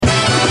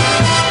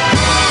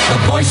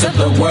voice of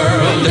the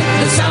world,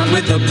 the sound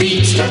with the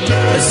beat,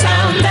 the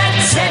sound that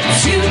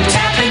sets you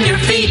tapping your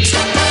feet.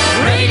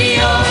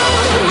 Radio,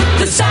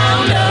 the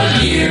sound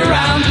of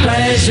year-round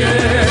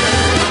pleasure.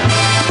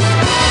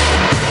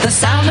 The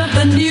sound of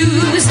the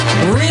news,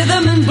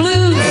 rhythm and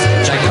blues,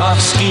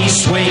 Tchaikovsky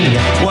swing,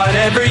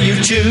 whatever you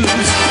choose.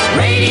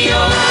 Radio,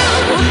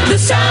 the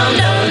sound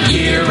of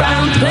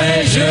year-round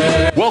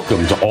pleasure.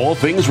 Welcome to All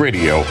Things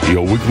Radio,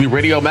 your weekly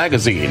radio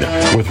magazine,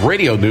 with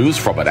radio news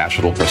from a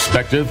national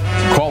perspective,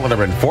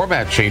 caller and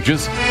format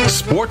changes,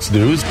 sports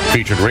news,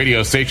 featured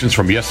radio stations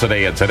from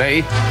yesterday and today,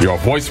 your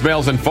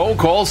voicemails and phone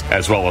calls,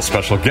 as well as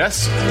special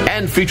guests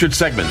and featured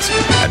segments.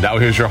 And now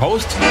here's your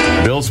host,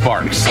 Bill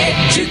Sparks.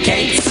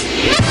 Educates,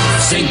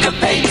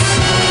 syncopates,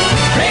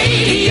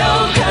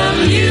 radio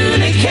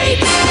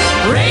communicates,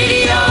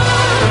 radio,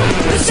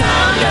 the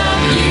sound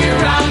of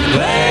year-round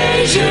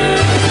pleasure.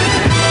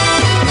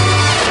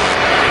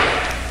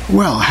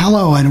 Well,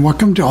 hello and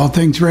welcome to All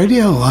Things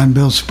Radio. I'm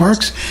Bill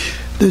Sparks.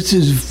 This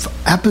is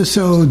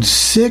episode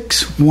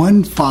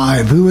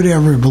 615. Who would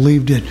ever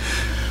believed it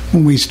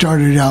when we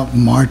started out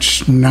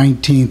March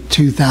 19th,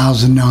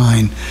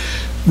 2009,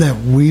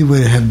 that we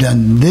would have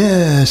done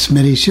this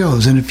many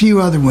shows and a few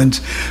other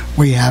ones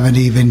we haven't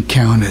even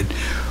counted.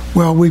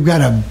 Well, we've got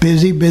a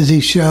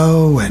busy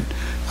show and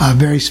a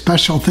very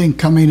special thing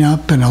coming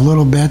up in a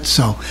little bit,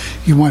 so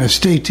you want to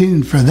stay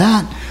tuned for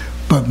that.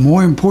 But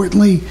more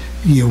importantly,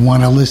 you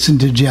want to listen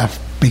to Jeff,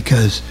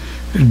 because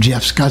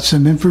Jeff's got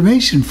some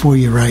information for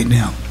you right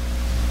now.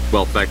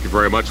 Well, thank you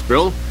very much,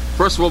 Bill.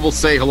 First of all, we'll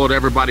say hello to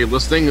everybody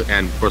listening,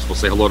 and of course we'll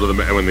say hello to them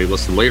when they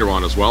listen later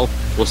on as well.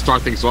 We'll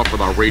start things off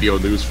with our radio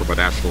news from a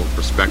national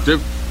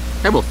perspective,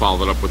 and we'll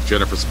follow it up with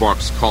Jennifer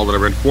Sparks'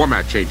 caller and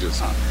format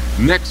changes.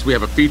 Next, we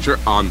have a feature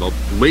on the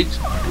late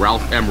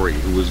Ralph Emery,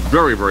 who was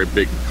very, very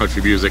big in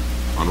country music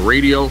on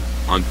radio,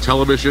 on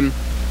television,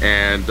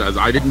 and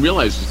I didn't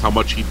realize just how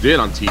much he did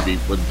on TV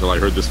until I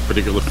heard this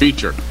particular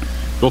feature.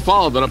 We'll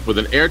follow that up with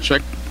an air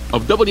check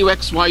of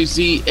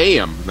WXYZ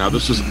AM. Now,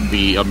 this is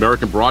the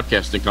American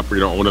Broadcasting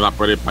Company, owned and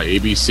operated by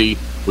ABC,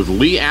 with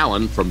Lee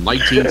Allen from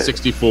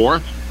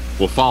 1964.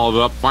 We'll follow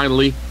it up,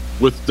 finally,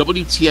 with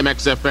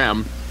WTMX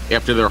FM.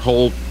 After their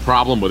whole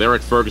problem with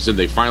Eric Ferguson,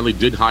 they finally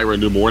did hire a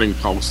new morning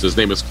host. His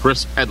name is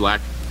Chris Pedlack,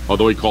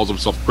 although he calls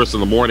himself Chris in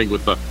the Morning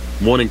with the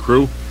morning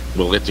crew.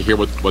 We'll get to hear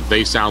what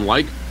they sound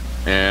like.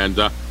 And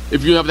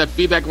if you have that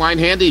feedback line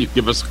handy, you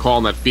give us a call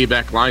on that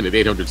feedback line at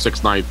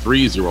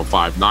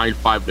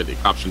 800-693-0595, with the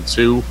option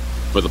 2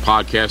 for the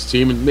podcast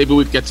team, and maybe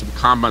we'd get some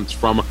comments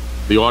from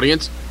the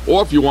audience.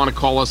 Or if you want to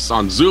call us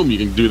on Zoom, you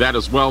can do that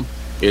as well.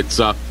 It's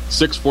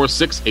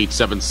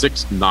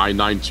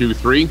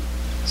 646-876-9923,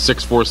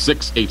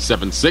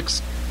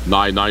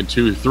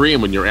 646-876-9923,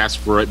 and when you're asked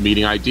for a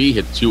meeting ID,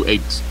 hit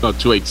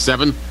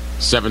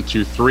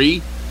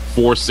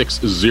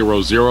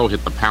 287-723-4600,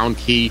 hit the pound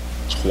key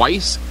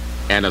twice.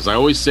 And as I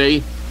always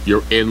say,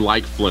 you're in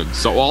like Flynn.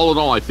 So all in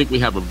all, I think we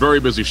have a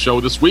very busy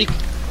show this week.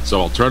 So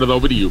I'll turn it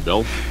over to you,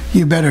 Bill.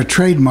 You better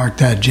trademark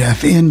that,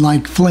 Jeff. In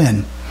like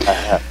Flynn.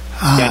 Yeah,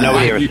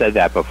 nobody ever said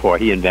that before.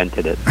 He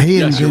invented it.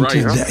 He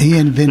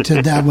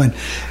invented that one.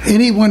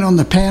 Anyone on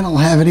the panel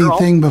have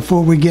anything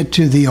before we get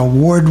to the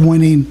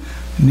award-winning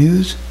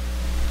news?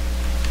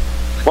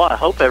 Well, I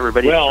hope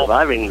everybody's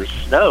surviving the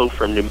snow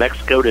from New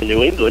Mexico to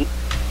New England.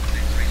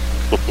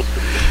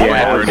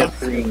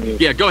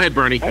 Yeah, go ahead,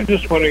 Bernie. I'm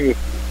just wondering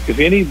if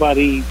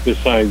anybody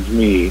besides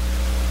me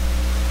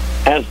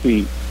has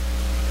the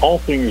All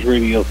Things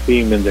Radio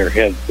theme in their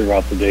head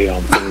throughout the day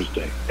on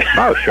Thursday.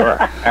 Oh, sure.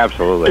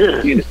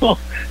 Absolutely. You know,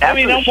 I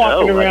mean, I'm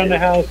walking around the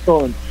house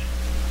going,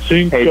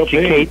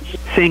 syncopate,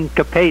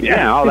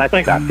 all that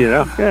stuff, you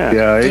know?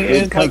 Yeah,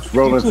 it comes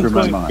rolling through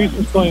my mind.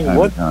 She's going,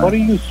 what are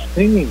you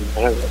singing?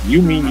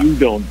 You mean you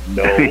don't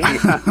know?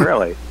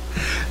 Really?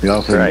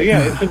 Right.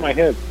 Yeah, it's in my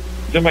head.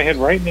 It's in my head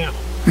right now.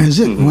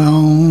 Is it? Mm-hmm.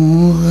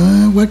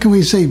 Well, what can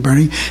we say,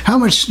 Bernie? How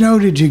much snow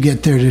did you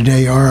get there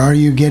today, or are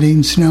you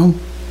getting snow?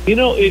 You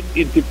know, it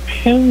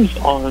depends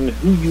on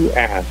who you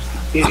ask.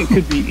 It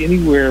could be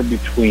anywhere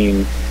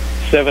between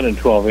 7 and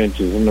 12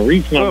 inches. And the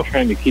reason I'm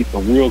trying to keep a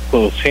real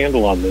close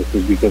handle on this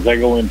is because I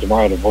go in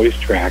tomorrow to voice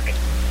track.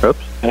 And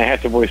I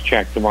have to voice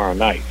track tomorrow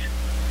night.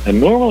 And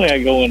normally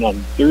I go in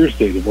on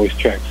Thursday to voice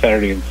track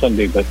Saturday and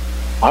Sunday, but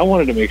I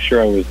wanted to make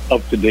sure I was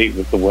up to date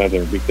with the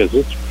weather because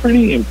it's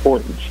pretty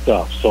important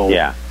stuff. So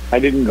I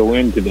didn't go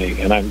in today,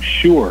 and I'm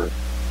sure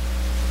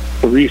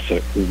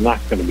Teresa is not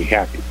going to be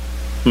happy.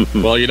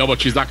 Well, you know what?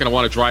 She's not going to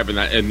want to drive in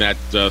that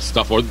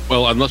stuff. Or,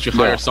 well, unless you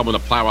hire someone to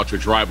plow out your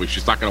driveway,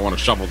 she's not going to want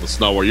to shovel the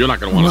snow, or you're not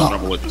going to want to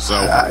shovel it. So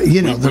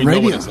the radio, know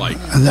what it's like.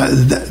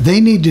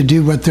 They need to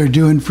do what they're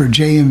doing for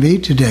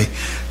JMV today,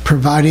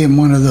 providing him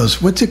one of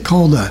those. What's it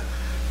called? A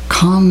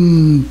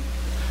Comdex?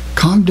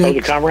 Oh,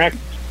 the Comrack?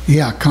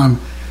 Yeah,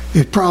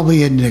 It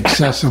probably isn't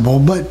accessible,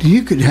 but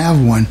you could have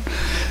one.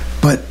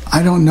 But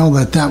I don't know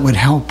that would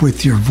help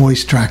with your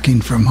voice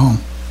tracking from home.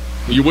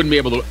 You wouldn't be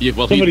able to.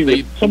 Well,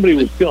 somebody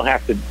would still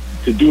have to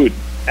do it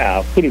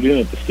put it in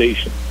at the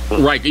station.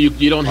 Right,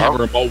 you don't have a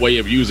remote way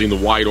of using the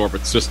wide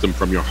orbit system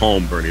from your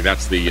home, Bernie.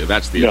 That's the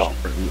issue.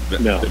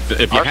 No.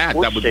 If you had,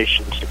 that would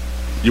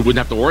you wouldn't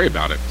have to worry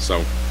about it.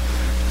 So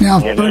now,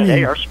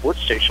 Bernie, our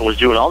sports station was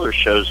doing all their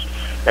shows.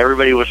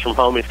 Everybody was from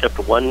home except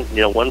one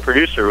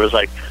producer. It was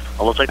like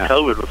almost like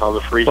COVID with all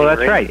the freezing. Well,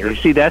 that's right. You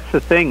see, that's the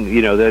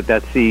thing.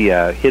 That's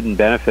the hidden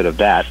benefit of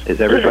that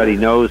is everybody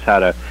knows how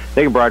to.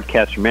 They can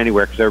broadcast from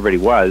anywhere because everybody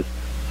was.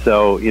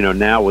 So,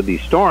 now with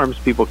these storms,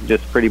 people can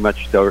just pretty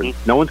much,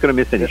 no one's going to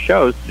miss any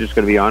shows. They're just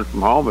going to be on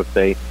from home if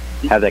they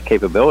have that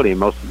capability, and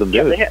most of them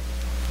do.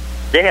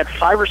 They had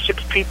 5 or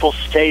 6 people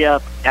stay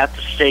up at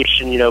the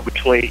station,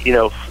 between,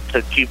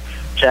 to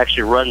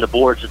actually run the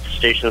boards at the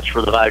stations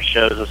for the live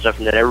shows and stuff,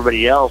 and then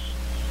everybody else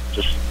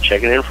just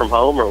checking in from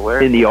home or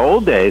where. In the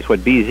old days,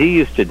 what BZ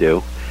used to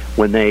do,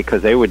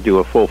 because they would do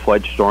a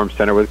full-fledged storm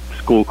center with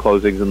school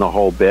closings and the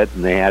whole bit,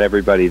 and they had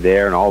everybody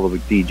there and all the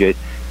DJs,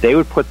 they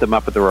would put them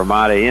up at the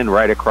Ramada Inn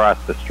right across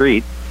the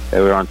street.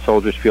 They were on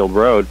Soldiers Field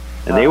Road,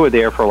 and they were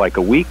there for like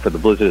a week for the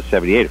Blizzard of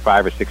 '78,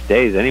 5 or 6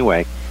 days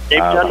anyway. They've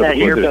done that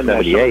here.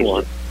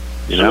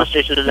 Some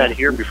stations did that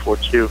here before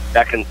too.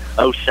 Back in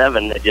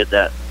 '07, they did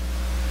that.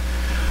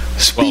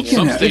 Speaking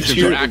some of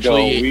stations are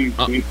actually.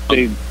 We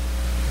stayed.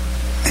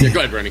 Yeah, go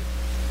ahead, Bernie.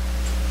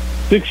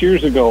 6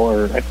 years ago,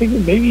 or I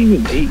think maybe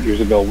even 8 years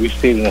ago, we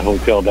stayed in a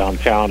hotel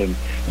downtown and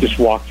just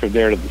walked from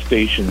there to the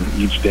station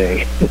each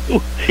day.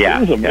 Yeah,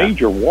 it was a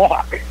major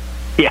walk.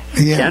 Yeah,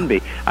 it can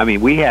be. I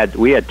mean, we had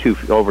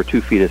over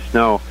 2 feet of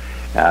snow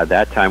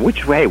that time,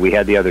 which we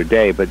had the other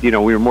day. But we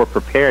were more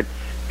prepared.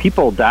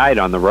 People died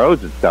on the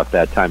roads and stuff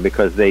that time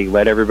because they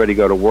let everybody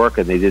go to work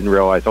and they didn't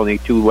realize only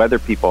 2 weather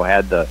people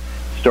had the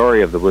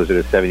story of the Blizzard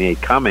of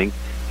 '78 coming.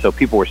 So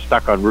people were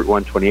stuck on Route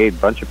 128. A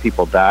bunch of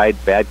people died.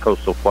 Bad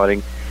coastal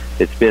flooding.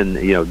 It's been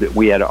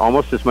we had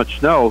almost as much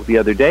snow the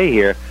other day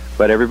here.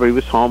 But everybody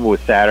was home. It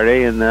was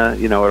Saturday, and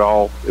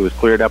it was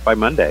cleared up by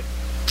Monday.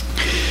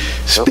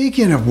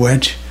 Speaking of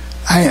which,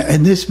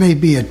 and this may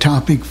be a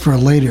topic for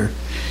later,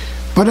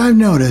 but I've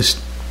noticed,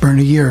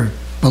 Bernie, your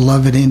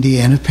beloved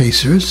Indiana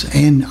Pacers,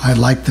 and I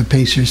like the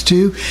Pacers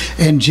too,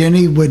 and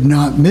Jenny would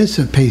not miss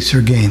a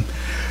Pacer game.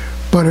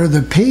 But are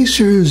the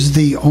Pacers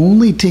the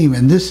only team,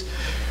 and this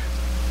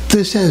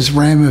has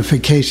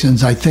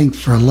ramifications, I think,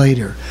 for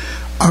later,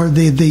 are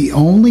they the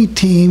only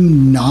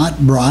team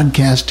not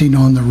broadcasting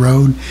on the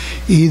road,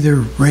 either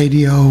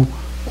radio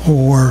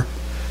or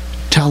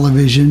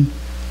television?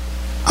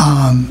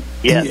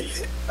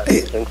 Yes, I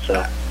think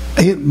so.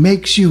 It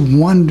makes you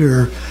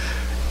wonder,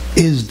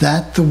 is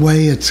that the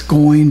way it's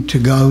going to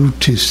go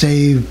to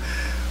save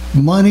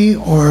money,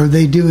 or are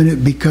they doing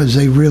it because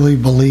they really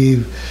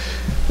believe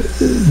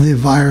the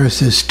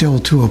virus is still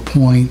to a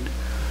point?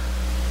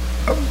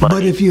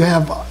 But if you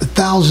have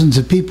thousands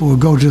of people who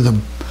go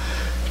to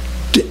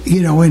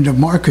into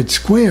Market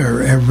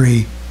Square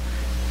every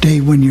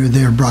day when you're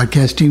there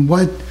broadcasting,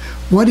 what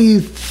do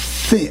you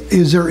think?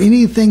 Is there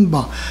anything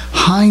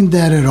behind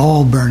that at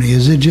all, Bernie?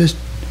 Is it just...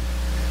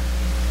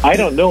 I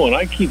don't know, and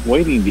I keep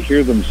waiting to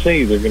hear them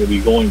say they're going to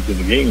be going to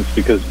the games,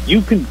 because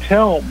you can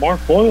tell Mark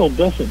Boyle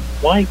doesn't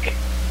like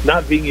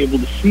not being able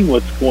to see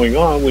what's going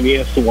on when he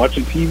has to watch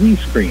a TV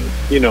screen.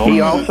 He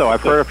also,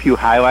 I've heard a few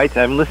highlights.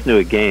 I haven't listened to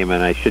a game,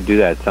 and I should do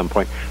that at some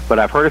point. But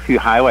I've heard a few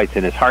highlights,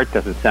 and his heart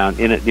doesn't sound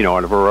in it.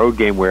 On a road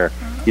game where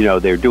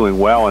they're doing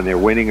well and they're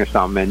winning or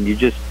something, and he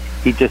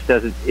just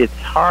doesn't. It's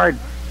hard.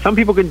 Some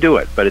people can do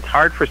it, but it's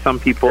hard for some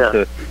people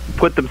to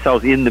put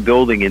themselves in the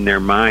building in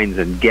their minds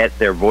and get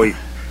their voice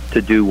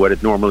to do what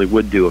it normally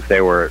would do if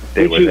they were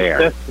there.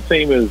 That's the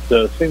same as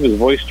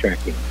voice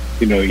tracking.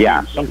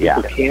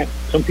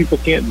 Some people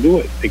can't do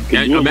it.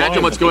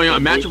 Imagine what's going on.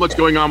 Imagine what's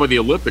going on with the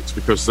Olympics,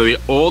 because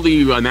all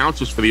the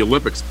announcers for the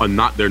Olympics are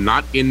not. They're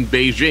not in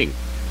Beijing.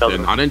 They're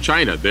not in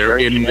China. They're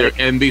in their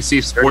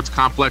NBC Sports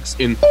Complex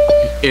in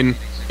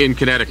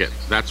Connecticut.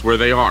 That's where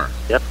they are.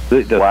 Yep.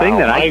 The thing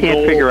that I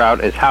can't figure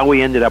out is how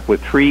we ended up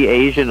with 3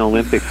 Asian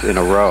Olympics in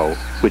a row,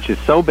 which is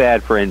so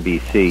bad for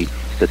NBC.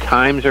 The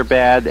times are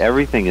bad.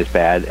 Everything is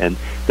bad, and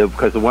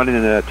because the one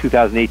in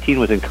 2018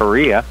 was in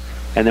Korea.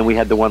 And then we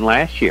had the one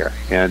last year,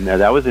 and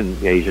that was in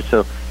Asia.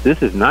 So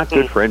this is not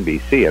good for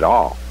NBC at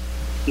all.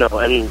 No,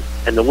 and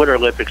the Winter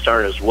Olympics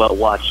aren't as well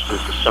watched as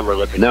the Summer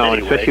Olympics. No, anyway.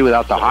 And especially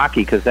without the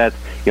hockey, because that's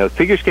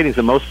figure skating is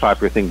the most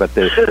popular thing, but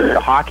the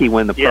hockey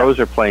when the pros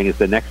are playing is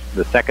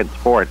the second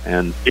sport,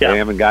 and they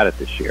haven't got it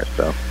this year.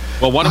 So,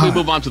 well, why don't we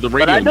move on to the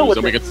radio news?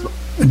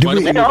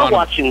 They are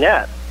watching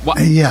that.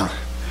 Yeah.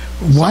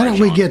 Why don't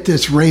we get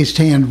this raised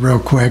hand real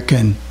quick,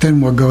 and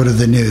then we'll go to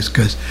the news,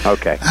 because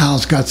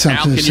Al's got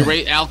something to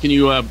say. Al, can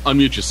you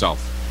unmute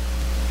yourself?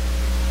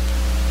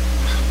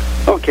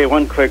 Okay,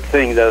 one quick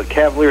thing. The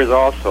Cavaliers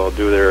also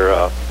do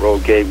their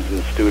road games in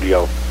the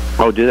studio.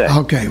 Oh, do they?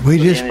 Okay, we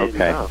just...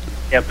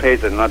 Yeah,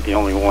 Pacers are not the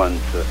only ones.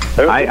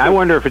 I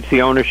wonder if it's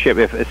the ownership,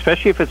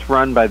 especially if it's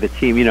run by the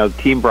team,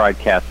 team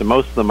broadcasts, and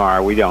most of them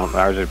are. We don't.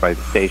 Ours are by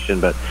the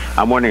station, but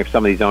I'm wondering if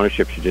some of these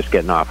ownerships are just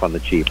getting off on the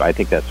cheap. I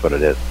think that's what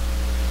it is.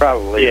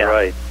 Probably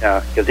right.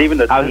 Yeah, because even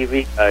the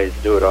TV guys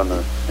do it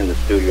in the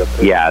studio.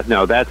 Too. Yeah,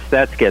 no,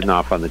 that's getting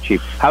off on the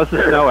cheap. How's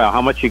the snow out?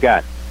 How much you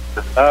got?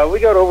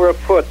 We got over a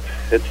foot.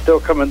 It's still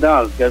coming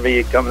down. It's going to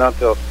be coming down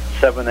till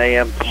 7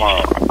 a.m.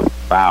 tomorrow.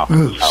 Wow.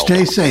 Ooh,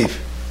 stay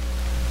safe.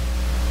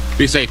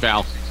 Be safe,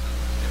 Al.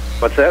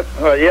 What's that?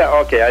 Oh,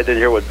 yeah, okay. I did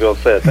hear what Bill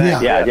said.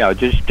 Thanks. Yeah.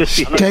 Just be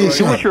safe.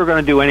 Do what you were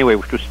going to do anyway,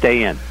 which was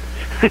stay in.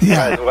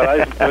 Yeah. What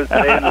I was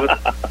saying was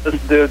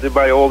listen to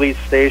my oldies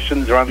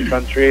stations around the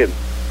country and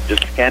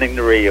just scanning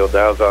the radio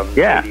dials on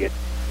radio.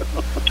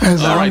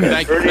 All right,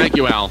 thank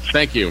you, Al.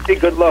 Thank you. Hey,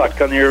 good luck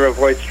on your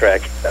voice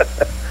track.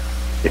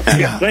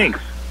 Yeah. Thanks.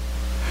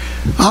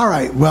 All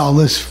right. Well,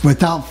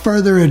 without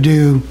further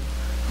ado,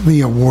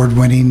 the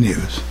award-winning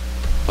news.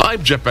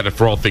 I'm Jeff Bennett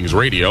for All Things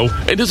Radio,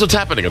 and this is what's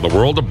happening in the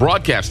world of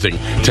broadcasting.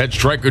 Ted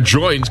Stryker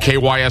joins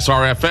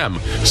KYSR-FM.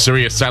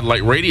 Sirius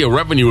Satellite Radio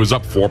revenue is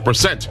up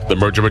 4%. The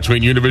merger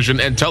between Univision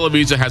and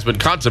Televisa has been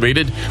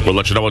consummated. We'll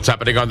let you know what's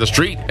happening on the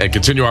street and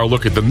continue our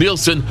look at the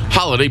Nielsen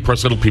Holiday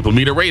Personal People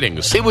Meter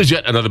ratings. It was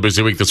yet another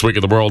busy week this week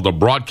in the world of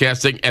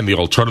broadcasting, and the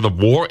alternative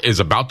war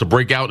is about to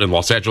break out in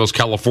Los Angeles,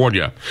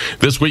 California.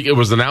 This week it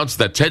was announced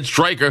that Ted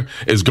Stryker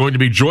is going to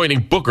be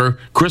joining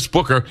Chris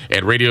Booker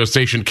at radio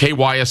station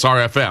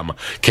KYSR-FM.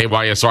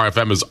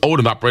 KYSR-FM is owned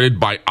and operated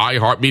by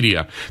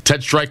iHeartMedia.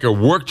 Ted Stryker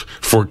worked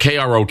for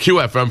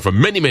KROQ-FM for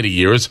many, many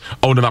years,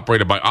 owned and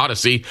operated by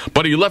Odyssey,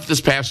 but he left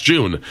this past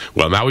June.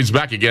 Well, now he's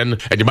back again,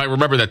 and you might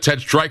remember that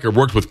Ted Stryker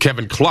worked with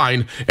Kevin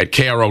Klein at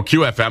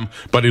KROQ-FM,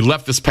 but he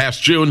left this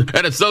past June,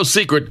 and it's no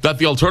secret that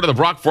the alternative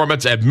rock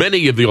formats at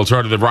many of the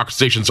alternative rock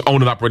stations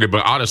owned and operated by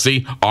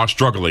Odyssey are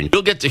struggling.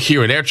 You'll get to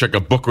hear an air check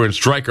of Booker and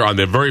Stryker on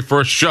their very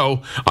first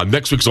show on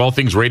next week's All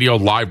Things Radio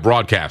live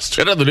broadcast.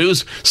 In other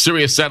news,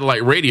 Sirius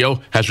Satellite Radio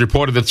has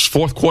reported its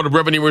fourth quarter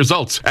revenue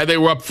results, and they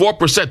were up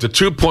 4% to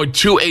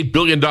 $2.28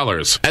 billion.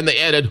 And they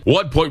added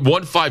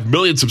 1.15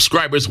 million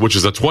subscribers, which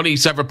is a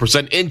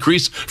 27%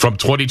 increase from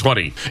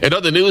 2020. In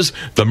other news,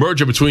 the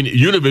merger between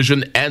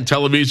Univision and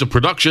Televisa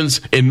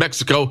Productions in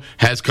Mexico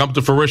has come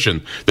to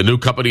fruition. The new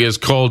company is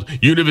called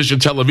Univision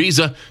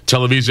Televisa.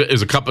 Televisa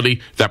is a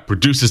company that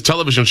produces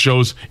television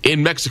shows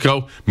in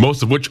Mexico,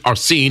 most of which are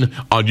seen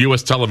on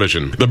U.S.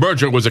 television. The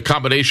merger was a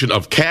combination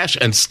of cash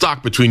and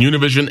stock between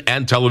Univision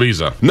and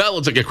Televisa. Now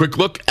let's take a quick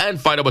look and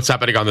find out what's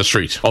happening on the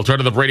street.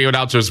 Alternative radio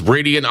announcers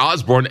Brady and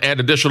Osborne add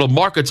additional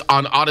markets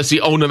on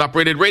Odyssey-owned and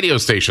operated radio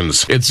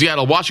stations. In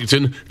Seattle,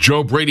 Washington,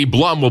 Joe Brady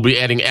Blum will be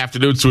adding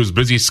afternoons to his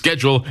busy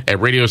schedule at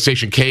radio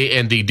station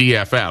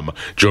KNDD-FM.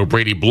 Joe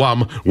Brady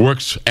Blum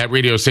works at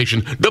radio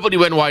station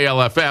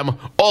WNYL-FM,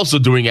 also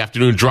doing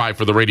afternoon drive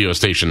for the radio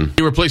station.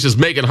 He replaces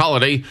Megan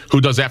Holiday, who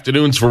does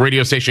afternoons for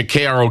radio station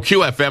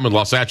KROQ-FM in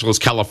Los Angeles,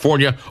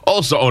 California,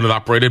 also owned and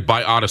operated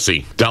by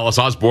Odyssey. Dallas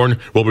Osborne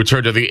will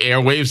return to the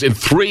airwaves in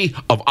 3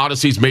 of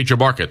Odyssey's major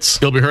markets.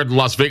 He'll be heard in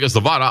Las Vegas,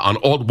 Nevada on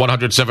Alt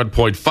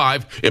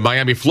 107.5, in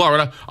Miami,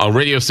 Florida on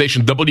radio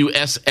station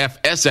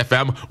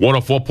WSFS-FM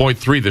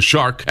 104.3 The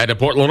Shark, and in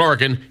Portland,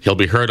 Oregon, he'll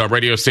be heard on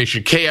radio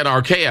station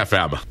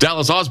KNRK-FM.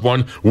 Dallas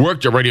Osborne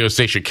worked at radio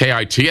station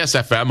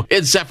KITS-FM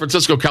in San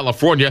Francisco,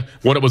 California,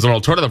 when it was an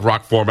alternative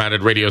rock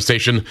formatted radio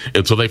station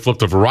until they flipped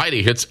to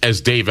variety hits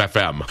as Dave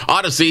FM.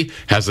 Odyssey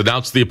has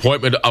announced the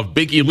appointment of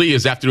Big E Lee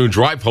as afternoon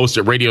drive host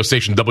at radio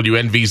station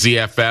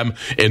WNVZ-FM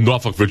in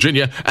Norfolk,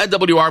 Virginia, and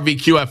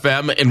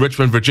WRVQ-FM in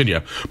Richmond,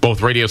 Virginia.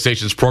 Both radio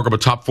stations program a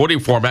top 40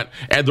 format,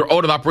 and they're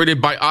owned and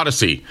operated by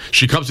Odyssey.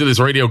 She comes to this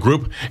radio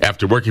group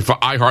after working for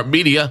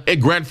iHeartMedia in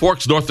Grand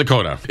Forks, North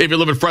Dakota. If you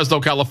live in Fresno,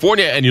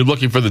 California, and you're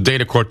looking for the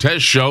Dana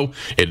Cortez show,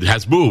 it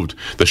has moved.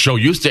 The show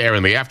used to air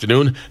in the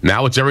afternoon.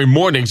 Now it's airing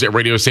mornings at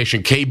radio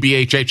station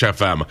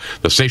KBHH-FM.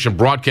 The station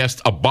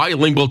broadcasts a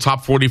bilingual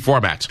top 40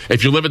 format.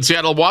 If you live in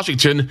Seattle,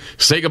 Washington,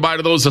 say goodbye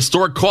to those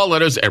historic call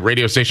letters at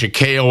radio station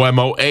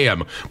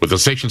KOMO-AM. With the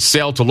station's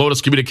sale to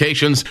Lotus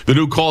Communications, the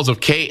new calls of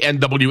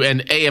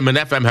KNWN AM and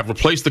FM have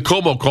replaced the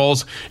Como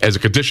calls as a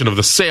condition of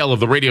the sale of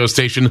the radio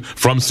station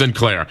from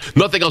Sinclair.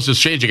 Nothing else is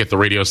changing at the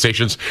radio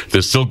stations.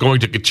 They're still going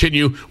to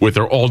continue with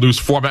their all-news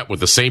format with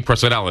the same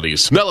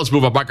personalities. Now let's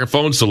move our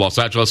microphones to Los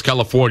Angeles,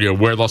 California,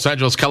 where Los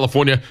Angeles,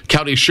 California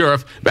County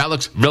Sheriff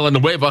Alex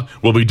Villanueva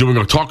will be doing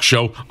a talk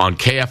show on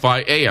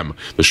KFI AM.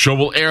 The show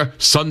will air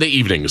Sunday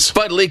evenings.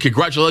 Finally,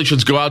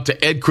 congratulations go out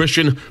to Ed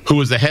Christian, who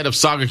is the head of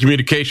Saga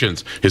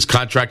Communications. His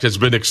contract has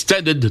been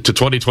extended to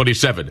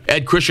 2027.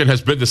 Ed Christian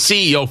has been the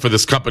CEO for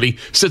this company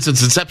since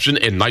its inception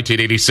in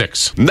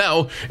 1986.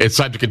 Now, it's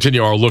time to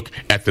continue our look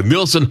at the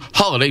Nielsen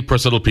Holiday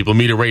Personal People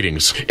Meter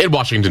ratings. In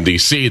Washington,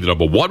 D.C., the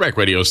number 1 ranked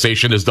radio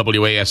station is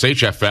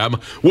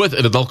WASH-FM with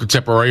an adult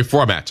contemporary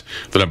format.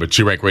 The number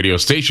 2 ranked radio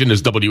station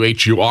is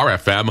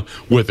WHUR-FM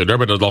with an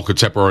urban adult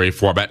contemporary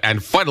format.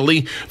 And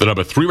finally, the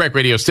number 3 ranked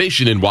radio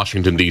station in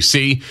Washington,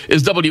 D.C.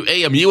 is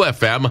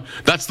WAMU-FM.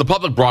 That's the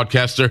public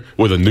broadcaster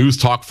with a news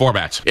talk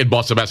format. In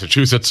Boston,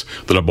 Massachusetts,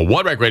 The number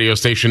 1 rec radio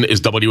station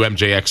is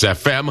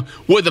WMJX-FM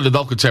with an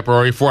adult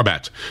contemporary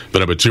format. The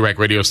number 2 rec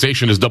radio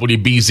station is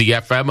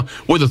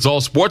WBZ-FM with its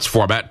all sports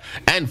format.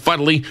 And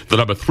finally, the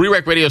number 3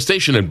 rec radio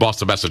station in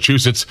Boston,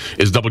 Massachusetts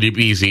is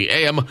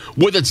WBZ-AM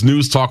with its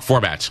news talk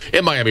format.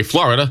 In Miami,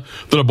 Florida,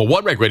 the number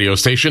 1 rec radio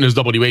station is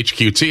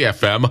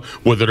WHQT-FM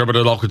with an urban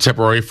adult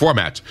contemporary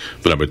format.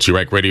 The number 2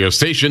 rec radio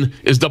station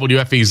is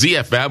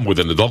WFEZ-FM with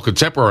an adult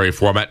contemporary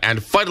format.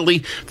 And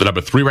finally, the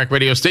number 3 rec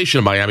radio station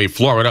in Miami,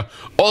 Florida,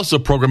 also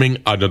programming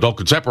an adult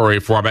contemporary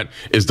format,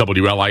 is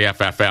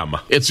WLIF-FM.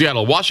 In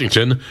Seattle,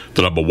 Washington,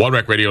 the number 1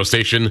 rec radio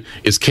station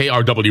is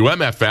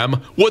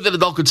KRWM-FM with an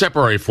adult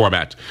contemporary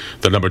format.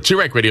 The number 2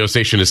 rec radio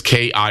station is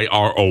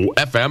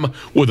KIRO-FM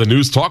with a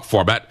news talk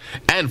format.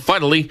 And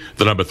finally,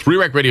 the number 3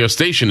 rec radio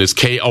station is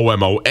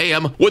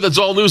KOMO-AM with its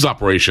all news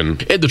operation.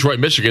 In Detroit,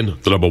 Michigan,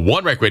 the number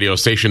 1 rec radio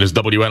station is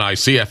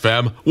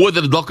WNIC-FM with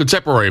an adult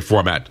contemporary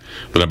format.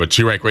 The number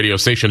 2 rec radio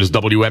station is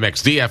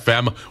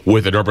WMXD-FM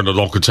with an urban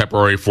adult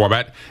contemporary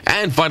format.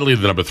 And finally,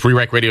 the number 3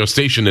 rec radio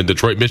station in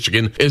Detroit,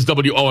 Michigan is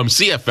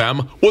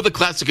WOMC-FM with a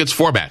classic hits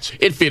format.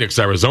 In Phoenix,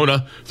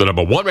 Arizona, the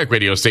number 1 rec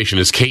radio station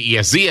is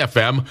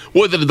KESZ-FM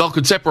with an adult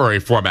contemporary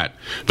format.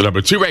 The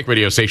number 2 rec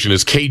radio station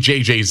is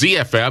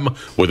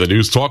KJJZ-FM with a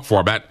news talk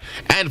format.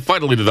 And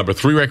finally, the number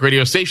 3 rec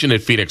radio station in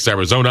Phoenix,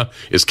 Arizona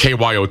is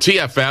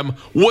KYOT-FM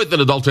with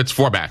an adult hits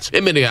format.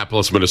 In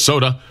Minneapolis,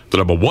 Minnesota, the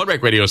number 1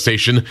 rec radio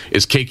station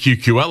is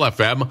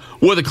KQQL-FM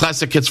with a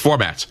classic hits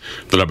format.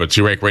 The number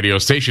 2 rec radio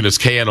station is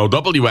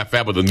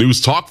KNOW-FM with a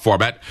news talk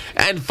format.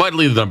 And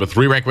finally, the number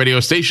 3 rec radio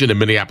station in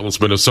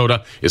Minneapolis,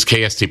 Minnesota is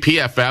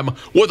KSTP-FM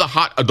with a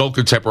hot adult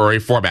contemporary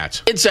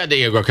format. In San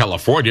Diego,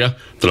 California,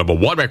 the number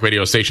 1 rec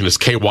radio station is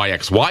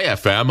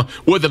KYXY-FM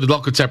with an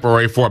adult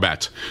contemporary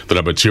format. The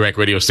number 2 rec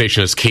radio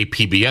station is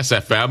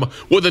KPBS-FM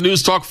with a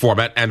news talk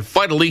format. And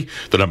finally,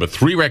 the number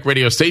 3 rec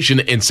radio station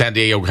in San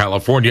Diego,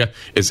 California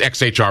is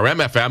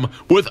XHRM-FM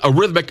with a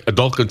rhythmic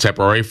adult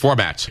contemporary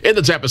format. In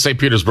the Tampa, St.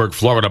 Petersburg,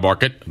 Florida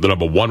market, the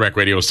number 1 rec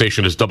radio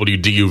station is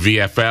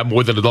WDUV-FM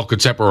with an adult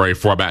contemporary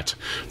format.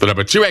 The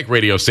number 2 rec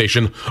radio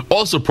station,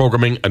 also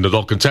programming an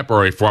adult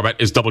contemporary format,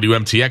 is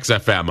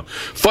WMTX-FM.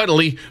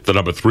 Finally, the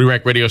number 3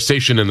 rec radio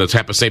station in the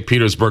Tampa, St.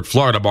 Petersburg,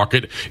 Florida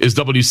market is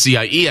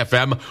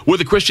WCIE-FM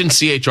with a Christian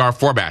CHR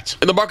format.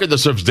 In the market that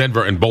serves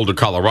Denver and Boulder,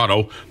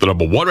 Colorado, the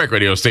number 1 rec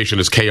radio station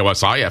is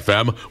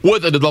KOSI-FM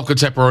with an adult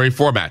contemporary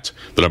format.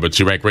 The number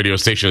 2 rec radio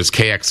station is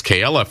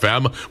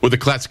KXKL-FM with a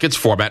classic hits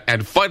format.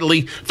 And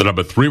finally, the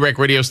number 3 rec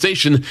radio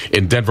station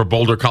in Denver,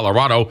 Boulder,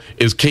 Colorado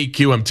is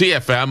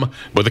KQMT-FM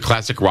with a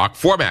classic rock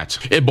format.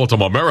 In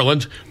Baltimore,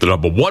 Maryland, the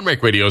number 1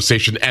 rec radio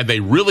station, and they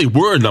really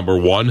were number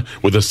 1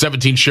 with a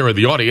 17 share of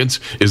the audience,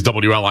 is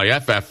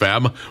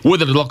WLIF-FM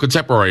with an adult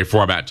contemporary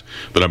format.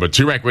 The number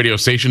 2 rec radio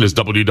station is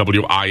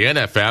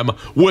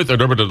WWIN-FM with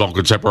an urban adult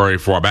contemporary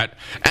format.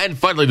 And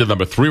finally, the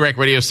number 3 rec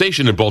radio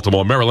station in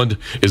Baltimore, Maryland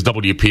is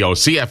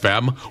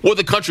WPOC-FM with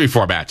a country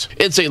format.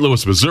 In St.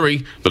 Louis,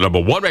 Missouri, the number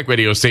 1 rec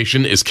radio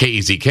station is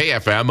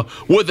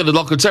KEZK-FM with an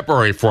adult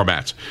contemporary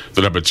format.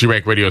 The number 2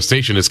 rec radio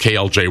station is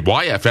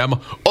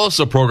KLJY-FM,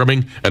 also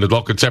programming an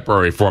adult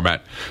contemporary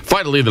format.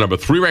 Finally, the number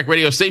 3 rec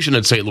radio station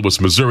in St. Louis,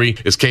 Missouri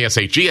is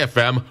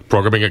KSHE-FM,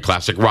 programming a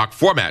classic rock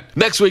format.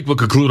 Next week, we'll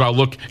conclude our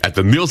look at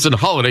the Nielsen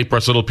Holiday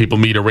Personal People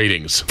Meter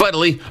ratings.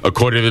 Finally,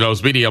 according to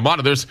those media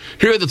monitors,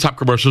 here are the top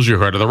commercials you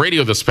heard on the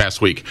radio this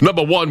past week.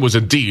 Number 1 was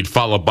Indeed,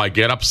 followed by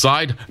Get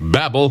Upside,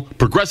 Babbel,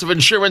 Progressive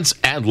Insurance,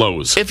 and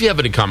Lowe's. If you have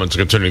any comments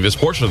concerning this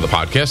portion of the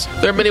podcast,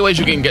 there are many ways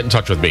you can get in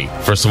touch with me.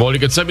 First of all, you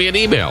can send me an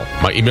email.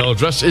 My email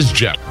address is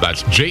Jeff,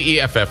 that's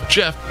Jeff,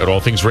 Jeff at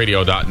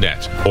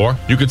allthingsradio.net. Or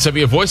you can send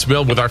me a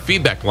voicemail with our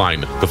feedback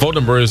line. The phone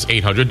number is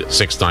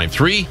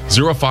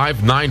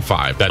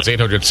 800-693-0595. That's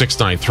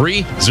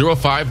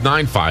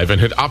 800-693-0595,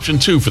 and hit option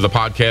 2 for the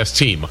podcast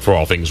team. For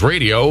All Things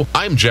Radio,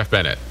 I'm Jeff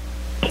Bennett.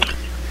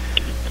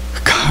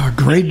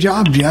 Great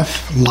job,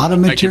 Jeff. A lot of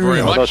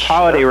material. Well, those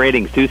holiday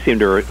ratings do seem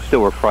to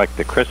still reflect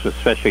the Christmas,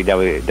 especially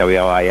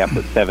WLIF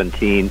with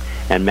 17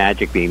 and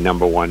Magic being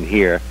number 1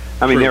 here.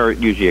 I mean, they're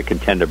usually a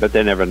contender, but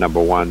they're never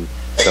number 1.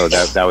 So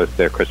that was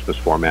their Christmas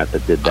format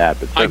that did that.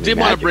 But I did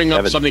want to bring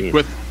up something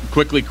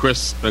quickly,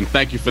 Chris, and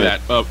thank you for that,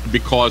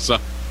 because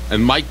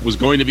and Mike was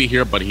going to be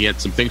here, but he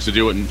had some things to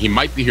do, and he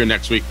might be here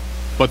next week.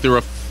 But there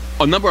are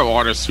a number of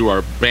artists who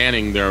are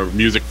banning their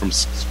music from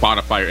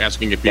Spotify or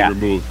asking it be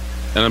removed.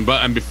 And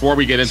before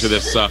we get into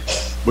this,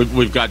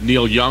 we've got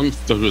Neil Young,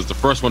 who was the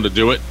first one to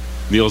do it,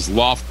 Niels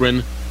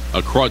Lofgren,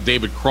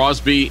 David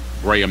Crosby,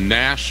 Graham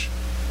Nash.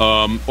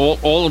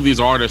 All of these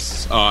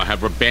artists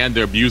have banned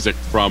their music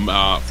from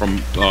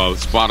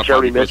Spotify.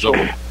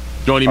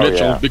 Joni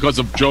Mitchell, because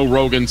of Joe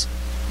Rogan's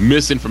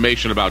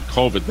misinformation about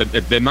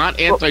COVID. They're not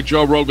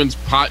anti-Joe Rogan's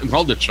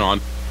hold it,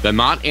 Sean. They're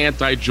not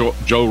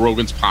anti-Joe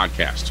Rogan's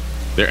podcast.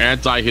 They're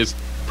anti his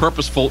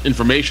purposeful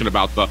information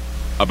about the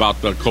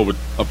COVID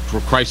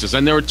crisis.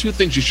 And there are 2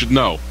 things you should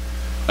know.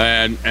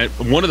 And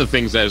one of the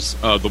things,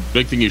 the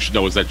big thing you should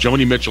know, is that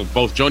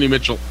both Joni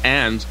Mitchell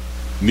and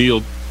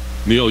Neil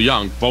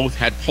Young both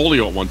had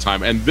polio at one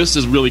time. And this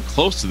is really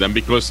close to them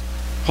because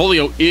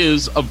polio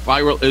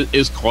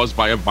is caused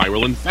by a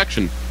viral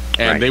infection,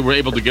 and they were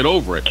able to get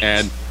over it.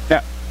 And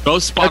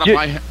those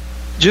Spotify.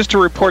 Just to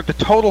report the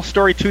total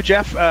story too,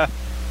 Jeff.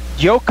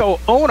 Yoko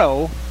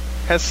Ono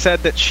has said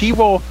that she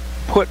will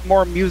put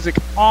more music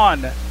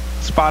on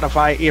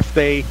Spotify if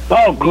they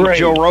leave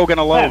Joe Rogan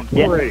alone.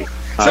 Great.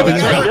 Hold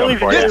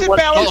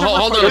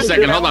on a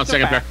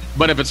second, Perry.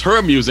 But if it's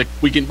her music,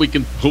 we can.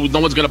 No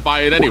one's going to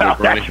buy it anyway. Well,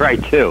 that's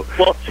right too.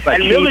 Well,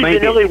 and Milli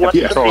Vanilli wants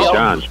to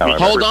be.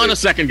 Hold on a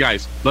second,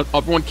 guys.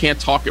 Everyone can't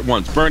talk at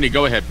once. Bernie,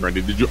 go ahead,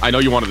 Bernie. I know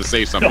you wanted to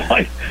say something. No,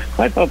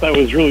 I thought that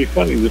was really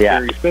funny that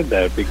Perry said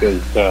that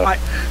because,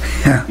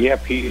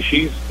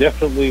 she's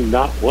definitely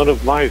not one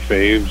of my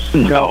faves.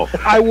 No.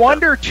 I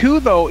wonder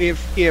too, though,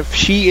 if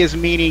she is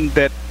meaning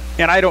that,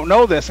 and I don't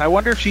know this. I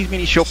wonder if she's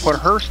meaning she'll put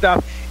her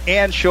stuff.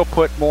 And she'll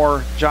put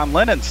more John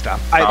Lennon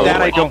stuff. I don't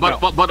know.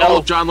 But all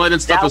of John Lennon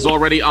stuff is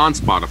already on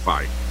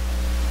Spotify.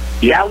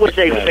 That was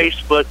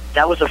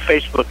a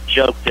Facebook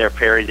joke there,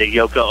 Perry. That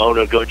Yoko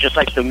Ono go just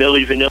like the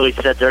Milli Vanilli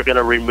said they're going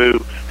to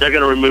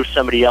remove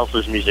somebody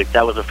else's music.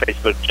 That was a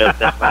Facebook joke.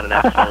 That's not an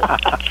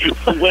accident. You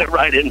went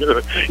right into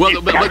it.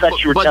 Well,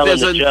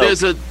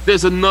 but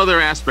there's another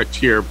aspect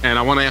here, and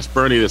I want to ask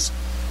Bernie this.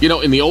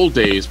 In the old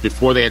days,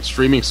 before they had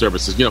streaming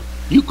services,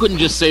 you couldn't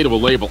just say to a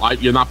label,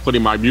 "You're not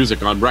putting my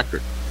music on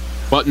record."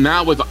 But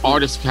now with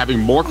artists having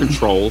more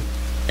control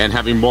and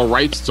having more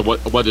rights to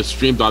what is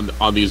streamed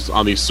on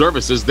these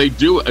services, they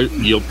do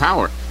yield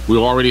power.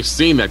 We've already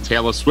seen that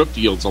Taylor Swift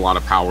yields a lot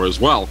of power as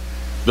well.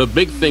 The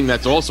big thing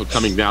that's also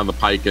coming down the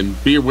pike,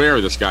 and be aware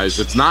of this, guys,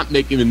 it's not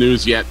making the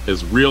news yet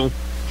as real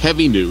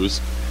heavy news,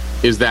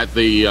 is that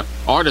the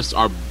artists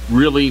are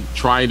really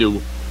trying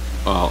to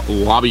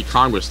lobby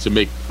Congress to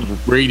make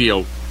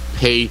radio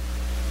pay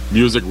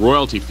music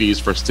royalty fees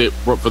for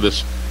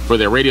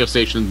their radio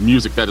station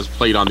music that is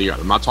played on the air.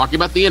 I'm not talking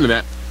about the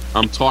internet.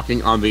 I'm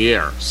talking on the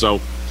air.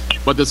 So,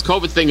 but this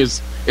COVID thing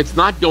it's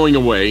not going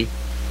away.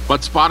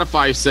 But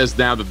Spotify says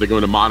now that they're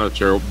going to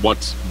monitor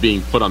what's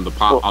being put on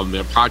on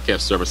their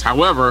podcast service.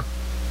 However,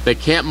 they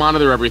can't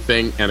monitor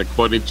everything, and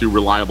according to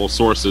reliable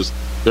sources,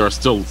 there are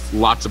still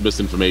lots of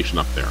misinformation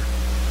up there.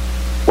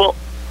 Well,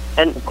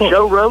 and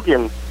Joe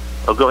Rogan.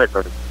 Oh, go ahead,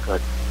 Bernie. Go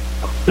ahead.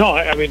 No,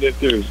 I mean,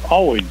 there's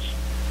always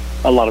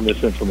a lot of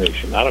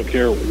misinformation. I don't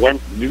care what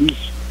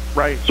news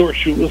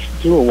source you listen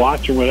to or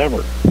watch or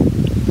whatever.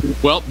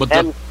 Well, but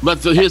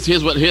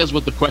here's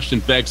what the question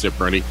begs there,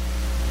 Bernie.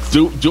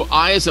 Do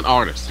I, as an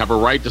artist, have a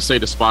right to say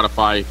to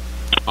Spotify,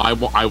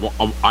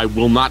 I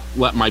will not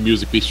let my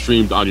music be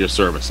streamed on your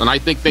service? And I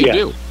think they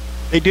do.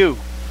 They do.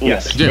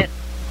 Yes. They do.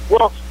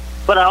 Well,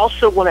 but I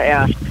also want to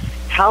ask,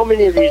 how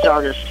many of these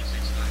artists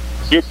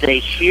did they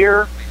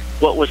hear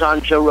what was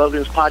on Joe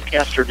Rogan's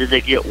podcast, or did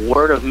they get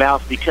word of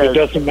mouth? Because it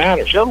doesn't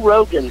matter. Joe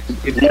Rogan,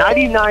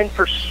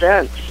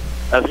 99%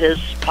 of his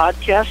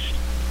podcasts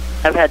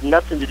have had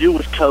nothing to do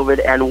with COVID,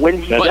 and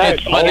when he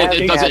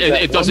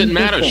it doesn't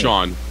matter,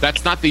 Sean.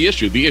 That's not the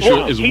issue. The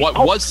issue is what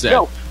was said.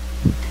 No.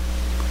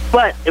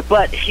 But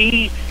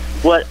he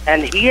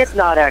had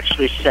not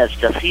actually said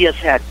stuff. He has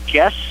had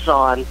guests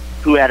on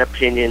who had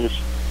opinions,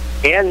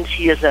 and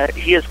he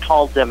has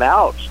called them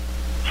out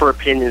for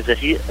opinions that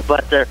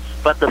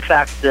but the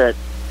fact that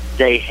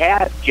they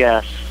had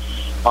guests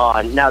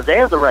on, now they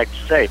have the right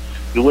to say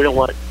we wouldn't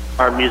want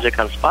our music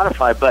on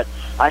Spotify, but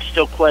I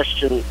still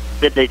question,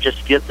 did they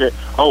just get the,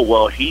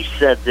 he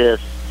said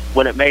this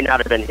when it may not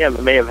have been him.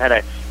 It may have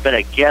been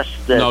a guest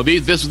that... No,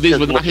 these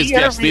were not his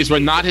guests. These were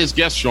not his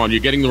guests, Sean.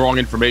 You're getting the wrong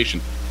information.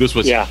 This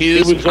was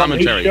his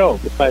commentary. On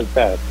his show, besides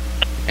that.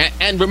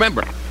 And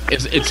remember,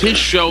 it's his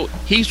show.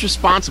 He's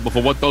responsible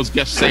for what those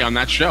guests say on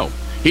that show.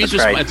 He's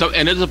responsible,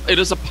 and it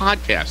is a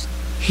podcast.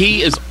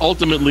 He is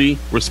ultimately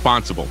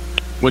responsible,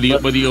 whether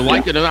you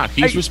like it or not.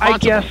 He's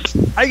responsible.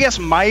 I guess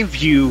my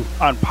view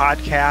on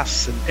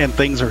podcasts and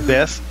things are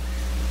this: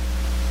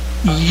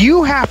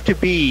 you have to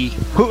be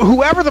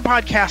whoever the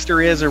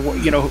podcaster is, or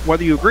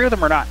whether you agree with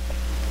them or not.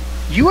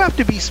 You have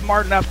to be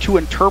smart enough to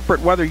interpret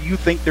whether you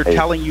think they're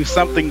telling you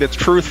something that's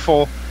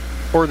truthful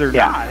or they're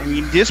not. I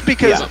mean, just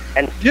because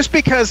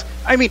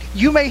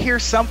you may hear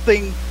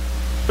something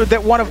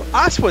that one of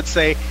us would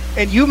say,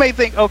 and you may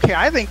think, okay,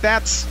 I think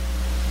that's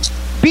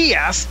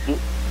BS,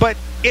 but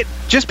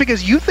just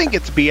because you think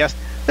it's BS,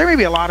 there may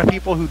be a lot of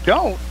people who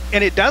don't,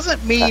 and it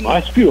doesn't mean...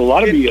 I spew a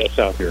lot of BS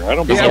out there. I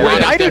don't believe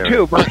I do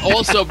too. But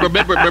also,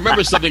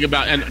 remember something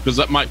about, and because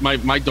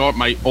my daughter,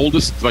 my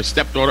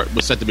stepdaughter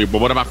was said to me,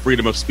 but what about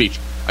freedom of speech?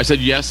 I said,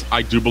 yes,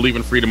 I do believe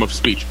in freedom of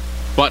speech,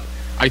 but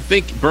I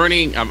think,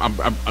 Bernie,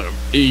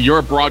 you're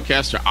a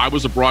broadcaster, I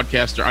was a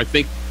broadcaster, I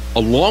think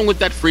along with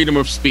that freedom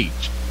of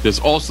speech, there's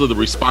also the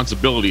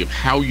responsibility of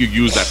how you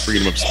use that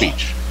freedom of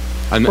speech.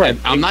 And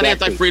I'm not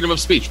anti-freedom of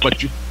speech,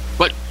 but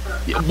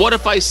what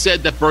if I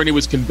said that Bernie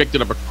was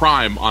convicted of a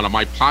crime on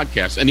my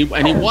podcast, and he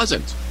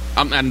wasn't?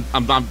 Then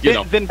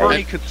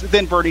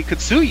Bernie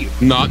could sue you.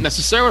 Not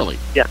necessarily.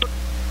 Yeah.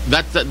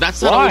 That's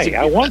not why always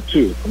I want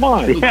to. Come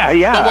on.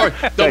 Yeah.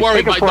 Don't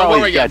worry.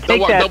 Don't worry.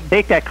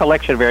 Take that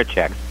collection of air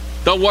checks.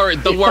 Don't worry,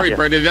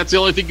 Bernie. That's the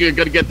only thing you're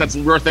going to get that's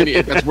worth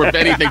anything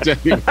to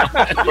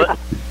anyone.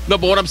 No,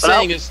 but what I'm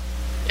saying is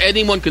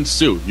anyone can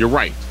sue. You're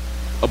right.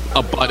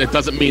 But it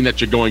doesn't mean that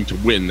you're going to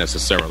win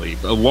necessarily.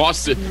 A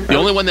lawsuit. The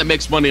only one that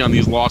makes money on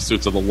these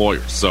lawsuits are the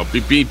lawyers. So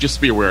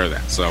just be aware of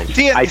that. So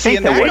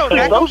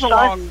that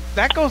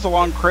goes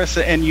along, Chris,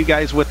 and you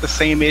guys with the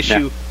same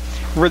issue,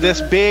 where this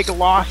big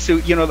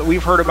lawsuit, that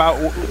we've heard about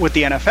with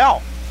the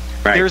NFL.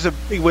 Right. There's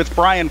with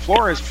Brian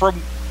Flores.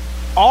 From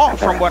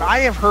what I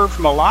have heard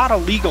from a lot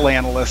of legal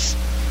analysts,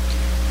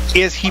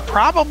 is he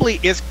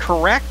probably is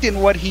correct in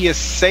what he is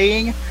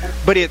saying,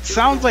 but it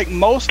sounds like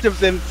most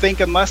of them think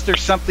unless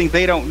there's something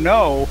they don't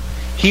know,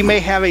 he may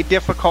have a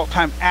difficult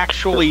time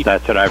actually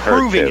That's what I've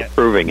heard too.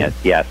 Proving it,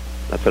 yes.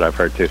 That's what I've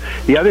heard too.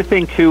 The other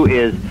thing too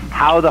is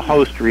how the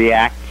host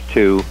reacts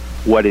to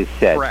what is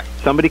said. Correct.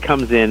 Somebody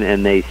comes in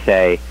and they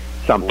say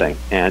something,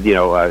 and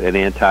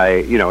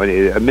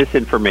a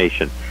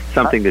misinformation,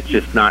 something that's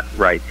just not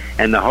right,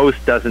 and the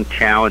host doesn't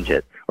challenge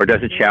it or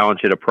doesn't challenge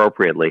it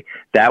appropriately.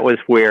 That was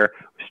where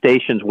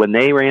stations, when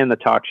they ran the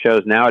talk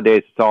shows,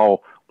 nowadays it's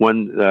all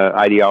one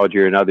ideology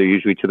or another,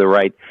 usually to the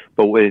right.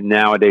 But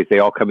nowadays they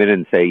all come in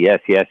and say yes,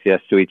 yes, yes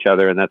to each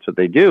other, and that's what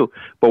they do.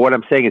 But what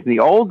I'm saying is, in the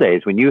old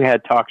days, when you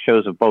had talk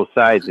shows of both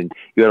sides, and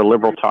you had a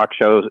liberal talk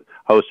show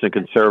host and a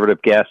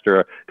conservative guest,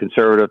 or a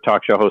conservative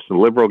talk show host and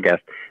a liberal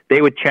guest,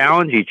 they would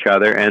challenge each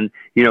other, and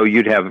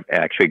you'd have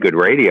actually good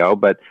radio.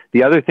 But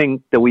the other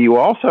thing that you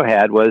also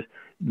had was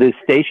the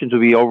stations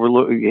would be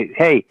overlooked.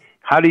 Hey,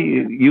 how do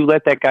you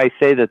let that guy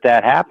say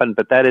that happened,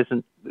 but that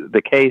isn't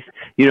the case?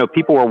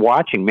 People were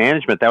watching.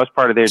 Management, that was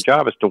part of their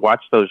job, is to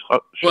watch those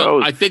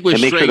shows and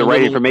make sure the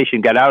right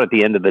information got out at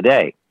the end of the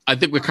day. I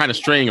think we're kind of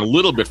straying a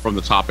little bit from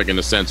the topic in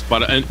a sense,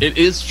 but it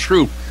is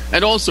true.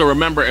 And also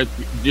remember,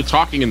 you're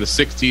talking in the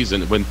 60s,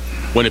 and when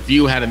if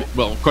you had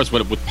of course,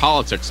 with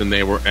politics, and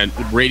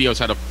radios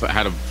had to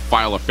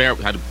file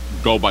had to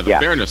go by the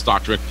fairness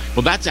doctrine.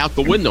 Well, that's out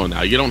the window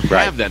now. You don't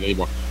have that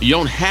anymore. You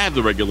don't have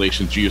the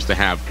regulations you used to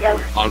have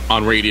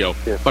on radio.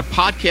 Yeah. But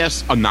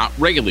podcasts are not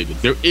regulated.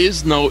 There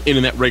is no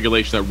internet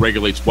regulation that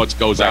regulates what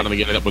goes out on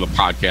the internet with a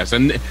podcast,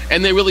 and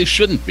they really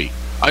shouldn't be.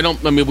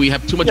 We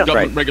have too much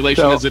government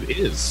regulation as it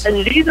is.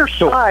 And neither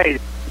side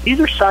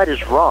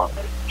is wrong.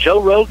 Joe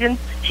Rogan,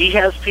 he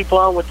has people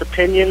on with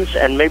opinions,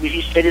 and maybe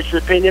he stated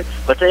his opinion,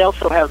 but they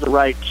also have the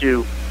right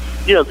to,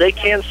 they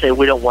can say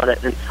we don't want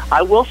it. And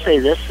I will say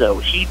this, though.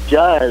 He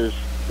does,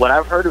 what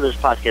I've heard of his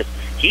podcast,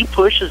 he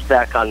pushes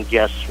back on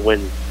guests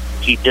when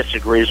he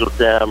disagrees with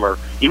them, or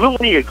even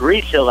when he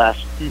agrees, he'll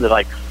ask,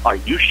 like, are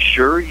you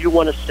sure you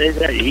want to say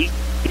that? He's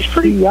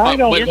pretty... Go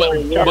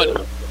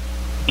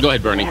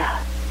ahead, Bernie.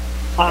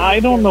 I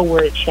don't know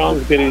where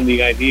Sean's getting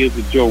the idea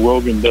that Joe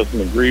Rogan doesn't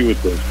agree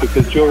with this,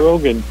 because Joe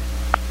Rogan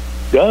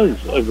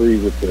does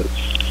agree with this.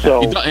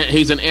 So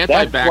he's an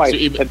anti-vax.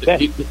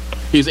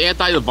 He's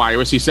anti the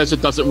virus. He says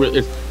it doesn't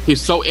really. He's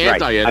so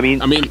anti it. I mean,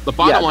 the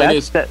bottom line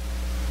is there's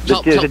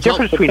a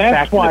difference between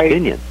fact and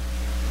opinion,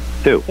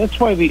 too. That's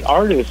why the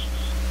artists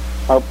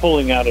are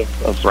pulling out of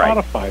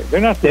Spotify. Right.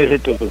 They're not there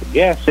because of the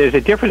guests. There's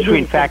a difference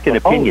between fact and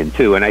opinion,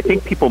 too, and I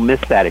think people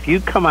miss that. If you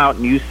come out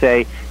and you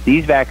say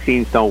these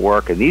vaccines don't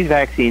work and these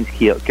vaccines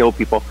kill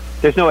people,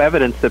 there's no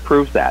evidence that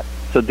proves that.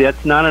 So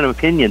that's not an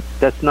opinion.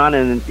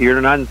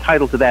 You're not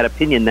entitled to that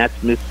opinion.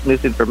 That's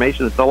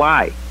misinformation. It's a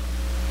lie.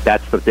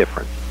 That's the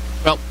difference.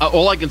 Well,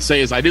 all I can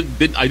say is I didn't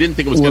think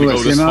it was going to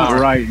go this far. If you're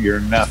not right,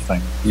 you're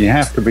nothing. You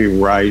have to be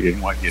right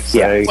in what you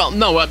say. Yeah. Well,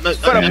 no, but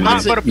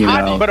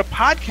a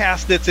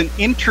podcast that's an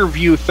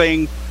interview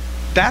thing,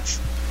 that's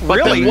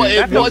really...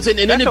 it wasn't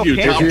an interview.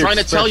 Okay. I'm trying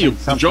to tell you,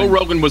 Joe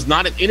Rogan was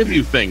not an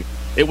interview thing.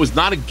 It was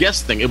not a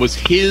guest thing. It was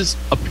his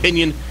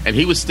opinion, and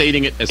he was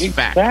stating it as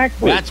fact.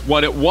 That's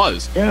what it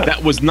was. Yeah.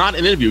 That was not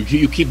an interview.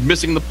 You keep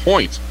missing the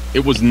point.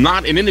 It was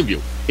not an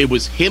interview. It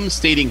was him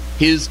stating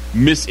his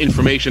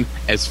misinformation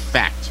as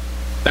fact.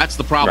 That's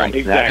the problem. Right,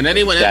 exactly. And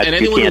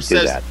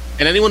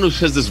anyone who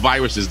says this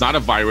virus is not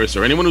a virus,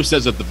 or anyone who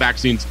says that the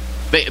vaccines,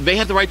 they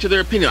have the right to their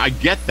opinion. I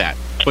get that,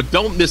 but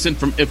don't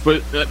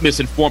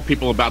misinform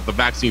people about the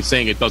vaccine,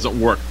 saying it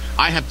doesn't work.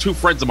 I have 2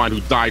 friends of mine who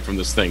died from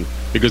this thing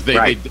because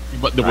there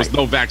was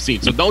no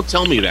vaccine. So don't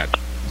tell me that,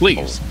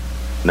 please.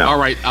 No. All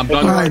right, I'm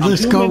done. All right,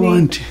 let's go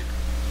on.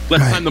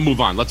 Time to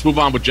move on. Let's move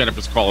on with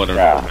Jennifer's call.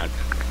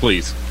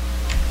 Please.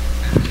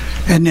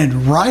 And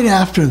then right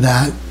after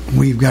that,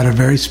 we've got a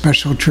very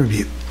special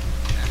tribute.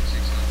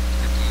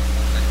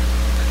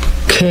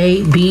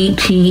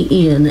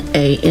 KBTN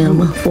AM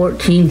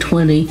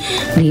 1420,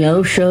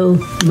 Neosho,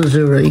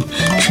 Missouri,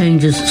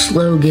 changes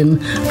slogan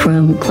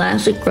from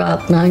Classic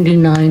Rock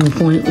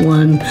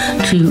 99.1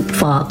 to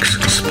Fox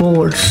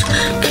Sports.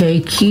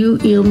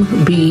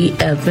 KQMB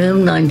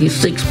FM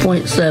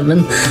 96.7,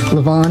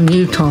 Lavon,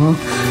 Utah,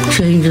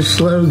 changes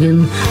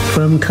slogan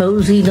from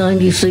Cozy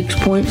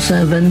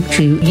 96.7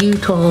 to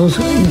Utah's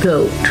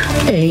GOAT.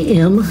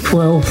 AM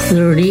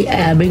 1230,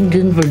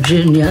 Abingdon,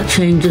 Virginia,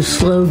 changes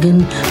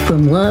slogan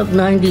from Love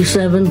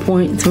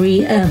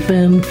 97.3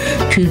 FM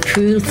to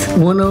Truth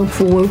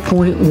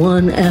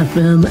 104.1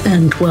 FM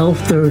and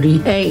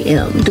 1230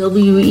 AM.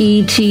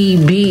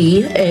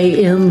 WETB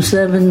AM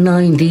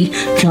 790,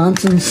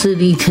 Johnson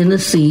City,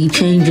 Tennessee,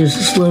 changes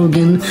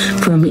slogan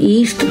from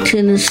East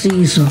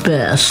Tennessee's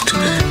best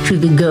to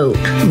the GOAT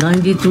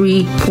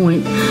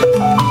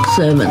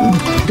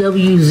 93.7.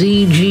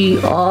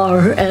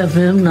 WZGR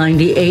FM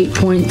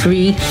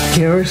 98.3,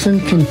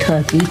 Garrison,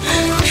 Kentucky,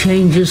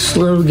 changes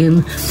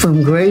slogan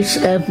from Grace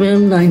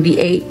FM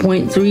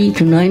 98.3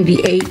 to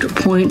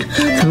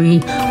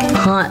 98.3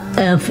 Hot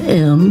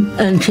FM,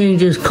 and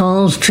changes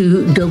calls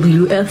to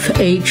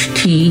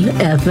WFHT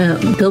FM,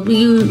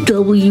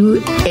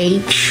 WWHI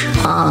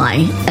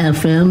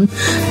FM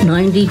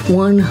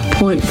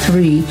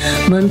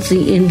 91.3,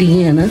 Muncie,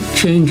 Indiana,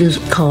 changes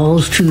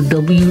calls to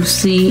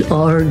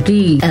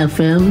WCRD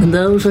FM. And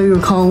those are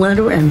your call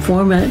letter and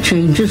format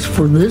changes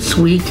for this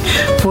week.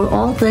 For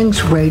All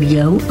Things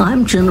Radio,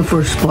 I'm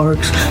Jennifer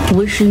Sparks,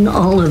 wishing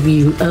all of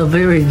you a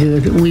very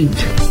good week.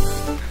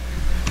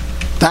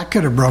 That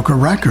could have broke a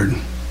record.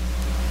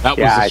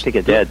 I think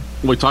it did.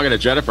 We were talking to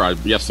Jennifer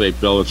yesterday,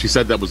 Bill, and she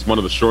said that was one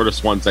of the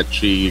shortest ones that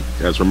she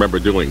has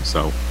remembered doing.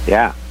 So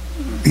yeah,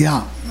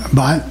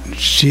 but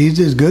she's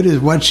as good as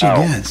what she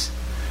gets.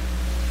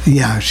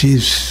 Yeah,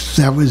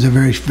 that was a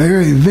very,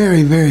 very,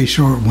 very, very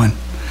short one.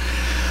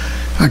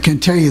 I can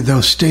tell you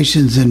those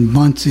stations in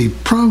Muncie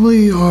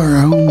probably are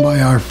owned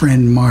by our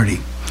friend Marty.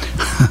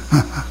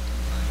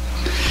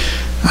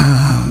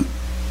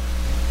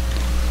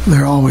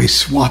 They're always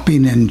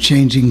swapping and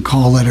changing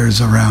call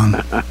letters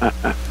around.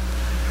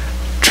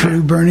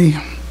 True, Bernie?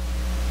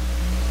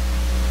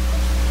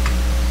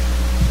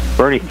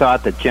 Bernie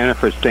thought that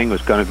Jennifer's thing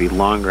was going to be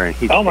longer.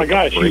 And oh, my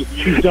gosh,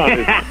 she's done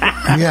it.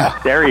 Yeah.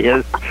 There he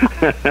is.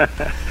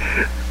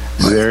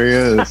 There he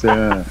is,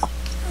 yeah.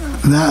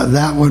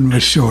 That one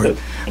was short.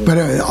 But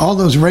all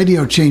those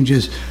radio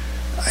changes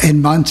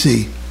in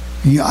Muncie,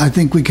 I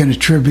think we can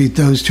attribute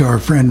those to our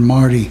friend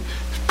Marty.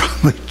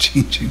 Probably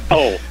changing.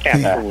 Oh,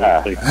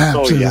 absolutely.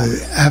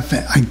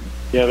 Absolutely.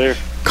 They're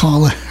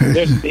call it.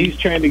 He's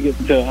trying to get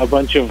a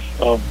bunch of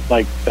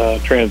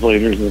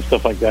translators and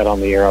stuff like that on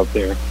the air out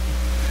there.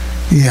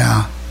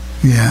 Yeah.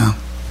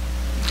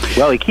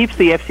 Well, he keeps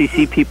the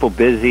FCC people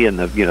busy, and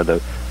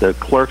the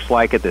clerks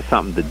like it. There's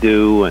something to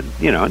do, and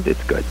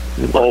it's good.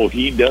 Oh,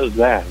 he does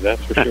that.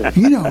 That's for sure.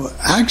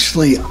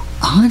 Actually,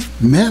 I've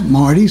met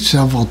Marty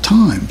several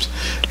times,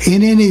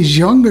 and in his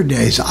younger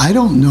days, I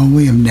don't know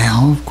him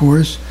now, of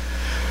course,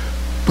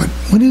 but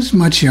when he was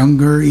much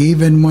younger,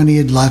 even when he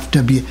had left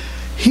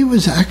he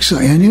was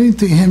actually, I knew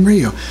him,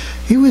 Rio.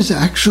 He was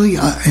actually,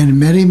 and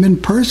met him in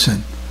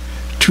person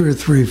 2 or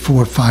 3,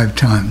 4, 5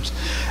 times.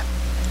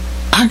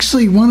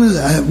 Actually,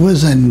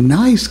 was a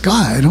nice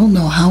guy. I don't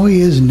know how he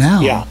is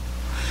now,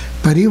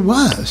 but he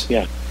was.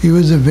 Yeah, he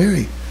was a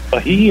very.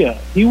 He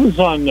was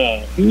on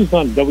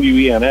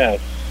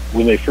WENS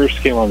when they first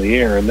came on the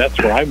air, and that's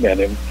where I met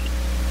him.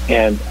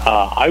 And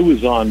I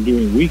was on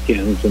doing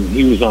weekends, and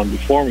he was on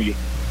before me.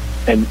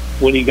 And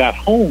when he got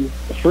home,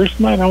 the first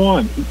night I'm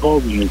on, he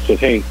called me and said,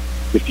 "Hey,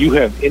 if you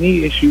have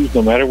any issues,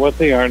 no matter what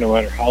they are, no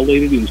matter how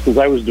late it is," because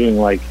I was doing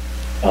 1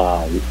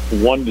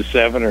 to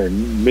 7 or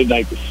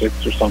midnight to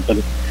 6 or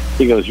something.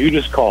 He goes, "You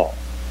just call."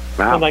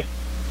 Wow. I'm like,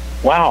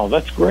 wow,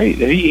 that's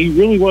great. And he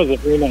really was a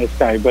very nice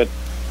guy, but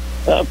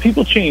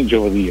people change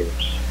over the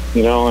years,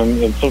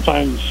 and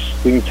sometimes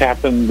things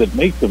happen that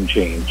make them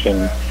change.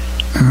 And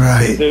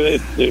right.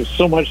 There's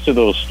so much to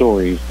those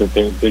stories that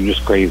they're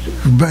just crazy.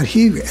 But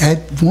he, at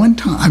one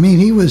time,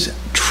 he was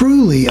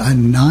truly a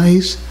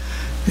nice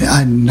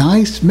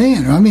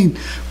man.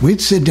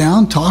 We'd sit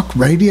down, talk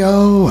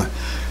radio.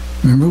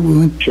 Remember, we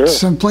went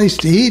someplace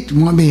to eat.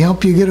 Want me to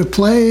help you get a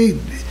plate?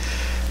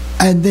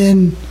 And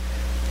then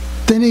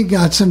he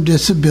got some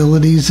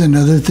disabilities and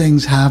other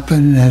things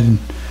happened. And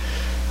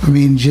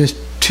just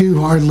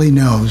who hardly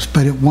knows.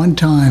 But at one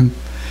time,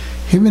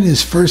 him and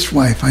his first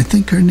wife, I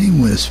think her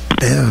name was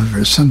Bev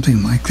or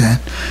something like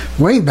that,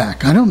 way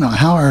back. I don't know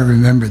how I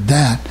remembered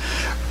that,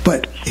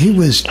 but he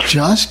was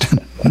just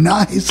a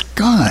nice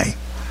guy.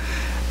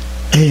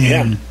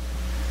 And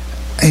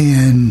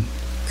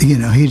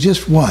he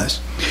just was.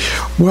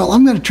 Well,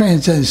 I'm going to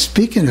translate.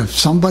 Speaking of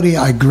somebody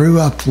I grew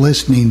up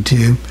listening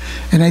to,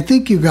 and I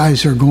think you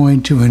guys are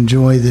going to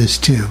enjoy this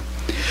too.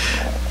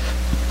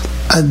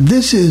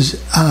 This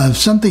is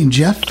something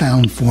Jeff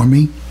found for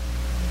me,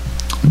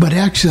 but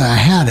actually I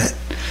had it,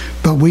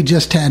 but we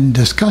just hadn't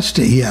discussed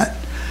it yet.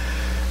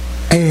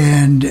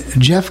 And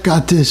Jeff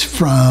got this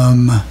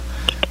from,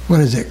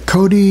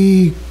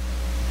 Cody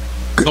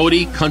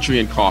Country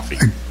and Coffee.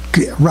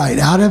 Right,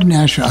 out of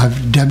Nashville, of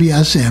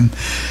WSM.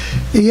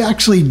 He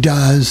actually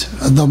does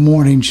the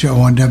morning show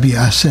on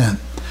WSM.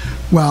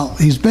 Well,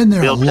 he's been there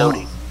Bill a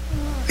long...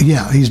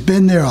 Yeah, he's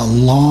been there a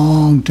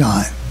long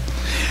time.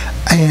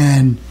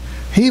 And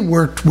he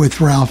worked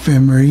with Ralph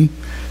Emery,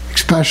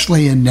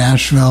 especially in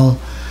Nashville.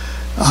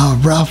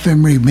 Ralph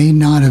Emery may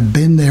not have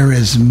been there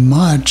as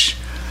much.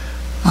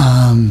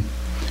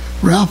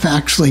 Ralph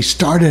actually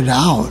started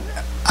out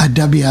at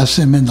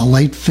WSM in the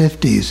late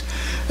 50s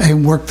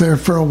and worked there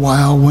for a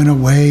while, went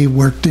away,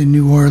 worked in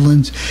New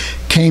Orleans,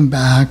 came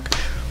back,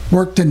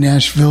 worked in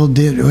Nashville,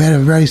 had a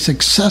very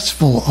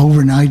successful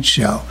overnight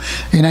show.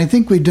 And I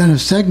think we've done a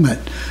segment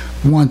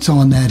once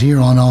on that here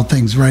on All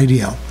Things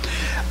Radio.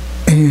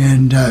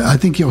 And I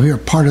think you'll hear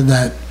part of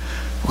that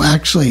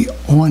actually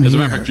on here. As a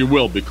matter of fact, you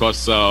will,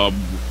 because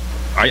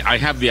I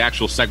have the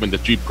actual segment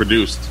that you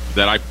produced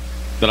that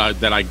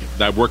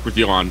I worked with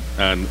you on,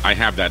 and I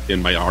have that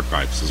in my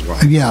archives as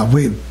well. Yeah,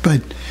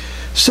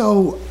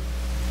 so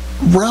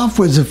Ralph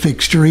was a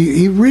fixture.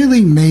 He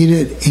really made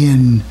it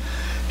in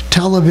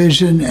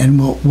television, and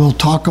we'll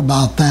talk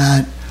about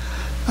that.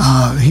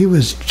 He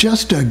was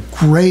just a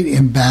great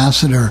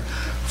ambassador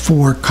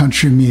for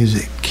country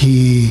music.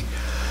 He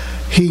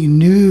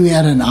knew he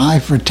had an eye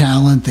for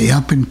talent, the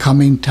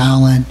up-and-coming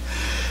talent.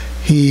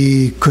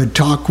 He could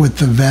talk with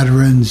the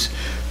veterans.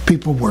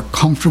 People were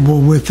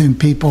comfortable with him.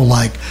 People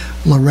like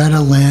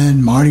Loretta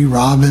Lynn, Marty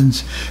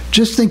Robbins.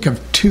 Just think of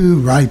two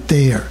right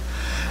there.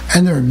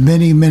 And there are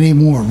many, many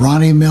more.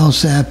 Ronnie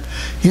Millsap,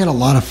 he had a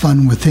lot of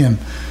fun with him.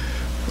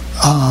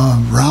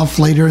 Ralph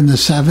later in the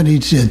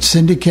 70s did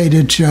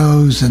syndicated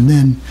shows, and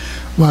then,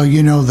 well,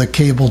 you know, the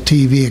cable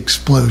TV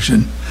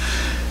explosion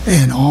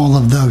and all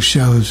of those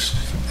shows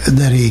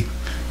that he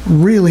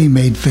really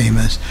made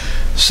famous.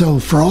 So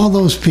for all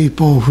those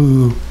people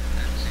who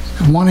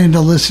wanted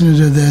to listen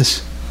to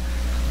this,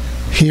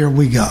 here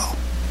we go.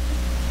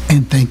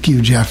 And thank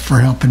you, Jeff, for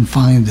helping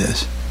find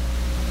this.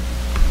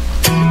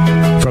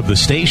 From the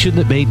station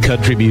that made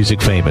country music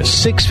famous,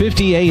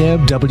 650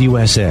 AM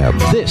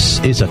WSM, this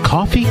is a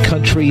Coffee,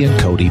 Country, and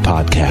Cody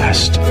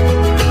podcast.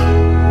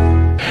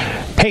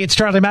 Hey, it's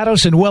Charlie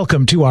Matos, and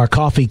welcome to our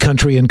Coffee,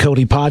 Country, and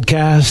Cody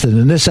podcast. And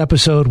in this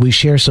episode, we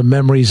share some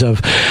memories of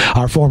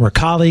our former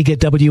colleague at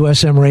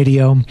WSM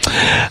Radio,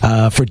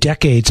 for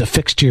decades a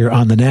fixture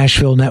on the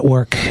Nashville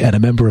network and a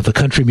member of the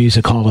Country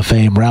Music Hall of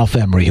Fame, Ralph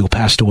Emery, who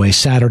passed away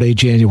Saturday,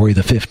 January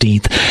the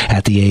 15th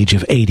at the age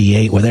of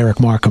 88, with Eric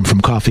Markham from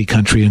Coffee,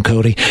 Country, and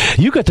Cody.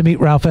 You got to meet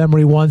Ralph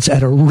Emery once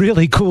at a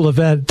really cool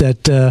event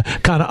that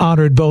kind of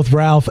honored both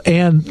Ralph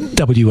and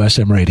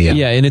WSM Radio.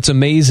 Yeah, and it's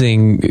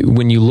amazing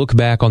when you look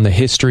back on the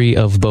history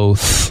of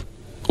both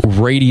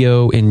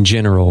radio in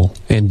general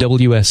and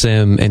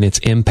WSM and its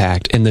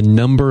impact and the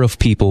number of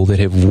people that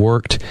have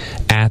worked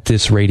at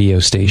this radio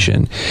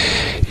station.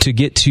 To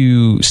get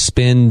to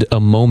spend a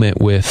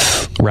moment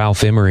with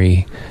Ralph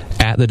Emery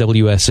at the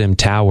WSM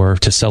Tower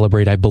to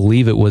celebrate, I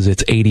believe it was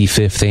its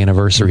 85th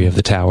anniversary of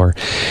the tower,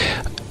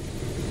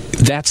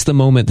 that's the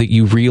moment that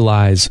you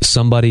realize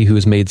somebody who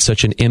has made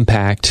such an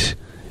impact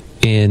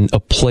in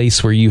a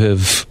place where you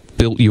have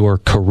built your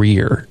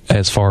career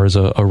as far as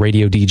a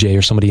radio DJ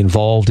or somebody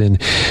involved in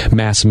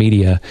mass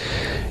media,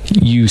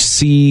 you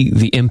see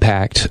the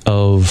impact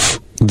of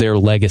their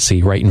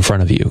legacy right in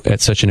front of you at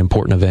such an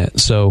important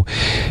event. So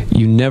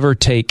you never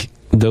take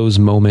those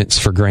moments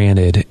for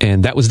granted,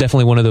 and that was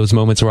definitely one of those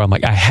moments where I'm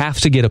like, I have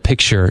to get a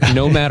picture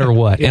no matter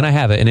what. Yeah. And I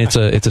have it, and it's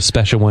a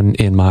special one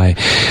in my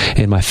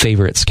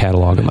favorites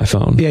catalog on my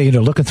phone. Yeah, you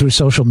know, looking through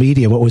social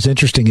media, what was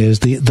interesting is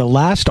the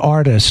last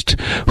artist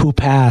who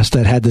passed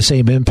that had the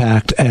same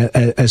impact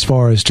as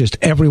far as just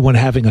everyone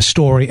having a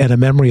story and a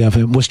memory of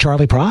him was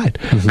Charlie Pride,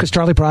 because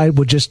Charlie Pride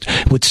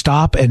would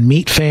stop and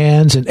meet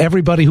fans, and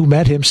everybody who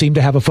met him seemed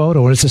to have a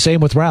photo. And it's the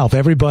same with Ralph.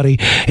 Everybody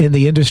in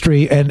the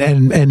industry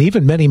and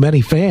even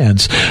many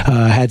fans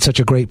had such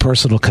a great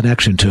personal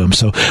connection to him.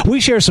 So we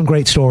share some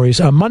great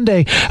stories.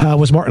 Monday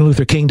was Martin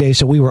Luther King Day,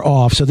 so we were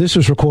off. So this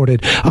was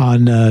recorded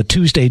on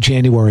Tuesday,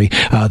 January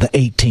the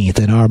 18th.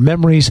 And our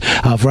memories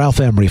of Ralph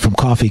Emery from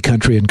Coffee,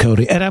 Country, and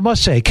Cody. And I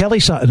must say, Kelly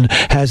Sutton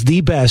has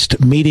the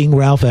best meeting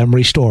Ralph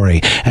Emery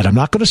story. And I'm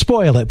not going to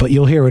spoil it, but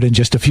you'll hear it in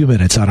just a few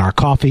minutes on our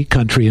Coffee,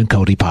 Country, and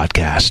Cody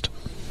podcast.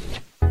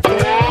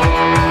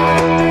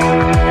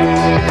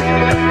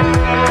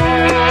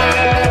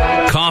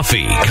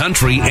 Coffee,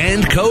 Country,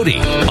 and Cody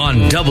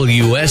on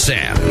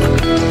WSM.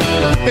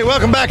 Hey,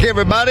 welcome back,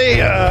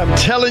 everybody. I'm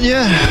telling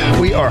you,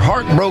 we are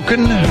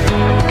heartbroken.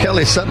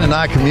 Kelly Sutton and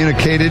I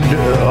communicated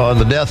on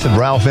the death of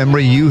Ralph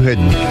Emery.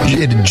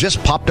 It had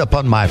just popped up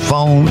on my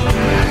phone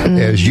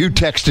as you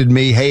texted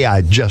me, hey,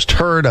 I just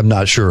heard. I'm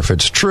not sure if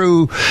it's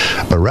true,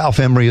 but Ralph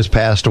Emery has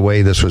passed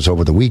away. This was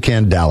over the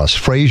weekend. Dallas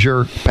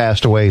Frazier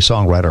passed away,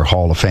 songwriter,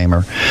 Hall of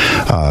Famer.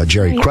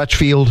 Jerry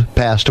Crutchfield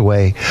passed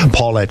away.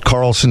 Paulette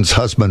Carlson's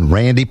husband,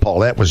 Randy.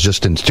 Paulette was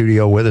just in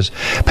studio with us.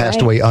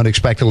 Passed away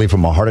unexpectedly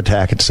from a heart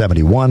attack at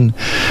 71.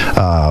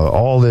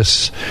 All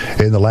this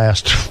in the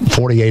last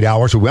 48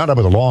 hours. We wound up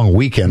with a long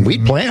weekend. We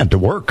planned to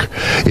work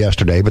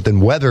yesterday. But then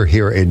weather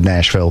here in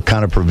Nashville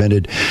kind of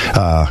prevented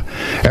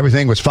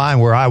everything was fine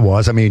where I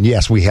was. I mean,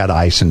 yes, we had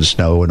ice and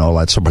snow and all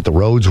that stuff, but the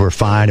roads were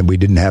fine and we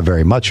didn't have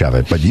very much of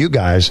it. But you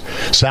guys,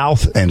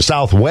 south and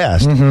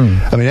southwest, I mean,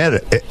 they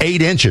had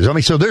 8 inches. I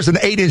mean, so there's an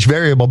 8-inch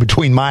variable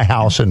between my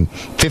house and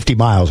 50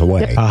 miles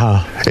away.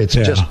 It's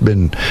just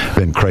been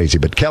crazy.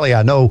 But Kelly,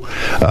 I know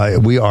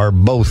we are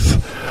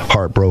both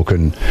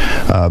heartbroken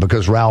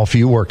because Ralph,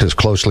 you worked as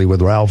closely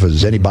with Ralph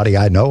as anybody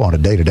I know on a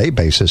day-to-day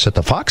basis at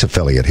the Fox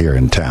affiliate here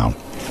in town.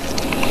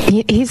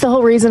 He's the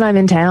whole reason I'm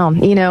in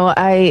town. You know,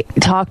 I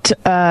talked to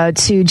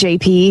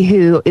JP,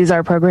 who is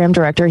our program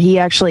director. He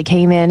actually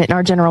came in, and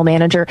our general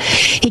manager,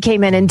 he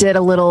came in and did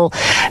a little,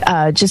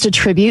 just a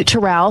tribute to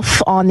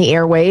Ralph on the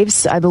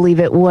airwaves. I believe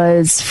it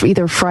was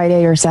either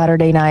Friday or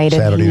Saturday night.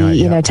 Saturday and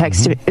he, night,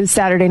 texted, it was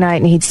Saturday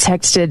night, and he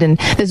texted, and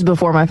this is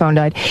before my phone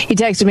died. He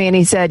texted me and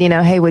he said,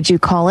 hey, would you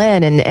call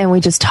in? And we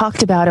just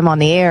talked about him on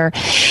the air.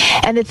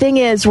 And the thing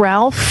is,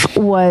 Ralph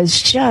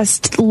was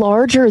just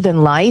larger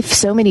than life.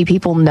 So many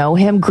people know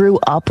him, grew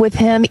up with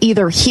him,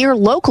 either here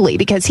locally,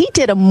 because he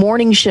did a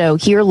morning show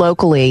here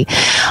locally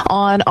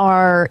on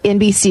our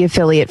NBC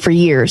affiliate for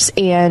years.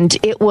 And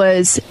it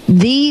was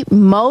the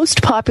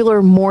most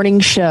popular morning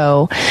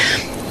show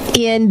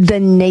in the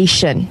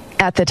nation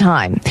at the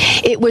time.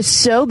 It was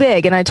so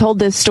big, and I told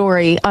this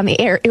story on the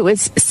air, it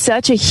was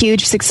such a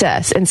huge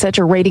success and such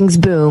a ratings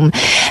boom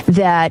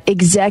that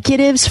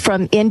executives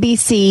from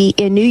NBC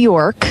in New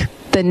York,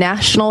 the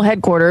national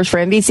headquarters for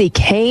NBC,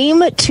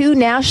 came to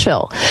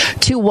Nashville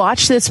to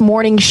watch this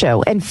morning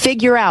show and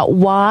figure out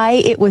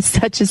why it was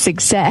such a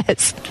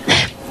success.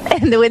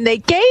 And when they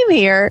came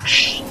here,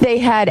 they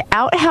had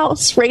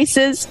outhouse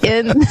races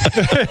in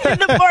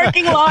the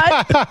parking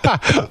lot,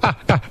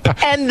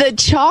 and the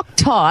chalk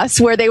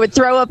toss where they would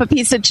throw up a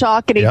piece of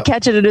chalk and he'd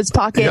catch it in his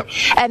pocket.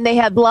 And they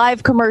had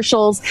live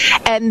commercials,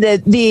 and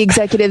the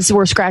executives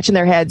were scratching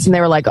their heads, and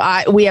they were like,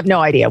 "We have no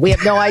idea. We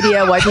have no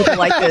idea why people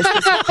like this.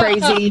 This is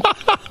crazy."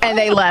 And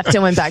they left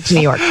and went back to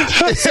New York.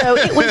 So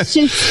it was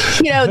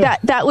just,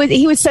 that was,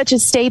 he was such a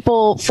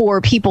staple for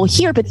people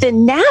here. But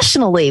then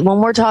nationally, when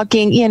we're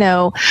talking,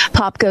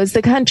 Pop Goes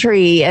the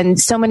Country and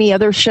so many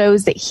other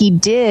shows that he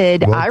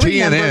did. Well, I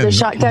remember the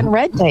Shotgun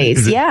Red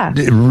days. Yeah.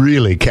 It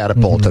really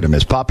catapulted him,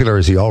 as popular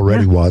as he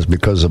already was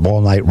because of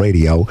all-night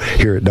radio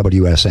here at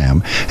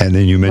WSM. And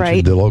then you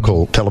mentioned the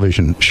local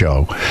television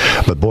show.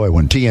 But boy,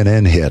 when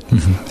TNN hit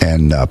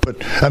and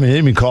they didn't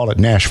even call it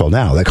Nashville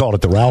now. They called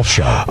it The Ralph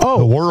Show. Oh.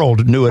 The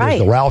world knew it as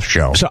The Ralph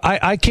Show. So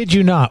I kid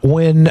you not,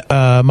 when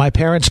my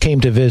parents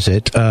came to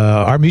visit,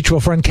 our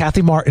mutual friend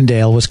Kathy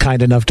Martindale was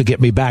kind enough to get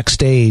me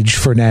backstage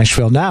for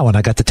Nashville Now, and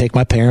I got to take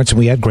my parents, and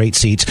we had great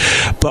seats.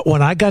 But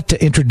when I got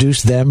to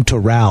introduce them to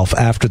Ralph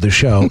after the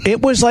show,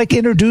 it was like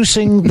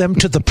introducing them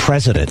to the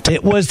president.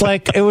 It was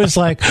like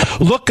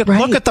look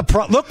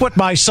look what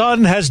my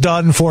son has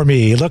done for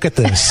me. Look at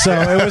this. So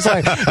it was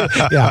like,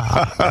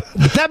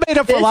 that made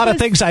up for a lot of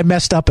things I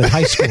messed up in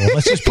high school.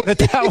 Let's just put it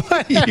that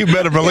way. You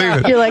better believe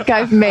it. You're like,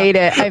 I've made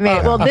it.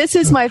 Well, this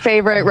is my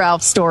favorite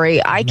Ralph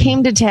story. I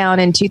came to town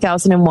in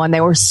 2001.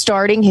 They were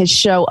starting his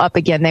show up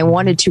again. They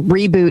wanted to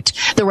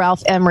reboot the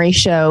Ralph Emery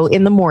Show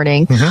in the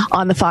morning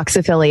on the Fox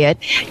affiliate.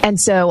 And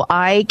so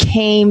I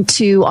came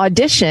to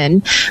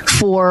audition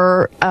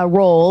for a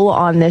role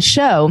on this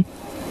show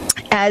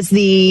as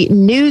the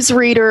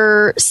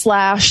newsreader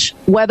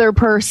 / weather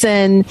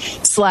person /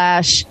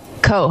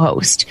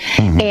 co-host.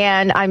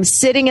 And I'm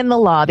sitting in the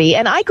lobby,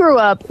 and I grew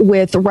up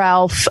with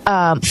Ralph,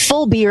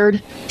 full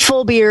beard,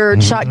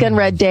 Shotgun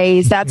Red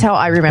days. That's how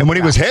I remember. And when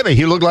he was heavy,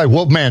 he looked like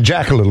Wolfman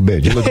Jack a little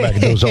bit. You look back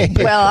at those old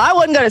pictures. Well, I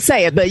wasn't going to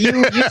say it, but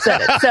you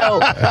said it. So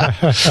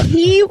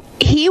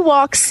he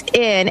walks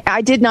in.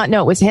 I did not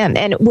know it was him,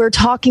 and we're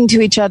talking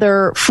to each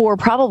other for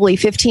probably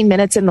 15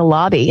 minutes in the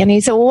lobby. And he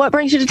said, "Well, what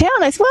brings you to town?"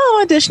 I said, "Well,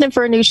 I'm auditioning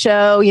for a new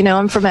show.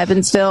 I'm from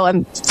Evansville.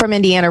 I'm from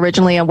Indiana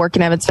originally. I work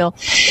in Evansville,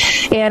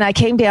 and I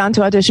came down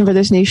to audition for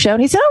this new show."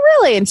 And he said,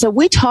 "Oh, really?" And so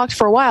we talked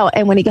for a while.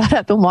 And when he got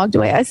up and walked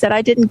away, I said,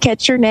 "I didn't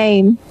catch your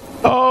name."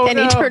 Oh, and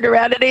he turned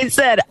around and he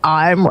said,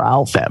 "I'm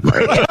Ralph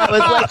Emery." And I was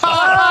like,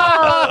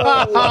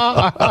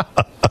 "Oh."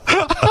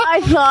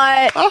 I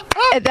thought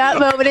at that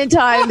moment in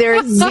time, there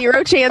is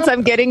zero chance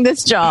I'm getting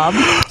this job.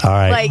 All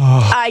right. Like,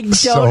 I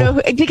don't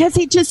know, because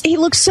he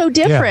looks so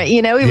different.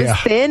 He was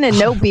thin and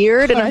no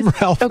beard. And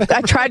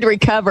I tried to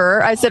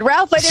recover. I said,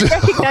 "Ralph, I didn't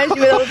recognize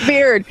you without a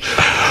beard."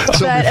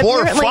 So but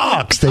before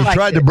Fox, they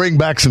tried to bring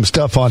back some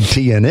stuff on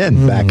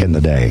TNN back in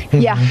the day.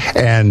 Yeah.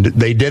 And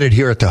they did it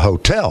here at the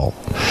hotel.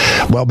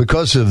 Well,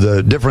 because of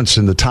the difference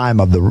in the time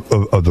of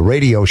the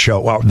radio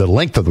show, or the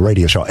length of the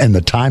radio show, and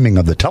the timing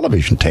of the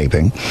television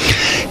taping,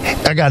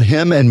 I got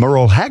him and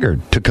Merle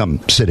Haggard to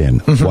come sit in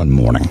one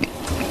morning.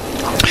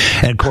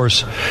 And, of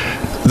course,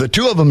 the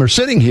two of them are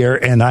sitting here,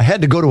 and I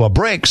had to go to a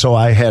break, so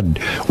I had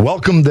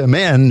welcomed them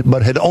in,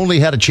 but had only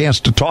had a chance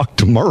to talk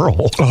to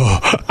Merle.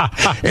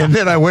 And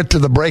then I went to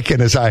the break,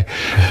 and as I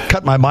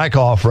cut my mic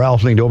off,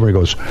 Ralph leaned over and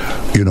goes,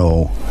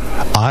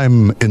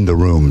 "I'm in the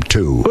room,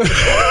 too."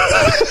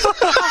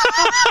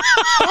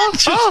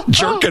 just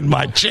jerking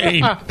my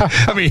chain.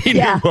 I mean, he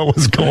knew what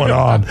was going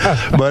on.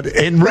 But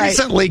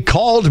recently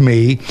called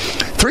me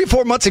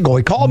 3-4 months ago.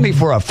 He called me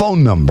for a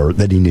phone number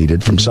that he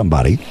needed from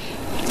somebody.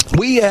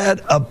 We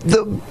had a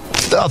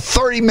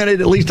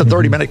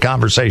 30-minute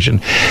conversation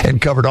and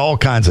covered all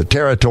kinds of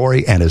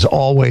territory. And as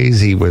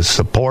always, he was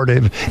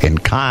supportive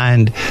and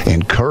kind,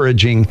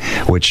 encouraging,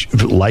 which,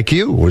 like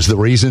you, was the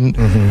reason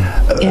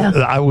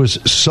I was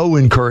so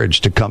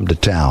encouraged to come to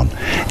town.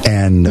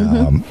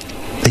 And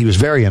he was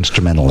very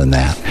instrumental in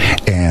that.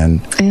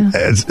 And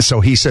so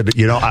he said,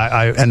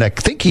 I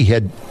think he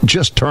had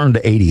just turned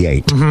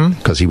 88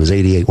 because he was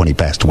 88 when he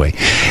passed away.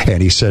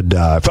 And he said,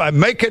 if I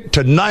make it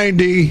to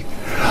 90,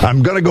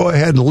 I'm going to go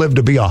ahead and live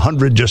to be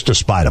 100 just to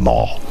spite them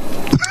all.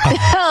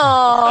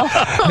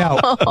 Now,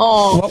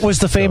 what was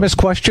the famous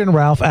question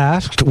Ralph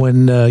asked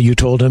when you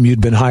told him you'd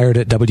been hired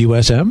at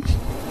WSM?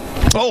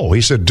 Oh,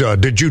 he said,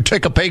 did you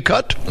take a pay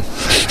cut?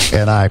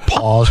 And I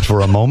paused for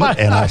a moment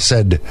and I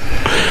said,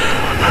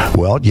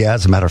 well, yeah,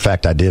 as a matter of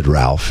fact, I did,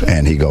 Ralph.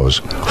 And he goes,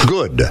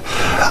 good.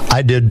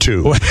 I did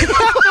too.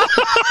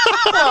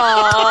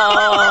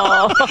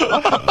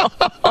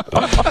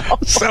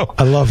 So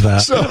I love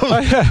that. So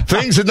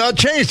things had not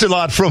changed a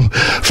lot from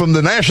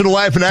the National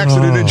Life and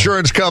Accident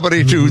Insurance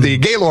Company to the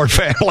Gaylord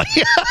family.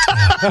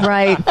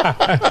 Right.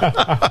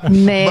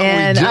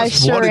 Man, I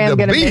sure am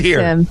going to miss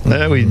him.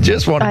 We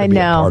just wanted to be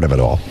a part of it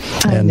all.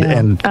 I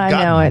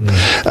know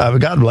it.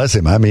 God bless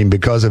him. I mean,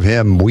 because of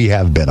him, we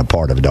have been a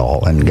part of it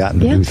all and gotten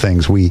to do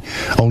things we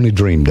only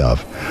dreamed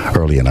of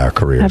early in our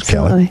careers.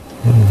 Absolutely. Kelly.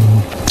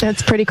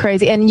 That's pretty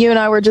crazy. And you and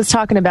I were just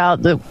talking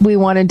about that we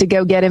wanted to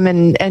go get him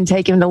and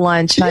take him to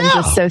lunch. And I'm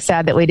just so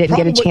sad that we didn't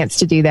get a chance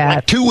to do that.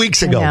 Like 2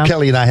 weeks ago,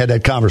 Kelly and I had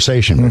that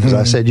conversation because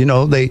I said,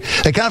 they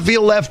kind of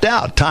feel left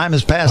out. Time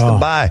has passed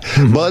them by.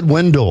 Bud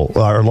Wendell,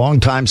 our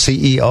longtime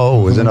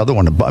CEO, is another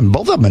one.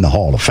 Both of them in the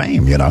Hall of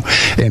Fame,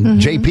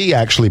 And JP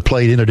actually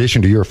played, in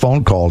addition to your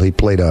phone call, he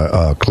played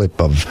a clip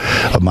of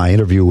my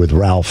interview with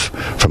Ralph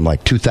from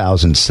like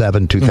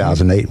 2007,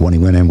 2008 when he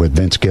went in with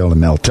Vince Gill and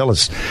Mel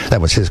Tillis.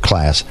 That was his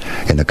class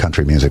in the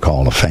Country Music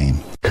Hall of Fame.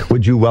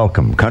 Would you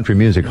welcome Country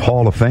Music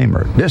Hall of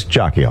Famer, Disc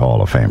Jockey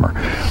Hall of Famer,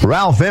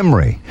 Ralph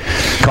Emery,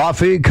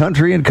 Coffee,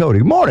 Country, and Cody.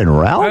 Good morning,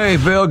 Ralph. Hey,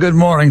 Bill. Good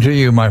morning to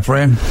you, my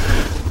friend.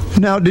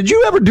 Now, did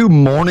you ever do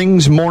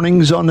mornings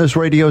on this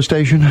radio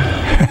station?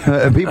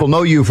 People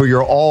know you for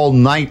your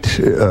all-night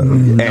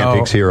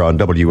antics here on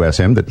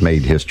WSM that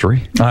made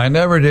history. I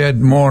never did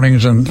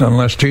mornings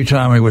unless Tea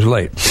Tommy was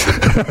late.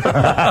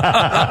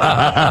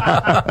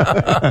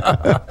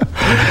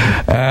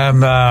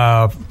 And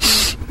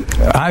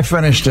I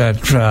finished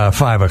at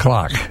 5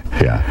 o'clock.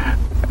 Yeah.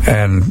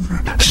 And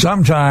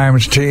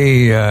sometimes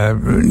T,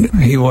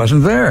 he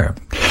wasn't there.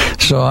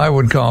 So I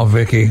would call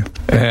Vicky,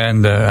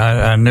 and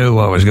I knew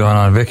what was going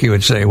on. Vicky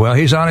would say, well,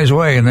 he's on his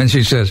way. And then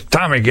she says,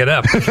 Tommy, get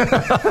up.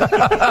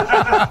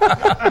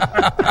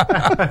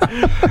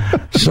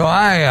 So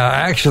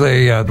I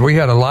we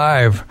had a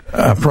live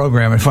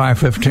program at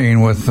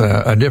 5:15 with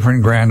a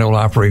different Grand Ole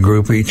Opry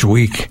group each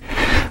week.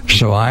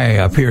 So I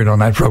appeared on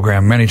that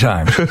program many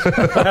times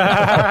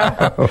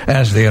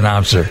as the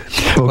announcer.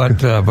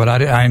 Okay. But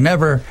I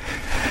never.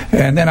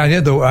 And then I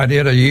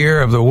did a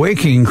year of the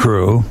Waking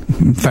Crew.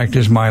 In fact,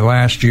 it's my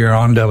last year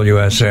on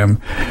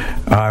WSM.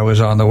 I was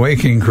on the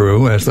Waking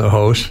Crew as the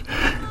host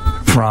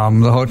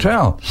from the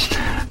hotel,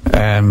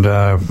 and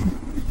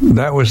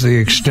that was the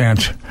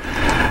extent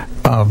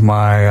of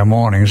my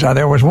mornings.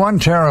 There was one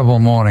terrible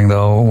morning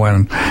though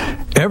when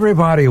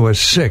everybody was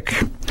sick.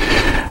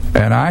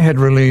 And I had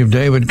relieved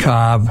David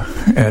Cobb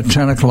at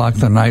 10 o'clock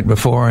the night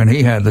before, and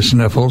he had the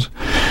sniffles.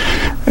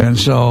 And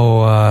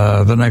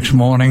so the next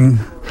morning,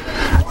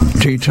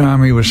 T.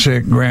 Tommy was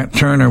sick, Grant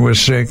Turner was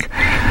sick,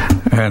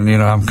 and,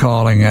 I'm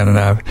calling,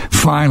 and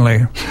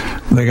finally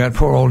they got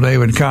poor old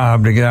David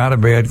Cobb to get out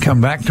of bed,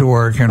 come back to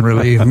work, and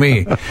relieve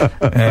me.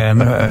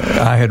 And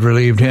I had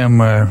relieved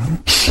him,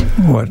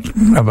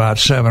 about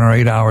 7 or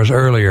 8 hours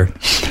earlier.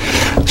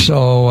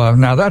 So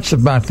now that's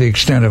about the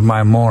extent of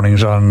my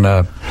mornings on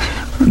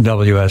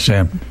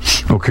WSM.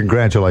 Well,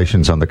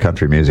 congratulations on the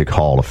Country Music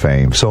Hall of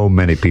Fame. So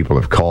many people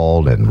have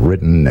called and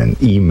written and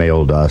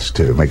emailed us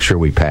to make sure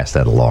we pass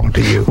that along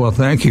to you. Well,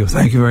 thank you.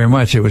 Thank you very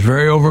much. It was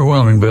very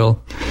overwhelming,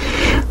 Bill.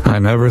 I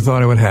never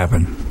thought it would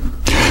happen.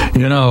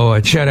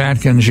 Chet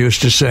Atkins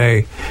used to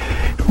say,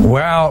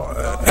 well,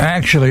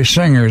 actually,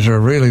 singers are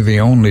really the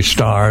only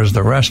stars.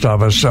 The rest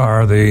of us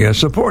are the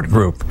support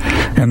group.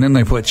 And then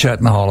they put Chet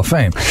in the Hall of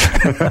Fame.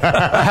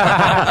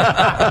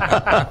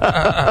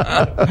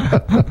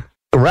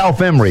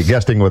 Ralph Emery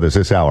guesting with us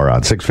this hour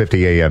on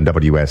 650 AM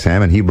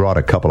WSM, and he brought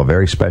a couple of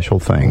very special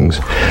things.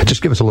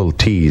 Just give us a little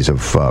tease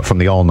of from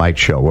the all-night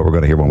show, what we're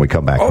going to hear when we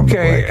come back.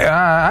 Okay,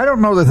 I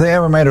don't know that they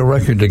ever made a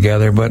record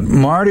together, but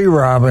Marty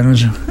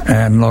Robbins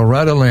and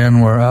Loretta Lynn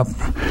were up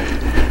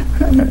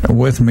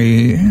with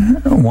me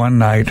one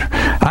night.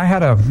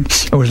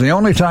 It was the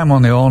only time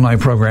on the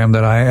all-night program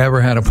that I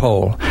ever had a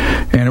poll,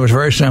 and it was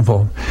very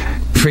simple.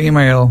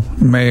 Female,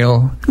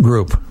 male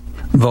group.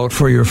 Vote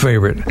for your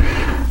favorite.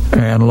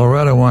 and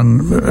Loretta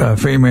won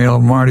female,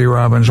 Marty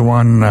Robbins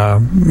won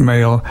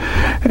male,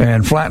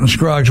 and Flatt and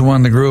Scruggs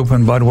won the group,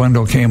 and Bud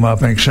Wendell came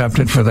up and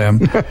accepted for them.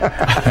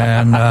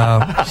 And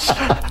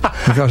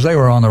because they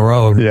were on the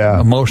road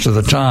most of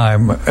the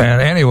time.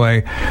 And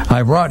anyway,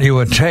 I brought you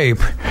a tape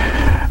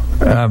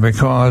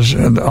because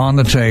on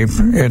the tape,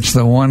 it's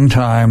the one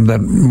time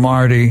that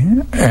Marty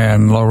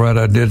and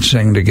Loretta did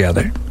sing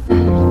together.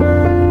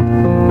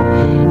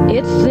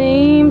 It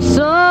seems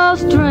so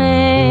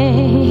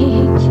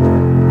strange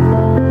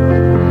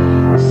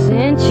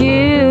since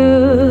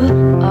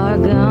you are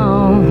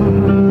gone,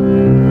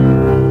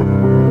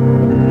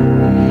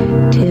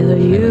 till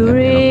you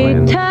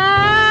return.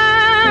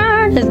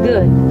 It's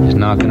good. He's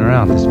knocking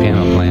around this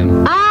piano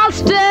playing. I'll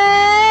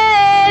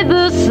stay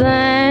the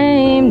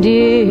same,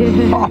 dear.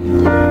 Oh,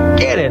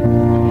 get it.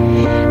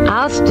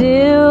 I'll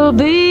still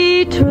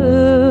be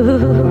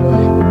true.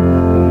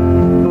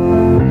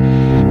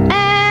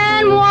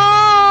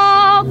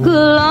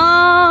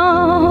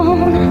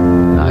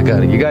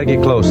 You got to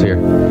get close here.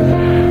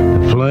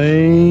 The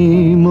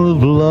flame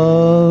of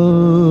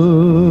love.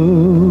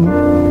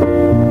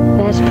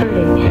 That's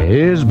pretty.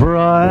 Is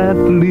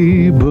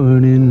brightly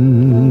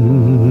burning.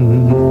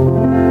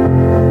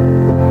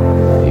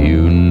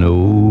 You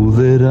know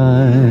that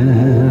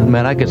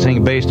Man, I could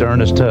sing bass to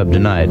Ernest Tubb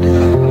tonight.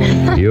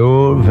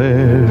 Your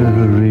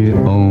very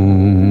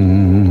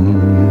own.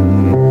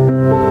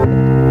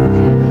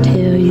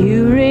 Till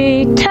you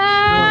return.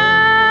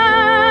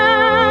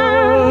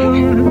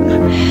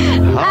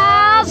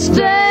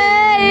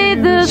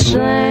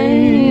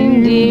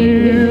 Same,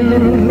 dear.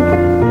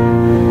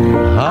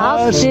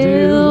 I'll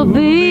still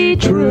be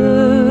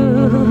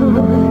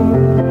true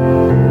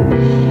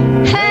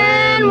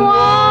and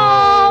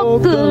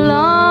walk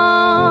alone.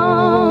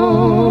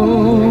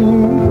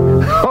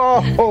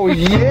 Oh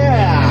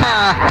yeah!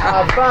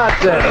 How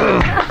about that?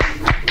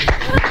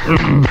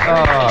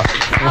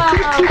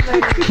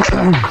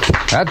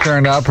 That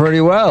turned out pretty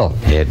well.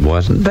 It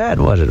wasn't bad,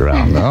 was it,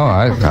 Ralph? No,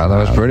 I thought that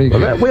was pretty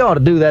good. Well, we ought to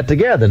do that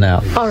together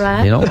now. All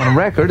right. You know, on a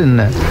record, and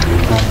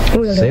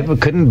see if we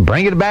couldn't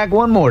bring it back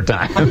one more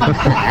time.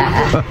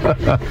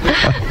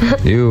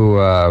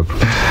 You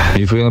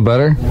feeling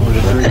better?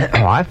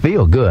 Oh, I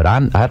feel good.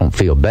 I don't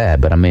feel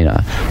bad, but I mean,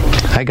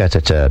 I got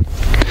such a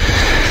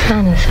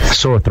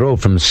sore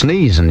throat from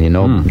sneezing, you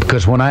know,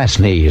 because when I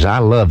sneeze, I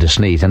love to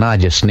sneeze, and I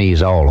just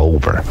sneeze all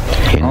over.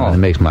 You know, it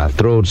makes my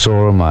throat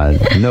sore, my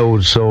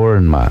nose sore,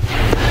 and my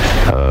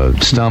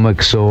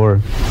stomach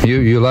sore.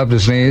 You love to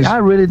sneeze? I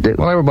really do.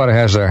 Well, everybody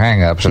has their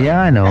hang-ups.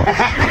 Yeah, I know.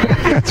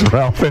 That's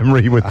Ralph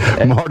Emery with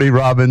Marty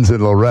Robbins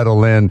and Loretta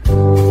Lynn.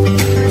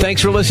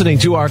 Thanks for listening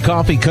to our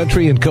Coffee,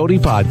 Country, and Cody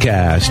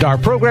podcast. Our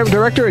program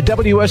director at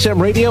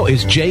WSM Radio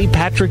is J.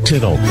 Patrick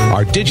Tittle.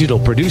 Our digital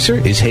producer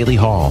is Haley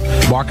Hall.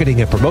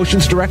 Marketing and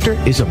promotions director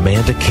is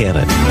Amanda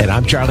Cannon. And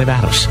I'm Charlie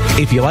Matos.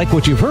 If you like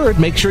what you've heard,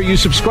 make sure you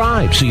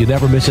subscribe so you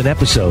never miss an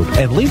episode.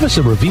 And leave us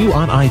a review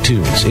on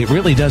iTunes. It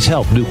really does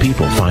help new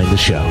people find the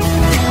show.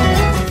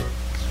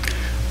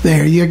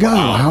 There you go.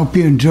 I hope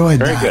you enjoyed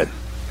that. Very good.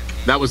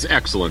 That was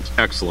excellent.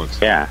 Excellent.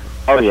 Yeah.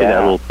 Especially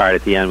that little part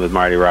at the end with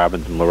Marty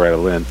Robbins and Loretta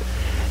Lynn.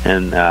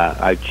 And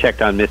I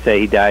checked on Miss A.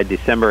 He died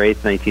December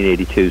 8th,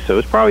 1982. So it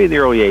was probably in the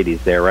early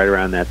 80s there, right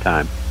around that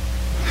time.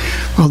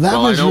 Well, that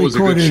was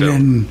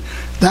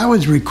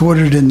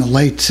recorded in the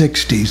late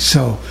 60s.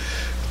 So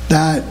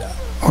that,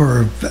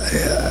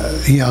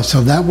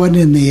 so that wasn't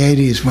in the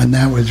 80s when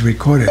that was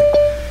recorded.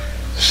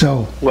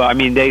 So. Well, I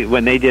mean,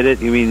 when they did it,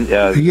 you mean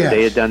yes.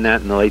 They had done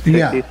that in the late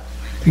 60s?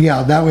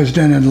 Yeah, that was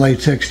done in the late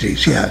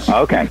 60s, yes.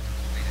 Okay.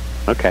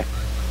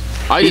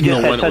 I didn't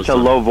know when he had such a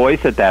low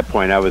voice at that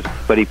point.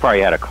 But he probably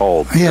had a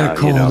cold. He had a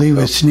cold. He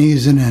was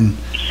sneezing and.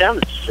 He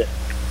sounded sick.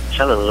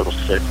 Sounded a little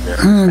sick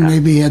there.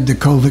 Maybe he had the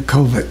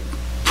COVID,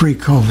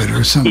 pre-COVID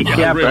or something.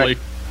 Yeah, really.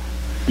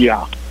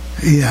 Yeah.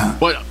 Yeah.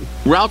 But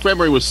Ralph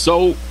Emery was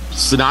so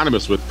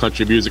synonymous with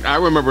country music. I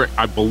remember,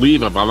 I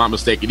believe, if I'm not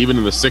mistaken, even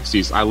in the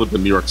 60s, I lived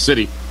in New York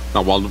City.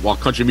 Now, while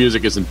country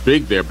music isn't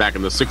big there, back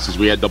in the 60s,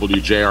 we had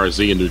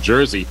WJRZ in New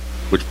Jersey,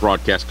 which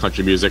broadcast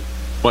country music.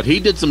 But he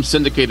did some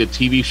syndicated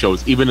TV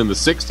shows, even in the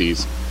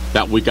 60s,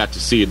 that we got to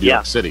see in New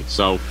York City.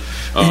 So,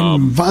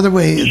 and by the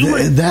way,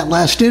 that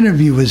last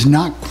interview was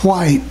not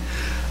quite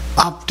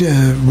up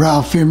to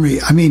Ralph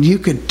Emery. I mean, you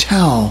could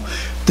tell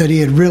that he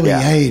had really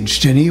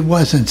aged, and he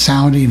wasn't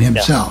sounding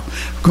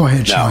himself. Go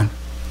ahead, Sean.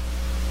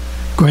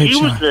 Go ahead,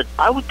 Sean. Was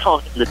I would call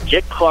him the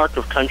Dick Clark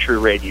of country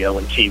radio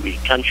and TV,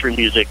 country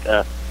music.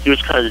 He was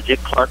kind of the Dick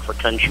Clark for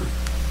country.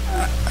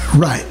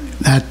 Right.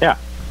 Yeah.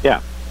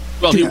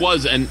 Well, he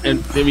was, and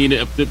I mean,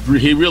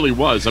 he really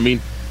was. I mean,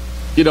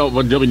 you know,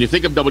 when you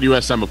think of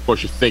WSM, of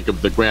course, you think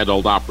of the Grand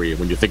Ole Opry.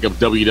 When you think of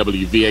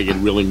WWVA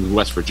in Wheeling,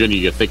 West Virginia,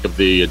 you think of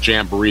the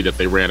Jamboree that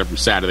they ran every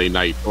Saturday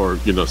night, or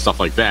stuff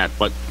like that.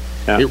 But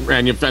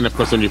and of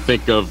course, when you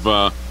think of,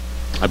 I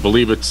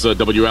believe it's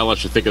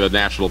WLS, you think of the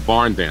National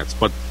Barn Dance.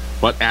 But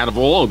out of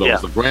all of those,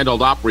 the Grand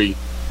Ole Opry,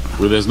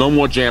 where there's no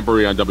more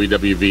Jamboree on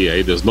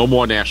WWVA, there's no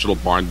more National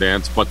Barn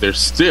Dance, but there's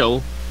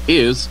still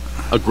is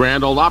a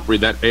Grand Ole Opry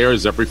that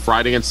airs every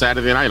Friday and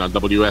Saturday night on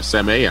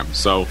WSM AM.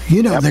 So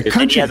the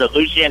country. Yeah, the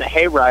Louisiana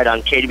Hayride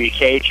on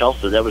KWKH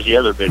also. That was the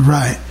other big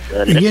right.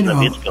 One.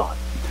 It's gone.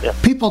 Yeah.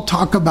 People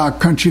talk about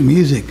country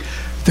music.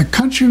 The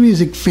country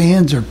music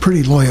fans are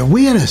pretty loyal.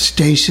 We had a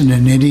station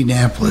in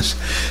Indianapolis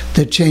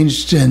that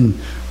changed in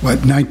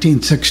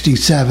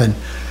 1967.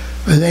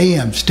 An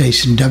AM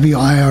station,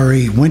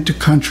 WIRE, went to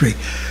country.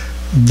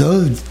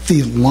 The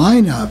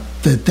lineup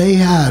that they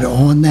had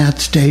on that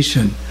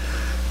station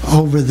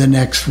over the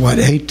next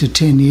 8 to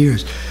 10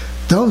 years,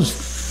 those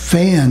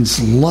fans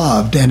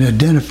loved and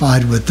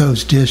identified with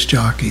those disc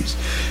jockeys.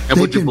 And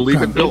would you believe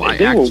it, Bill?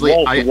 They were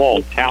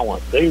wall-to-wall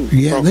talent. They were.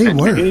 Every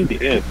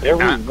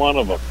one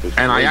of them.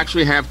 And I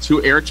actually have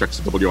 2 air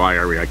checks at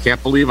WIRE. I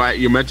can't believe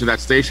you mentioned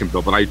that station,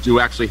 Bill, but I do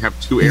actually have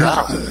 2 air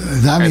checks.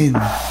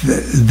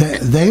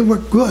 They were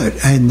good,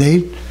 and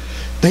they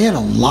had a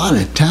lot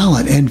of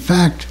talent. In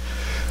fact,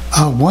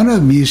 one of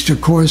them used to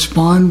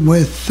correspond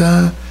with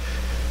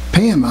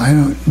Pam. I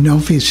don't know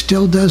if he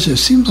still does. It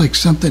seems like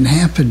something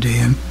happened to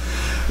him.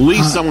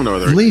 Lee someone or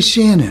other. Lee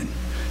Shannon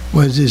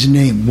was his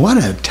name. What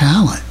a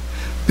talent.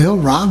 Bill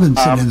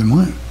Robinson in the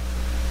morning.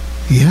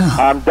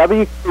 Yeah.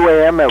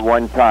 WQAM at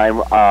one time,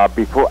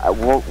 before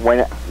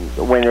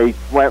when they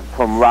went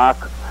from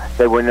rock,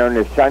 they were known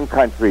as Sun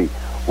Country.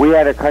 We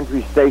had a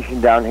country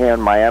station down here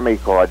in Miami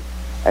called,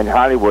 and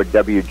Hollywood,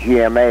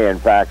 WGMA, in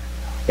fact.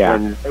 Yeah.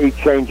 When they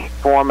changed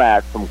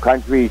format from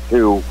country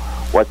to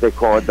what they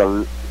call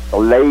the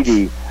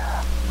lady,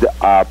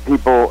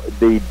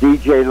 the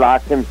DJ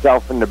locked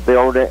himself in the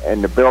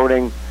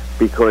building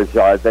because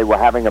they were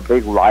having a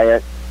big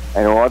riot,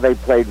 and all they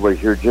played was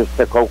 "You're Just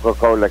a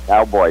Coca-Cola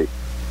Cowboy"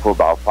 for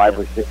about 5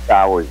 or 6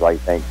 hours, I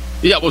think.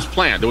 Yeah, it was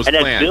planned. Bill,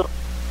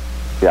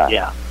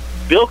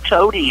 Bill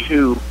Cody,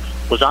 who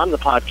was on the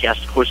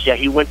podcast, of course,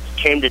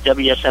 came to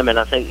WSM in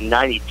I think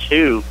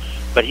 '92,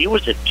 but he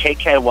was at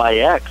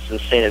KKYX in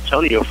San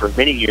Antonio for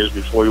many years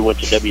before he went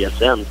to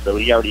WSM, so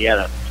he already had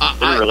a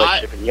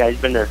relationship. And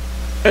he's been there.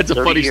 It's a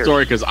funny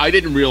story because I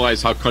didn't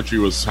realize how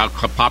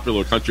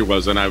popular country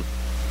was, and I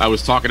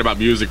was talking about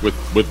music with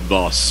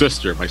my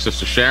sister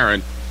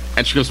Sharon,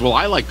 and she goes, "Well,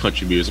 I like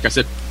country music." I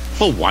said,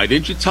 "Well, why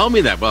didn't you tell me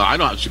that?" Well, I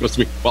don't. She goes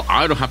to me, "Well,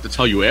 I don't have to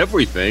tell you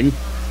everything."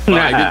 But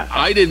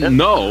I didn't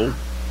know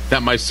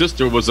that my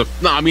sister was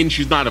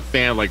she's not a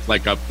fan like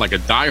a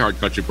diehard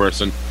country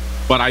person,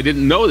 but I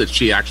didn't know that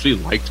she actually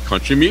liked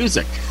country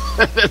music.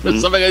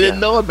 That's something I didn't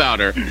know about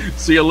her.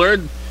 So you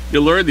learn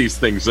these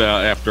things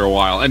after a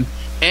while.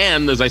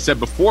 And as I said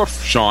before,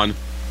 Sean,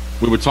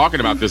 we were talking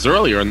about this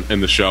earlier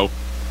in the show.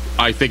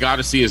 I think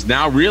Odyssey is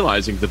now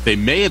realizing that they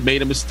may have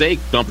made a mistake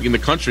dumping the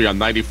country on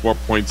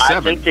 94.7. I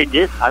think they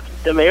did. I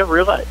think they may have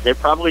realized. They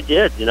probably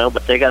did,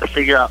 but they got to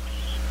figure out,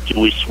 do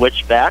we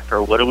switch back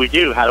or what do we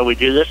do? How do we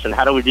do this, and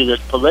how do we do this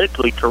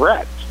politically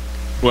correct?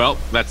 Well,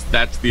 that's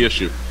the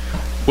issue.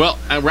 Well,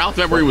 Ralph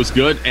Emery was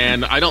good,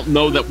 and I don't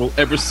know that we'll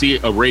ever see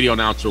a radio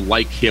announcer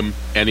like him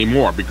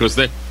anymore because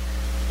it's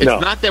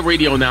not that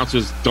radio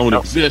announcers don't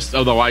exist,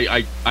 although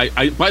I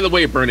by the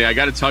way, Bernie, I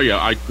got to tell you,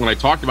 when I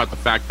talked about the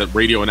fact that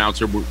radio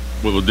announcers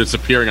were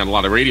disappearing on a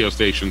lot of radio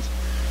stations,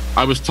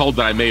 I was told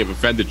that I may have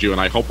offended you,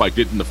 and I hope I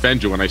didn't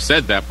offend you when I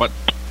said that, but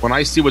when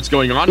I see what's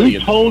going on... Who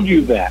told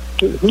you that?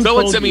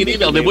 Someone sent me an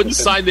email. They wouldn't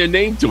sign their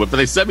name to it, but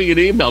they sent me an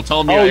email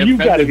telling me I offended.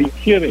 Oh, you got to be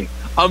kidding.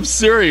 I'm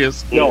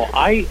serious. No,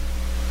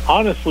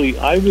 honestly,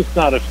 I was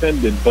not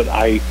offended, but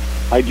I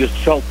just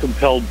felt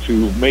compelled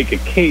to make a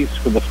case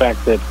for the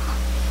fact that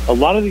a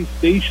lot of these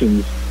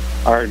stations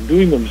are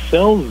doing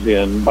themselves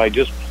in by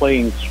just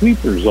playing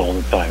sweepers all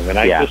the time, and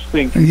I just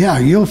think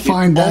you'll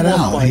find that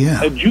out. Like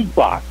a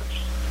jukebox.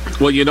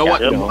 Well, you know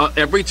what?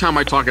 Every time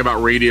I talk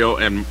about radio,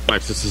 and my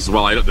sister says,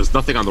 "Well, there's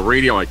nothing on the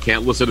radio. I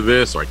can't listen to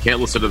this, or I can't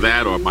listen to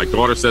that," or my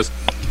daughter says,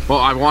 "Well,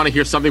 I want to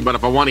hear something, but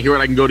if I want to hear it,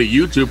 I can go to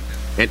YouTube."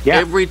 And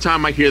every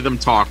time I hear them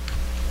talk,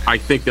 I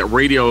think that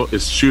radio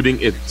is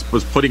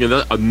putting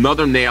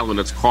another nail in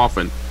its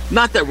coffin.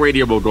 Not that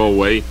radio will go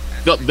away.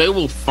 They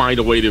will find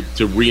a way to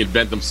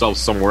reinvent themselves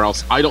somewhere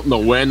else. I don't know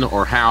when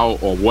or how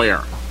or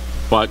where,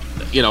 but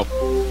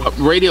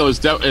radio is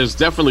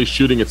definitely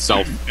shooting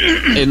itself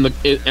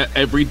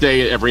every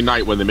day, every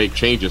night when they make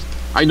changes.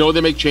 I know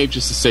they make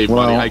changes to save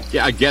money.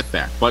 I get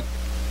that, but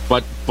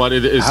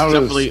it is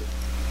definitely.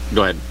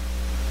 Go ahead.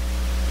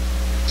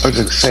 I was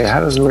going to say, how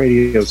does the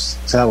radio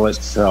sell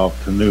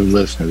itself to new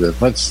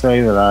listeners? Let's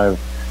say that I've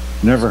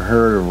never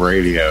heard of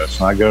radio,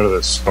 so I go to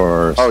the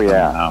store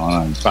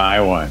and buy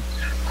one.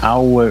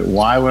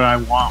 Why would I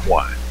want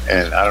one?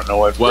 And I don't know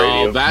what radio.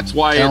 Well, that's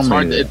why it's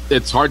hard.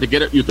 It's hard to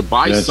get it. You can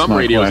buy some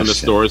radios in the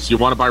stores. You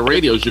want to buy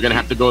radios, you're going to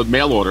have to go with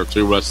mail order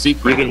to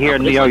Secret. You can hear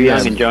Neil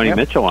Young and Joni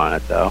Mitchell on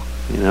it, though.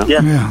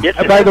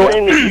 By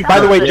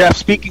the way, Jeff,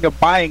 speaking of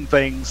buying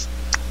things,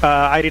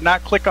 I did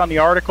not click on the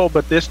article,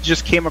 but this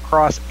just came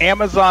across.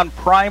 Amazon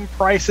Prime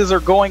prices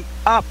are going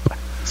up.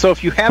 So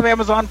if you have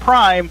Amazon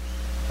Prime,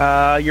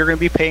 you're going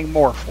to be paying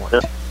more for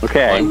it.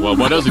 Okay. Well,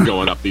 what is it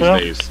going up these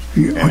days?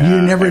 You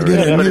never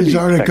get a news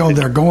article.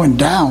 They're going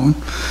down.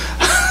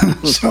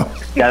 So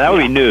that would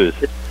be news.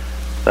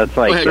 That's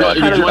like Go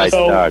ahead, Nice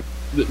Dog.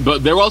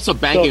 But they're also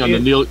banking on the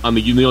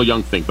Neil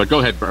Young thing. But go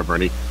ahead,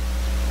 Bernie.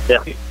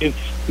 Yeah,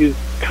 it's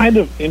kind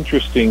of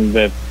interesting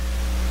that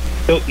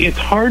it's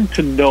hard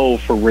to know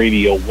for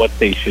radio what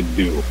they should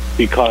do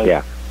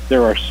because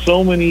there are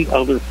so many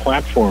other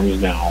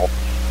platforms now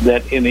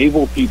that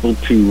enable people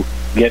to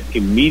get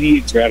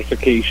immediate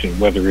gratification,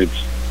 whether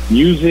it's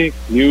music,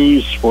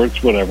 news,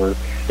 sports, whatever,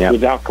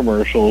 without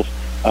commercials.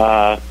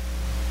 Right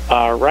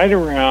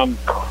around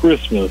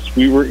Christmas,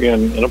 we were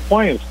in an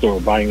appliance store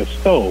buying a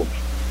stove,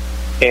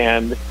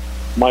 and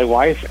my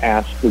wife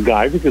asked the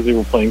guy, because they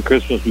were playing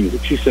Christmas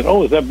music, she said,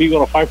 "Oh, is that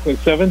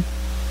B105.7?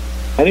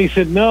 And he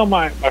said, "No,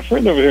 my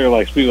friend over here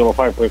likes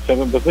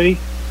B105.7, but they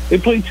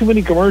play too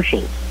many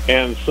commercials."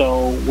 And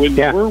so when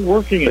we're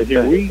working in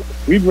here,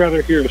 we'd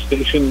rather hear a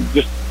station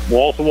just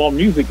wall-to-wall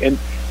music. And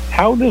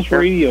how does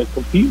radio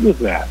compete with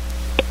that?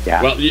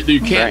 Yeah. Well,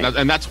 you can't,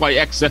 and that's why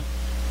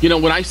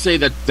when I say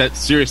that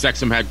Sirius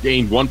XM had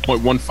gained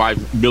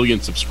 1.15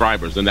 million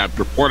subscribers in that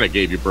report I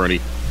gave you,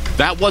 Bernie,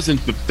 that wasn't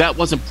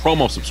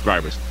promo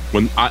subscribers.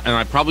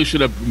 I probably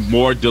should have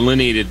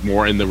delineated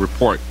more in the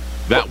report.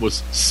 That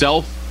was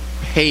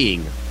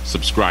self-paying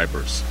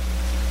subscribers.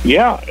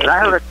 Yeah, and I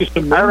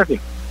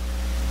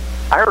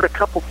heard a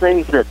couple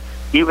things that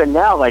even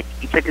now, like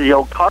you take the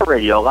old car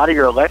radio, a lot of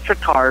your electric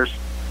cars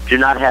do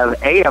not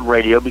have AM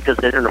radio because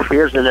it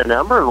interferes, and a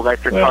number of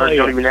electric cars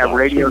don't even have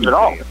radios at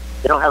all.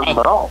 They don't have them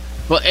at all.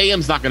 Well,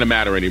 AM's not going to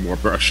matter anymore,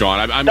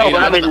 Sean.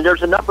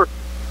 There's a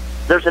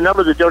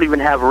number that don't even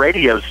have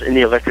radios in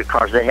the electric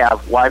cars. They have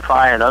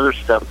Wi-Fi and other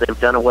stuff. They've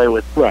done away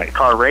with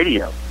car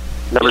radio.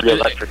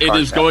 It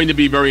is going to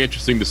be very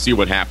interesting to see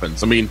what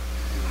happens. I mean,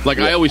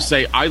 I always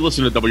say, I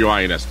listen to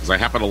WINS because I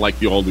happen to like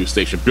the old news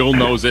station. Bill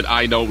knows it.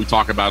 I know it. We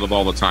talk about it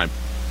all the time.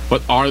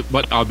 But are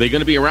they going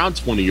to be around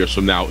 20 years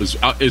from now? Is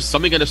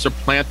something going to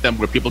supplant them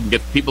where people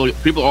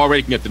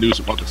already can get the news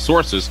about the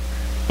sources,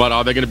 but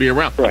are they going to be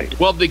around? Right.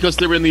 Well, because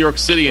they're in New York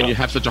City and you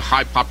have such a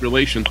high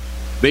population,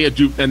 they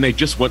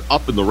just went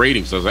up in the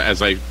ratings as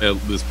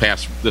this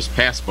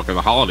past book and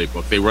the holiday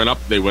book. They went up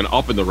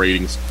in the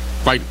ratings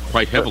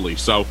quite heavily.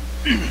 So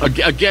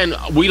again,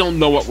 we don't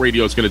know what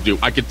radio is going to do.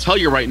 I can tell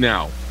you right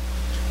now.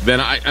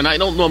 I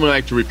don't normally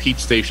like to repeat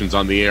stations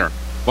on the air,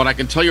 but I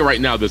can tell you right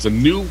now there's a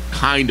new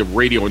kind of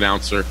radio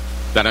announcer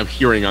that I'm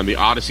hearing on the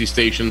Odyssey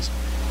stations,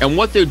 and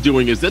what they're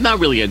doing is they're not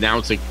really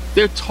announcing.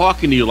 They're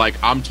talking to you like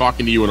I'm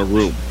talking to you in a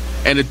room,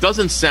 and it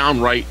doesn't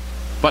sound right,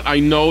 but I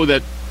know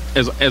that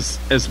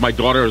as my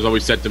daughter has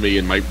always said to me,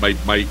 and my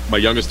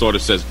youngest daughter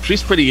says,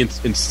 she's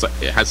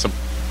has some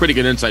pretty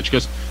good insight. She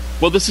goes,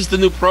 "Well, this is the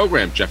new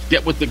program, Jeff.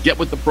 Get with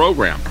the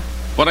program."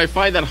 But I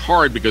find that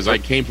hard because I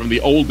came from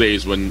the old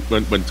days when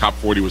Top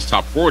 40 was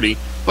Top 40.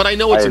 But I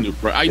know it's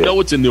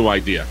it's a new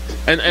idea,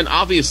 and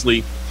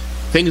obviously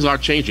things are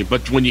changing.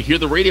 But when you hear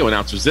the radio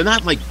announcers, they're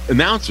not like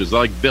announcers;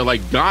 they're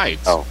like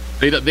guides. Oh.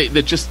 They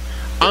just.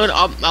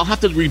 I'll have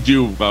to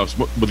redo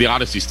with the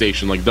Odyssey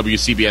station, like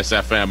WCBS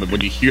FM, and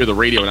when you hear the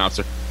radio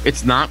announcer,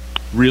 it's not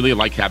really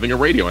like having a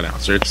radio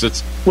announcer.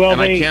 Go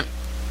ahead.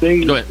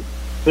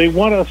 They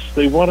want us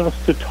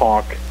to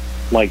talk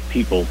like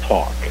people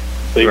talk.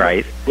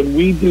 Right. When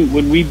we do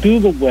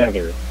the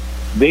weather,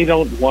 they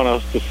don't want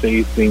us to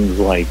say things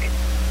like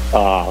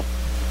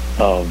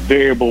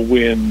variable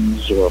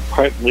winds or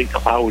partly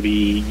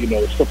cloudy,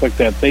 stuff like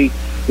that. They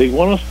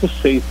want us to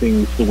say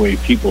things the way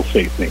people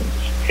say things.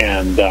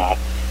 And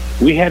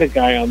we had a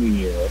guy on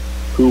the air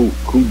who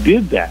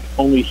did that,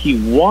 only he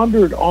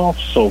wandered off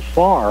so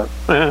far,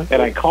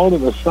 and I called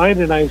him aside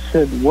and I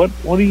said, what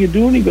are you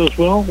doing? He goes,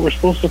 "Well, we're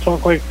supposed to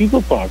talk like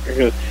people talk." I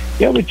go,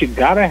 "Yeah, but you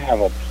got to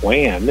have a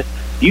plan.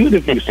 Even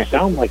if you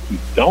sound like you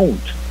don't,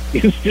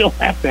 you still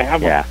have to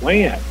have a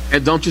plan."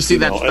 And don't you see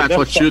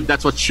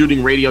that's what's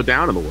shooting radio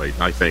down in a way,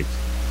 I think.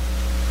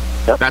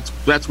 Yep.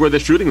 That's where they're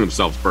shooting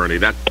themselves, Bernie.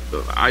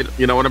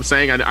 You know what I'm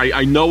saying?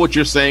 I know what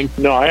you're saying.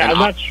 No, I'm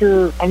not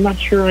sure. I'm not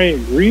sure I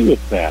agree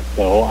with that,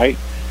 though.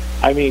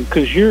 I mean,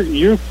 because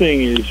your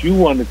thing is you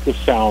want it to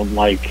sound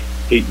like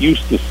it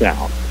used to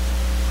sound.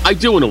 I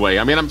do in a way.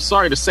 I mean, I'm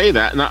sorry to say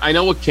that, and I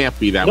know it can't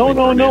be that way.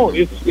 No.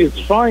 It's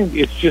fine.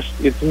 It's just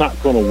it's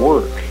not going to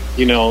work.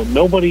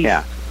 Nobody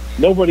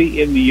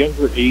in the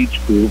younger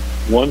age group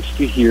wants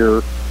to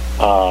hear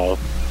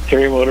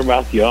Terry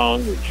Motormouth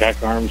Young or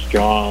Jack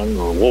Armstrong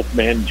or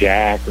Wolfman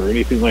Jack or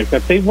anything like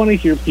that. They want to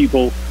hear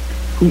people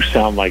who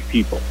sound like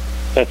people.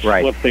 That's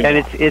right. What they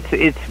want.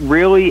 It's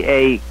really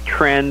a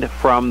trend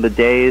from the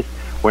days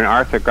when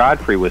Arthur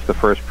Godfrey was the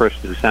first person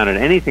who sounded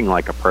anything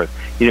like a person.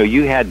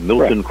 You had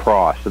Milton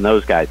Cross and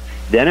those guys.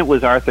 Then it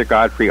was Arthur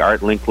Godfrey,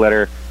 Art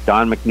Linkletter,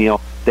 Don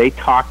McNeil. They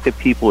talked to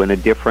people in a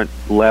different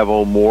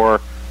level,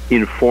 more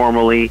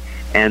informally,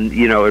 and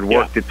it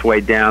worked its way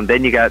down.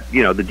 Then you got the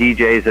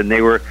DJs, and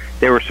they were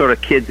sort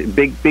of kids,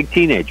 big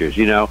teenagers,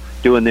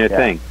 doing their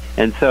thing.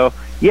 And so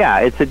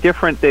it's a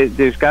different.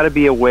 There's got to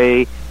be a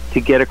way to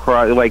get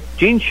across. Like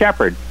Gene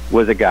Shepard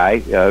was a guy,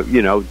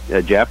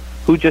 Jeff,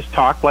 who just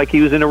talked like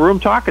he was in a room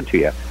talking to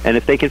you. And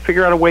if they can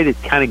figure out a way to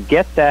kind of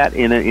get that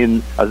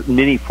in a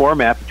mini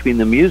format between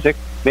the music,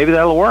 maybe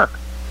that'll work.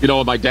 You know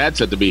what my dad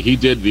said to me? He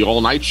did the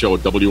all-night show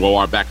at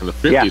WOR back in the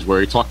 50s where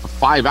he talked for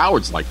 5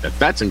 hours like that.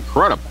 That's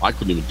incredible. I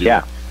couldn't even do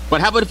that.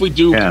 But how about if we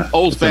do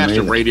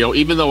old-fashioned radio,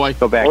 even though I...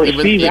 Go back to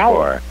Steve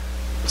Allen.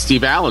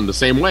 Steve Allen, the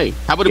same way.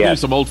 How about if we do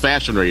some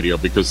old-fashioned radio?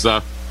 Because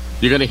you're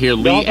going to hear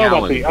Lee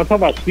Allen. I'm talking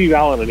about Steve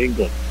Allen in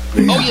England. Oh,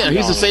 yeah,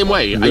 he's the same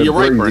way. You're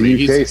right,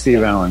 Bernie. UK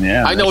Steve Allen,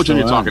 I know what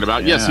you're talking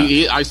about. Yes,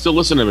 I still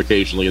listen to him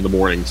occasionally in the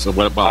morning. So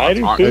what about I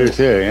do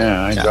too,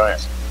 yeah. I enjoy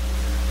it.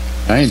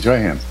 I enjoy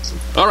him.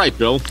 All right,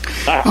 Bill.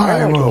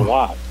 I like it a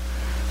lot.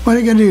 What are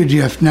you going to do,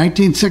 Jeff?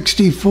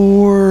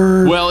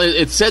 1964? Well,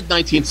 it said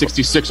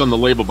 1966 on the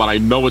label, but I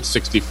know it's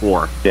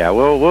 64. Yeah,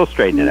 we'll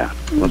straighten it out.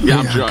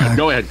 I'm sure.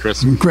 Go ahead,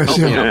 Chris. Chris,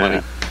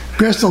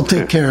 Chris will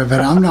take care of it.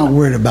 I'm not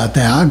worried about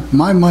that.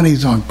 My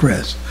money's on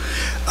Chris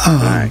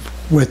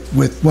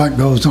with what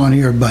goes on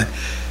here. But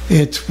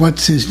it's,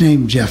 what's his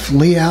name, Jeff?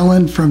 Lee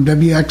Allen from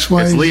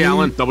WXYZ? It's Lee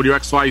Allen,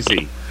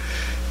 WXYZ.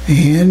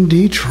 In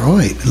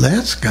Detroit.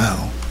 Let's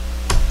go.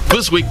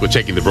 This week, we're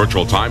taking the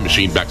virtual time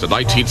machine back to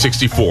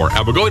 1964,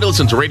 and we're going to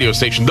listen to radio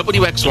station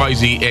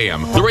WXYZ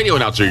AM. The radio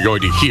announcer you're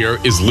going to hear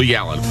is Lee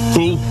Allen,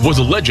 who was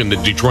a legend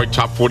in Detroit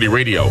Top 40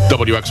 radio.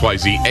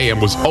 WXYZ AM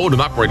was owned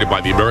and operated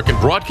by the American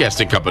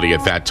Broadcasting Company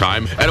at that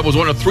time, and it was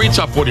one of 3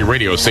 Top 40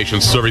 radio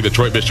stations serving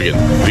Detroit, Michigan.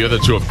 The other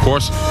 2, of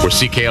course, were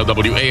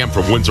CKLW AM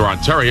from Windsor,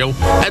 Ontario,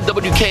 and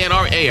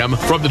WKNR AM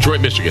from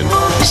Detroit, Michigan.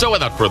 So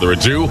without further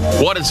ado,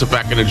 why don't sit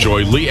back and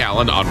enjoy Lee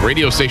Allen on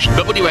radio station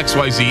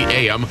WXYZ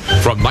AM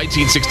from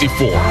 1964.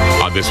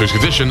 On this week's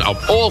edition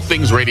of All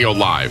Things Radio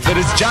Live. It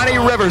is Johnny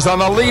Rivers on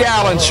the Lee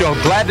Allen Show.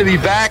 Glad to be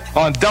back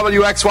on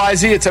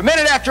WXYZ. It's a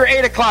minute after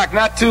 8 o'clock.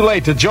 Not too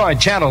late to join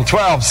Channel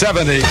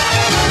 1270.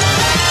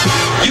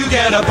 You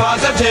get a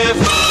positive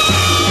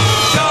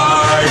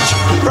charge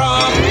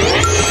from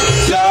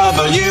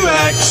WXYZ.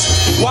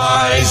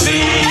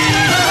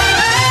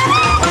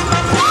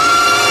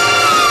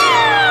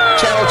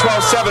 Channel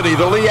 1270,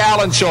 the Lee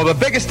Allen Show, the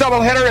biggest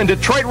doubleheader in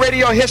Detroit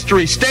radio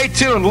history. Stay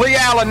tuned. Lee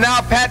Allen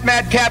now, Pat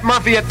Madcap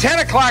Murphy at 10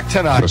 o'clock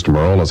tonight. Mr.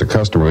 Morrell, as a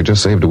customer who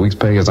just saved a week's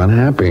pay, is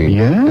unhappy.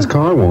 Yeah? His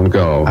car won't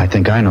go. I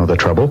think I know the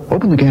trouble.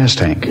 Open the gas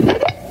tank.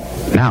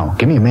 Now,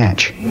 give me a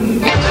match.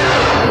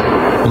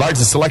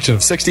 Largest selection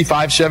of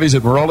 65 Chevys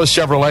at Marola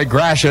Chevrolet,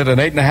 Gratiot, and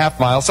 8.5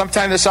 miles.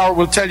 Sometime this hour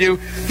we'll tell you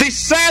the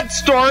sad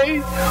story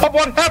of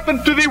what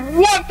happened to the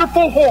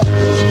wonderful horse.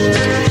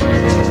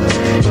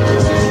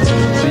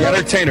 The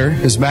entertainer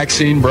is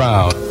Maxine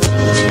Brown.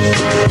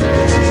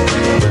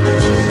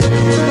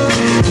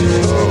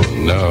 Oh,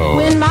 no.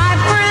 When my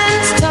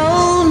friends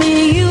told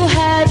me you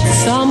had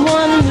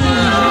someone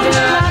new.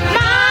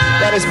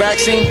 That is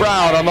Maxine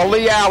Brown on the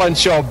Lee Allen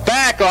Show.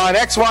 Back on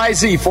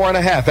XYZ,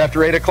 4.5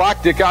 after 8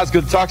 o'clock. Dick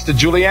Osgood talks to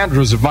Julie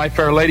Andrews of My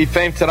Fair Lady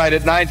fame tonight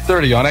at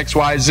 9:30 on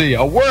XYZ.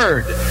 A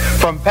word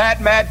from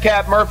Pat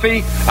Madcap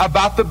Murphy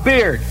about the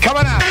beard.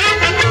 Coming out.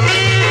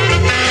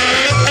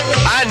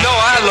 I know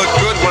I look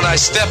good when I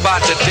step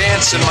out to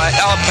dance in my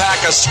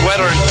alpaca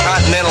sweater and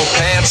continental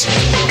pants.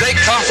 They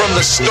come from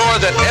the store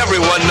that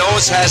everyone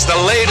knows has the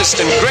latest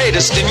and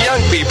greatest in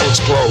young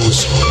people's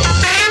clothes.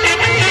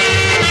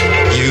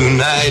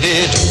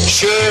 United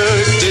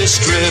Shirt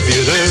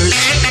Distributors.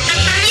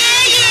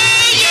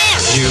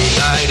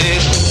 United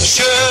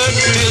Shirt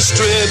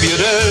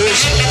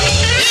Distributors.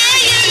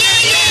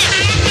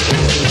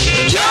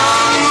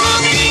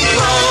 Young-looking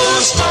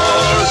clothes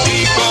for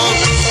people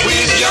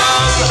with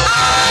young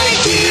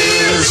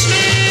ideas.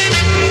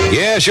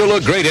 Yes, you'll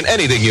look great in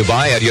anything you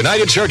buy at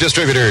United Shirt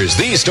Distributors.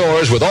 These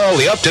stores with all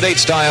the up-to-date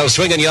styles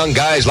swinging young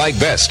guys like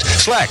best.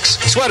 Slacks,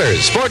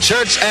 sweaters, sport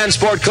shirts, and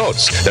sport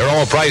coats. They're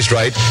all priced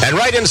right and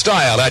right in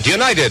style at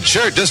United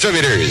Shirt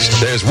Distributors.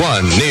 There's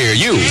one near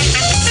you.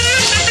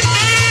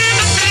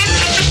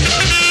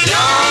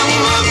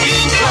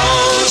 Young-looking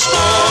clothes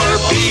for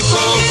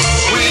people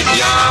with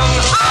young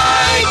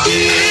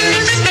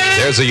ideas.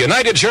 There's a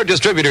United Shirt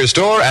Distributor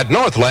store at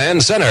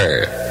Northland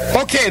Center.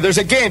 Okay, there's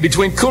a game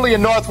between Cooley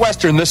and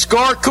Northwestern. The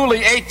score,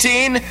 Cooley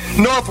 18,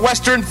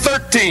 Northwestern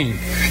 13.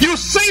 You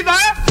see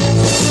that?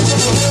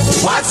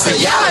 What's the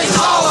yelling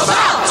all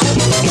about?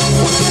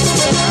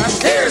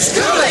 Here's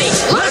Cooley,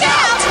 look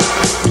out!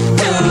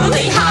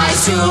 Cooley High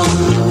School,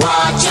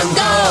 watch 'em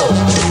go.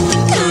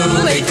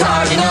 Cooley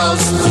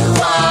Cardinals,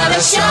 what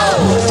a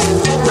show!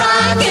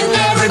 Rockin'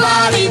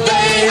 everybody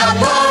they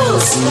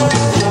oppose.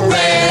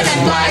 Red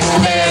and black,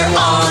 they're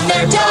on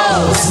their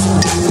toes.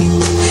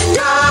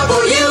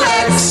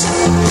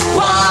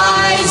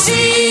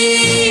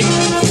 WXYZ.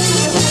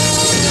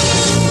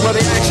 Well, the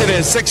action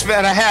is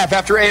 6.5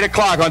 after 8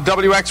 o'clock on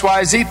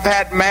WXYZ.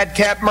 Pat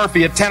Madcap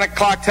Murphy at 10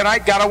 o'clock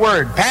tonight. Got a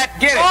word. Pat,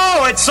 get it.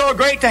 Oh, it's so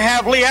great to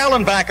have Lee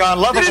Allen back on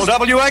Lovable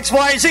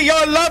WXYZ.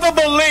 You're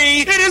lovable,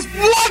 Lee. It is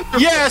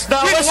wonderful. Yes,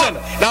 now listen.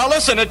 Now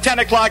listen, at 10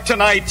 o'clock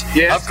tonight,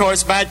 yes. Of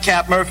course,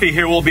 Madcap Murphy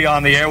here will be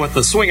on the air with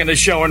the Swingin' the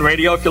Show on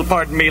radio, if you'll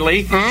pardon me,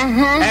 Lee.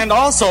 Mm-hmm. And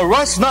also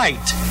Russ Knight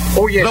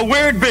Oh, yeah. The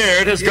Weird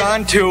Beard has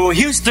gone to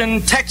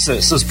Houston,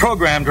 Texas as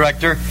program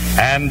director,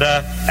 and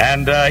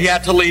he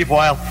had to leave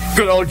while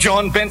good old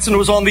John Benson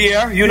was on the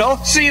air, you know?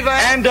 See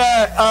that? And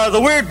the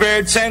Weird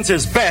Beard sends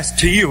his best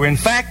to you. In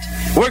fact,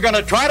 we're going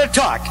to try to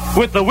talk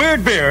with the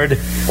Weird Beard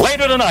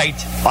later tonight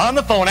on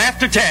the phone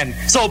after 10,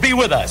 so be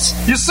with us.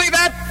 You see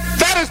that?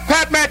 That is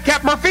Pat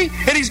Madcap Murphy,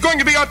 and he's going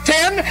to be on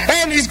 10,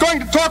 and he's going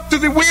to talk to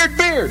the Weird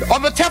Beard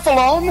on the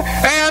Teflon,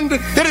 and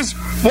it is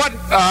what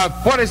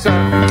is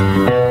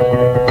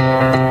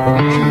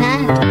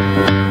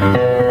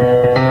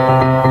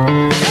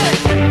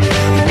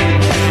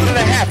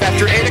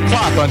After 8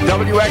 o'clock on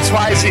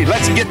WXYZ.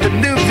 Let's get the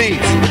new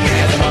beats.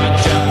 There's a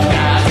bunch of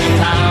guys in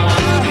town,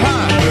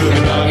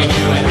 moving, bugging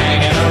you and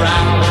hanging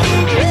around,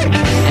 and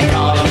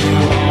calling you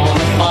on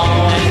the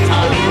phone and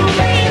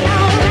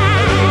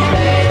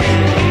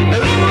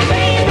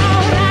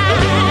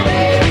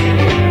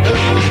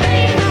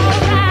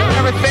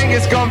Everything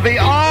is going to be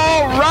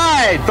all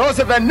right. Those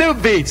are the new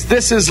beats.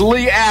 This is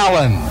Lee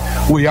Allen.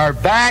 We are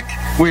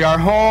back. We are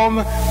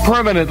home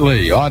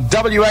permanently on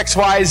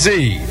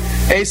WXYZ.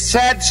 A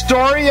sad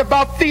story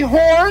about the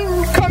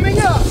horn coming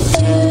up.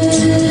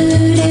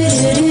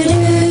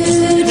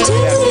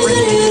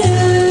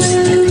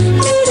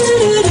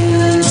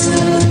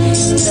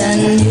 The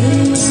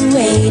new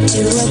way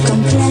to a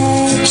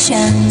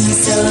complexion,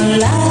 so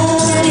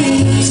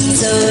lovely,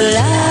 so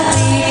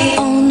lovely.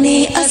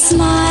 Only a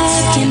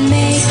smile can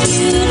make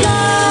you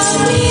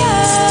lovelier.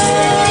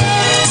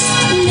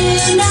 New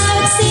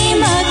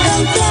Noxema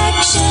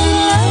complexion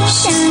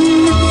lotion,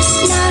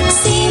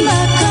 Noxema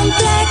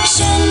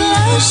complexion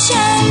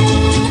lotion.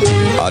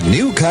 A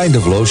new kind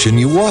of lotion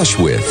you wash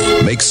with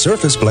makes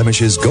surface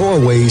blemishes go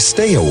away,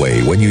 stay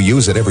away when you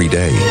use it every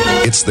day.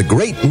 It's the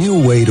great new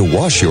way to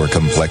wash your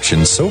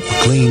complexion. Soap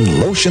clean,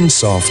 lotion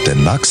soft,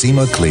 and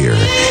Noxema clear.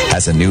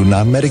 Has a new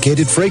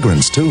non-medicated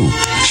fragrance too.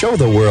 Show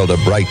the world a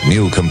bright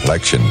new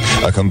complexion.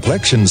 A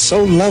complexion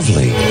so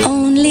lovely.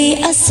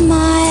 Only a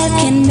smile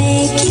can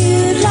make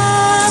you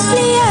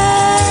lovelier.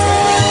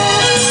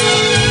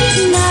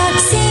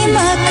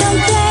 Noxema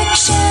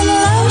complexion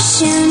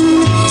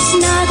lotion,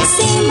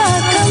 Noxema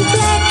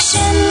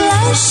complexion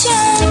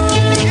lotion.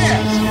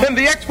 Yes, and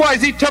the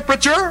XYZ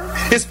temperature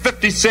is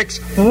 56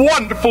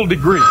 wonderful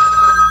degrees.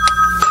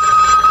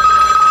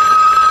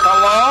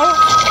 Hello?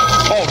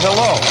 Oh,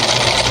 hello.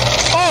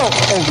 Oh,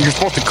 you're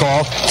supposed to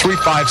call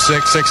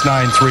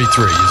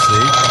 356-6933, you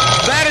see.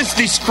 That is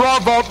the straw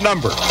vote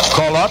number.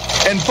 Call up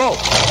and vote.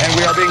 And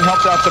we are being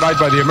helped out tonight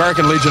by the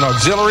American Legion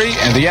Auxiliary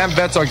and the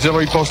AmVets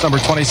Auxiliary, post number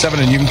 27,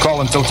 and you can call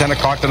until 10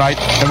 o'clock tonight,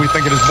 and we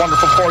think it is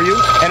wonderful for you.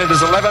 And it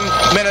is 11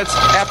 minutes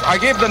after. I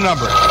gave the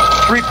number,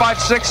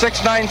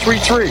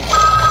 356-6933.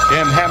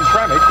 In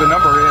Hamtramck, the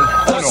number is...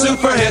 The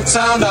super hit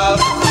sound of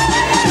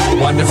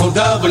wonderful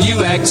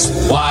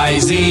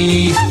WXYZ.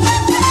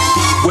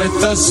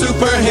 With the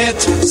super hit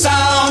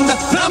sound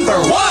number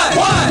one.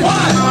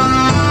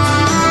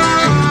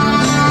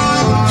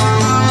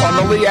 On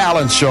the Lee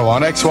Allen Show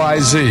on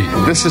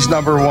XYZ, this is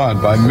number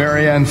one by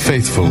Marianne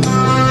Faithfull.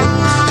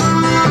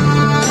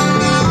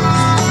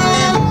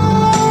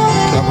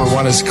 Number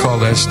one is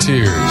called As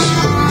Tears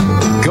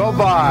Go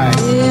By.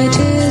 It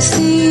is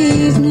the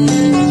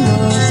evening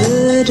of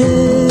the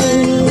day.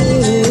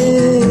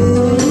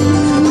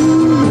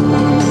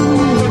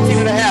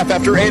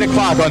 After 8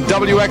 o'clock on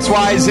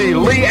WXYZ,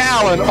 Lee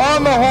Allen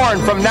on the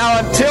horn from now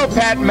until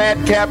Pat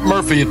Madcap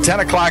Murphy at 10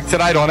 o'clock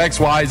tonight on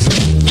XYZ.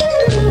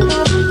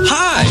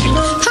 Hi.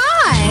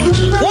 Hi.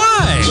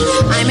 Why?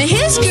 I'm a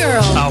his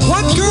girl. A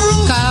what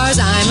girl? 'Cause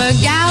I'm a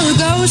gal who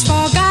goes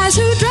for guys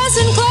who dress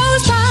in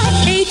clothes by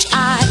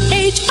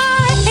H-I-H-I-H-I-S.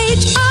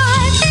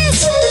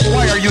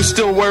 Why are you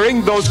still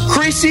wearing those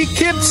creasy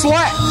kid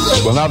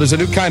slacks? Well, now there's a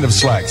new kind of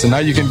slacks, and now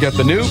you can get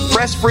the new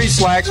press-free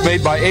slacks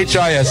made by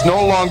HIS.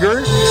 No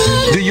longer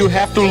do you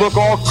have to look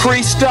all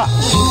creased up.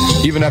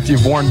 Even after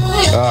you've worn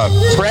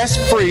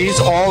press-frees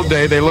all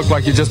day, they look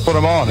like you just put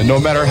them on. And no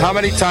matter how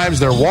many times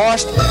they're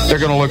washed, they're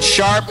going to look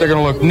sharp, they're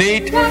going to look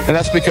neat, and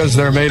that's because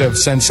they're made of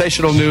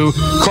sensational new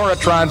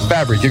Coratron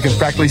fabric. You can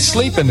practically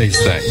sleep in these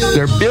things.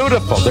 They're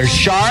beautiful. They're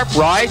sharp,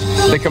 right?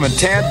 They come in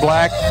tan,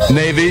 black,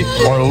 navy,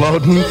 or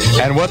Loden,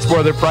 and what's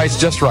more, they're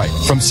priced just right,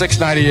 from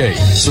 $6.98.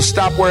 So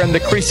stop wearing the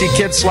creasy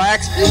kid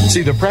slacks.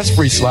 See the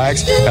press-free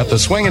slacks at the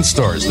swinging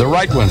stores, the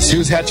right ones.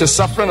 Hughes, Hatches,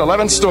 Suffren,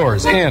 11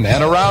 stores in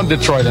and around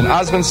Detroit, and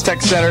Osmond's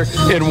Tech Center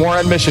in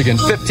Warren, Michigan.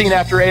 15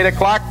 after 8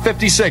 o'clock,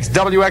 56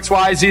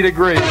 WXYZ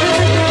degrees.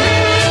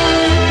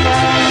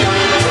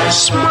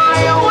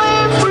 Smile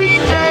every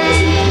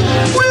day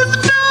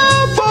with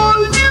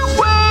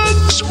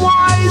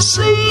WXYZ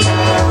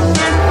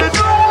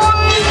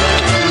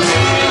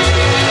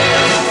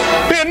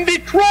In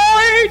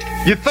Detroit!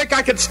 You think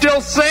I could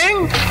still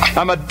sing?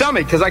 I'm a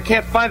dummy because I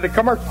can't find the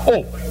commercial.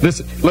 Oh,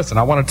 listen,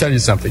 I want to tell you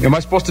something. Am I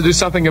supposed to do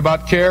something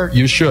about CARE?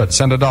 You should.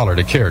 Send $1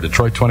 to CARE,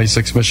 Detroit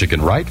 26,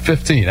 Michigan, right?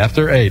 15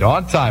 after 8,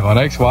 on time on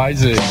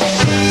XYZ.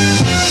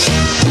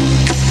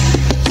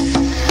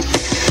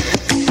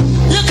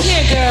 Look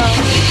here, girl.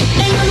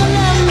 Ain't gonna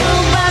love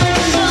nobody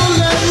that don't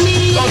love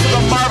me. Those are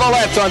the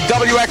Marvelettes on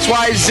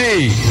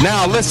WXYZ.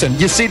 Now, listen,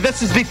 you see,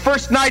 this is the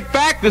first night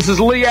back. This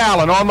is Lee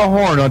Allen on the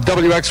horn on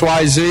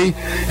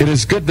WXYZ. It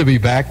is good to be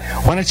back.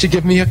 Why don't you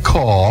give me a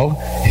call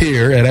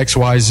here at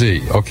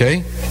XYZ,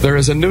 okay? There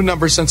is a new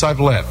number since I've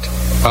left.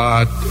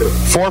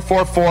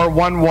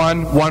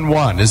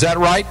 444-1111. Is that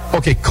right?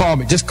 Okay, call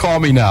me. Just call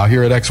me now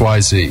here at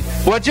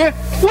XYZ. Would you?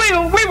 We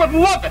would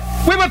love it.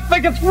 We would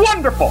think it's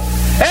wonderful.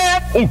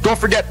 And don't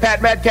forget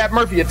Pat Madcap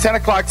Murphy at 10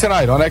 o'clock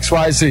tonight on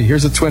XYZ.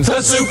 Here's the Twins.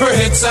 The super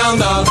hit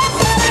sound of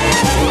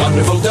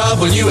wonderful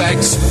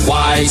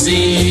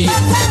WXYZ.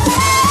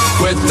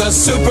 With the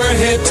super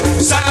hit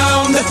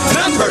sound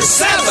number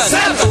 7.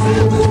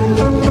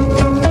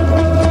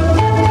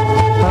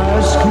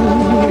 Ask me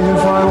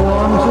if I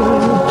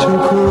wanted to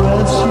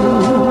caress you.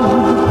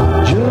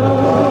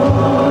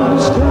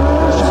 Just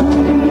ask me.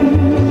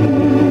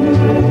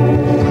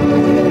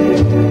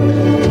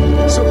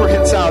 Super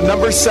hit sound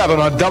number 7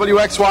 on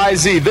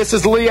WXYZ. This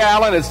is Lee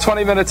Allen. It's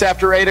 20 minutes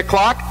after 8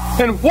 o'clock.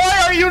 And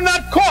why are you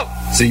not called?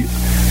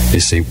 You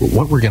see,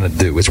 what we're going to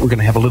do is we're going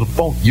to have a little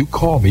phone. You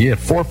call me at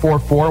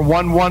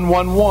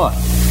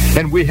 444-1111.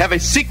 And we have a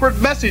secret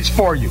message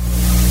for you.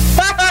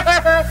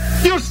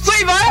 You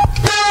see that?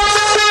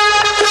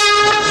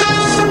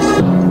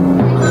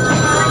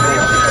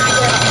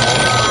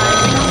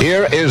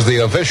 Here is the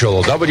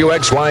official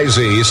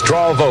WXYZ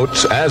straw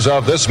vote as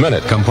of this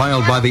minute.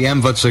 Compiled by the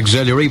MVOTS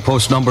Auxiliary,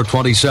 post number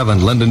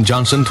 27. Lyndon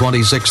Johnson,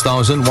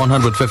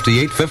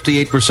 26,158,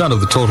 58%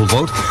 of the total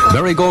vote.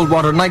 Barry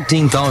Goldwater,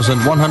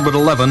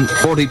 19,111,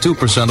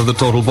 42% of the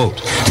total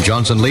vote.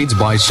 Johnson leads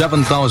by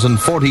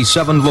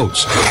 7,047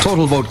 votes.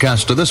 Total vote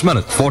cast to this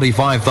minute,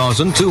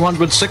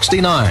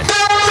 45,269.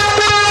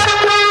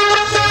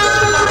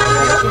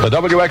 The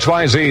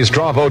WXYZ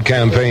straw vote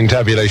campaign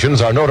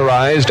tabulations are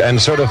notarized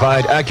and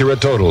certified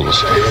accurate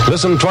totals.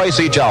 Listen twice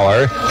each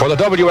hour for the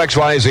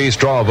WXYZ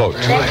straw vote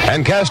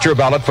and cast your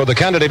ballot for the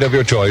candidate of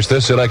your choice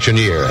this election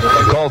year.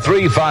 Call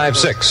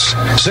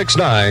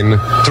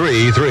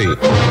 356-6933.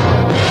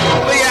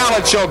 Lee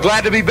Allen Show,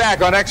 glad to be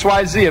back on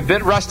XYZ. A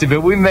bit rusty, but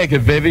we make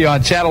it, baby,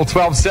 on Channel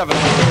 1270.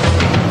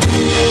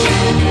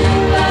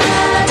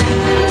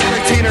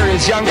 Entertainer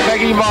is young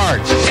Peggy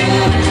March.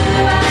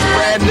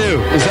 Brand new.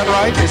 Is that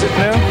right? Is it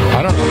new?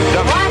 I don't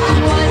know. Watch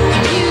what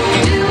you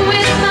do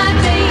with my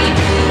baby.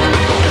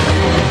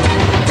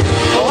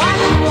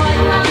 Watch what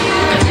you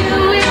do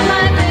with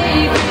my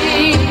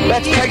baby.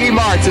 That's Peggy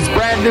March. It's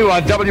brand new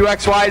on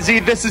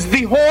WXYZ. This is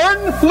The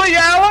Horn, Lee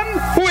Allen,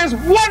 who is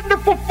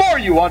wonderful for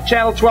you on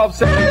Channel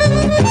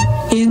 1270.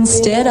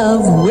 Instead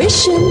of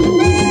wishing,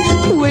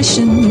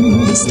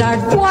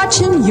 start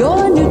watching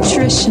your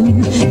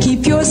nutrition.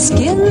 Keep your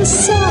skin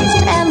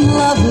soft and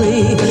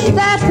lovely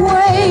that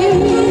way.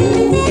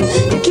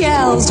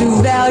 Gals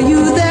who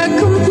value their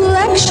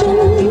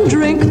complexion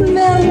drink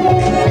milk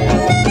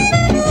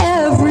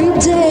every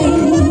day.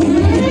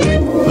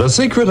 The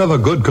secret of a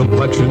good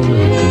complexion,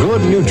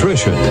 good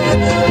nutrition,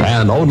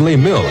 and only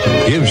milk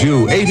gives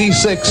you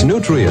 86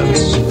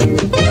 nutrients.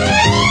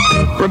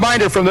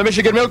 Reminder from the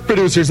Michigan Milk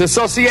Producers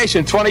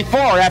Association, 24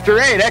 after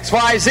 8,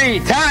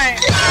 XYZ, time.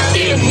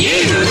 In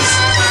news,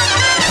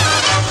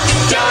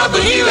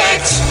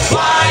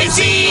 WXYZ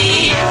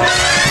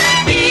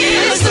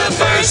is the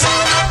first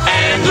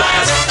and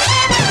last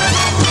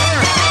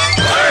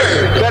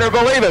word. Better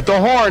believe it, The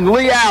Horn,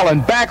 Lee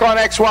Allen, back on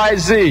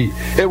XYZ.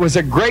 It was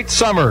a great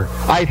summer,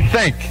 I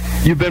think.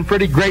 You've been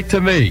pretty great to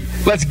me.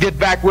 Let's get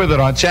back with it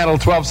on Channel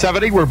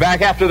 1270. We're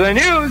back after the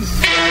news.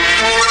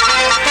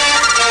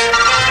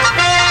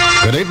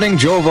 Good evening,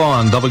 Joe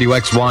Vaughn,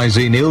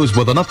 WXYZ News,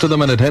 with an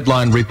up-to-the-minute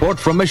headline report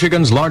from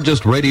Michigan's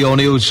largest radio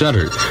news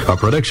center. A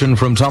prediction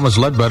from Thomas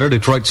Ledbetter,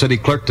 Detroit City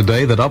Clerk,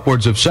 today that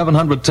upwards of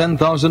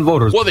 710,000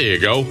 voters... Well, there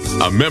you go.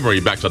 A memory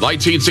back to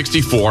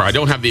 1964. I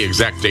don't have the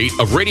exact date,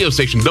 of radio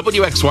station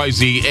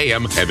WXYZ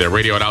AM and their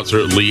radio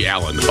announcer, Lee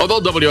Allen.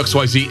 Although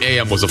WXYZ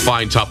AM was a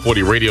fine top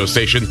 40 radio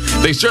station,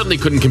 they certainly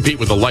couldn't compete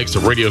with the likes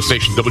of radio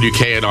station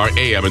WKNR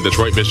AM in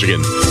Detroit,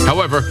 Michigan.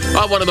 However,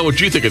 I want to know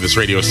what you think of this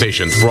radio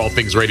station. For All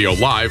Things Radio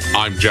Live,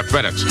 I'm Jeff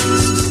Bennett.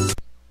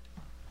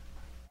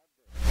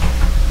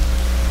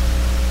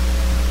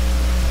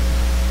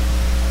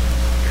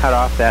 Cut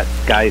off that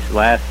guy's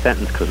last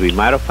sentence because we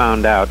might have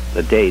found out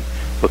the date,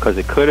 because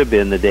it could have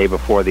been the day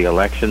before the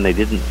election. They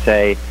didn't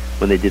say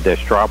when they did their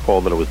straw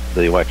poll that it was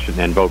the election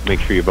and vote.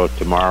 Make sure you vote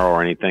tomorrow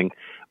or anything.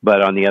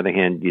 But on the other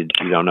hand, you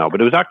don't know.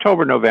 But it was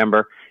October,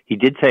 November. He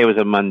did say it was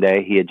a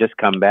Monday. He had just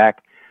come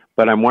back.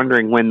 But I'm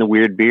wondering when the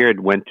Weird Beard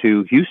went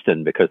to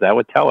Houston, because that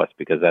would tell us,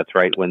 because that's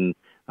right when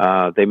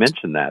they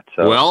mentioned that.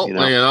 So, well,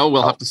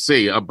 we'll have to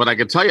see. But I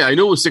can tell you, I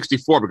knew it was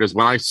 64 because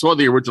when I saw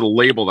the original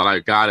label that I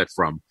got it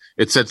from,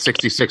 it said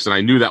 66, and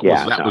I knew that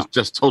was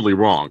just totally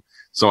wrong.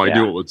 So I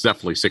knew it was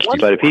definitely 64.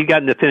 But if he'd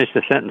gotten to finish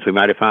the sentence, we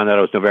might have found out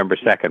it was November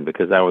 2nd,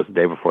 because that was the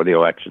day before the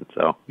election.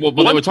 So, well,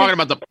 but they were talking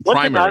about the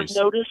primaries.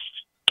 I've noticed.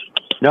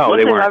 No,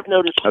 they weren't. I've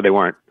noticed. No, they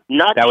weren't.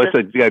 That was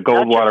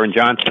Goldwater and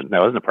Johnson.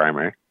 That wasn't a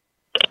primary.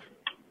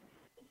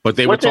 But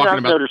they were talking about. One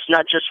thing I've noticed,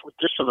 not just with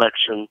this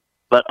election,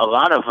 but a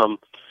lot of them,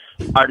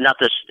 or not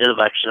this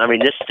election, I mean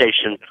this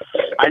station,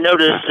 I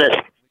noticed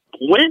that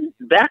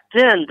back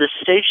then, the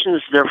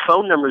stations, their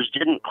phone numbers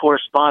didn't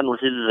correspond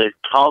with either the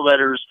call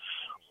letters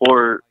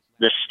or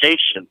the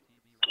station.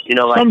 You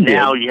know, like Some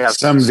now did. you have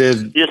Some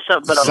did. Yeah,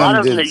 but a Some lot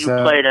of them did, that you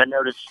played, I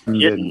noticed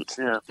didn't.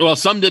 Yeah. Well,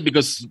 some did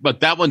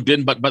but that one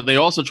didn't. But they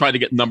also tried to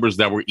get numbers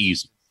that were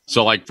easy.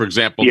 So, like for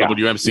example,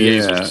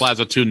 WMCA's was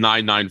Plaza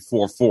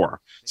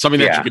 29944, something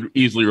that you could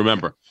easily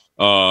remember.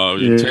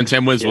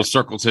 1010 Wins was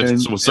Circle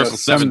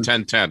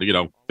 71010. You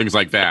know, things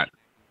like that.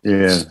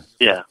 Yeah.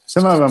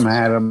 Some of them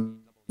had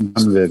them.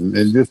 Some didn't.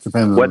 It just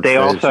depends. What on they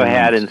the also station.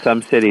 had in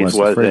some cities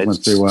was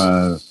frequency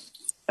was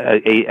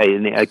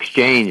an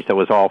exchange that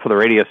was all for the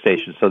radio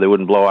station, so they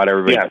wouldn't blow out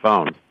everybody's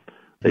phone.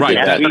 They Right. did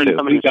that That's going to too.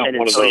 come in San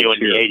Antonio in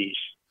the 80s.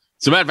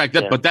 As a matter of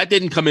fact, but that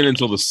didn't come in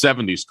until the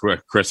 70s,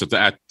 Chris, at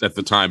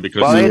the time.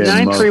 Because Well, they had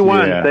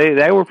 931.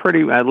 They were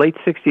pretty late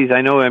 60s.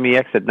 I know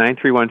MEX had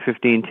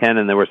 931-1510,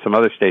 and there were some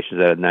other stations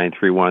that had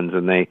 931s,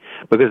 and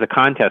because the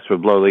contest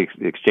would blow the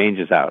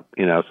exchanges out,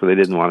 you know, so they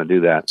didn't want to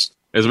do that.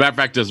 As a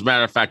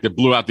matter of fact, it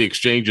blew out the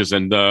exchanges,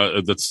 and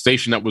the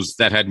station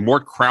that had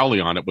Mort Crowley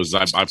on it was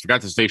I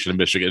forgot the station in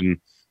Michigan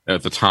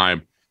at the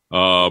time.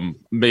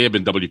 May have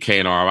been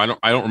WKNR.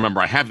 I don't remember.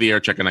 I have the air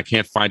check, and I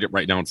can't find it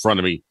right now in front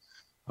of me.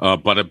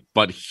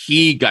 But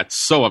he got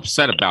so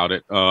upset about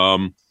it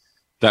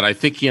that I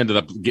think he ended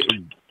up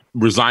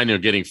resigning or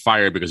getting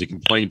fired because he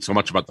complained so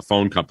much about the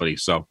phone company.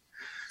 So,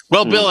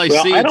 Bill, I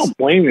see. I don't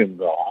blame him,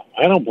 though.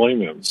 I don't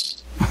blame him.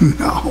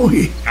 No,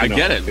 I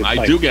get it.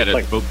 I do get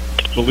it.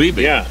 Believe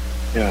me. Yeah.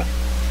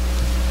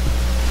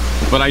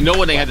 But I know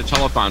when they had the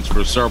telethons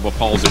for cerebral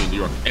palsy in New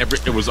York,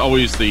 it was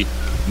always the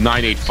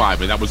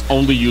 985, and that was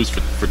only used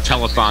for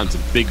telethons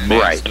and big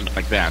mass, things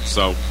like that.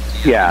 So.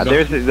 Yeah,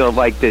 there's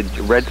like the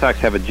Red Sox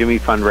have a Jimmy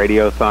Fund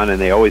Radiothon, and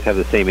they always have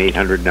the same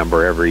 800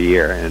 number every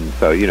year, and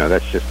so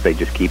they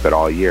just keep it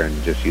all year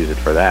and just use it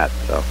for that.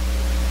 So.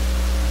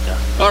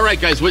 All right,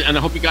 guys, and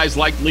I hope you guys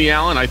liked Lee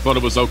Allen. I thought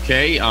it was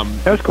okay.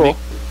 That was cool.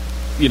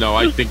 You know,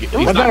 I think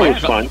he's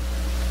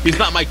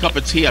not my cup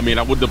of tea. I mean,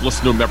 I wouldn't have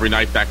listened to him every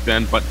night back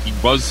then, but he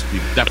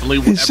definitely.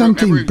 It's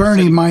something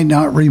Bernie might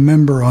not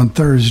remember on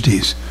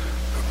Thursdays,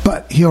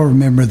 but he'll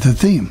remember the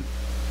theme.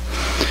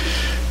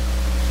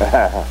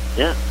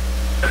 Yeah.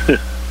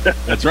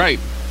 That's right.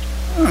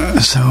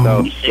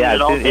 So yeah,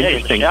 it's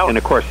interesting. And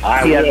of course,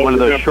 he had one of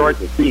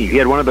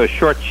those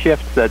short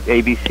shifts that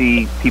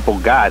ABC people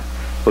got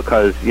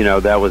because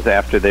that was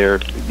after their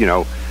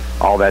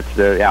all that's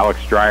the Alex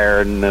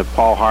Dreyer and the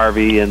Paul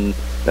Harvey and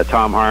the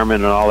Tom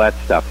Harmon and all that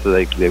stuff. So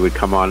they would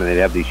come on and they'd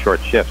have these short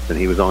shifts, and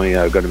he was only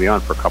going to be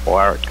on for a couple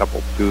hours,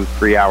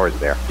 2-3 hours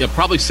there. Yeah,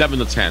 probably 7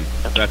 to 10.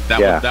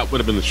 That would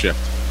have been the shift.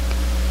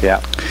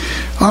 Yeah.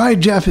 All right,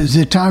 Jeff, is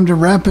it time to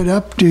wrap it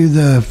up? Do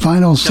the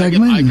final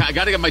segment? I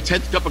got to get my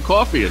 10th cup of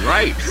coffee in,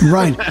 right?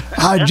 Right.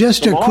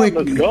 Just a quick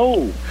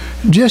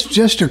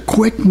Just a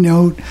quick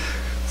note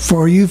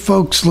for you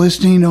folks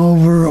listening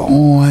over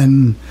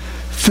on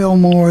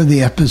Fillmore.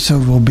 The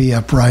episode will be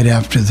up right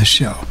after the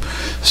show.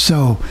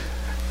 So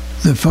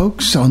the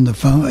folks on the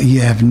phone,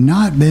 you have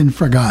not been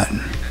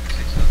forgotten.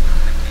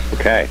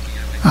 Okay.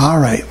 All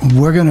right,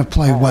 we're going to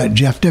play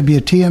Jeff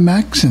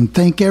WTMX, and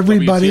thank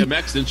everybody.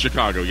 WTMX in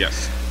Chicago,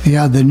 yes.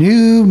 Yeah, the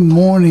new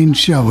morning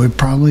show. It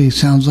probably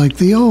sounds like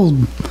the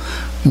old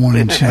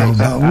morning show,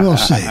 but we'll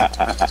see.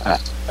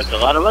 There's a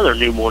lot of other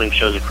new morning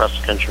shows across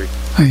the country.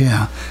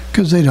 Yeah,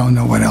 because they don't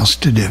know what else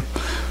to do.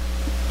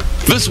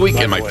 This week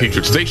in my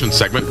Featured Station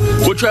segment,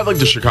 we're traveling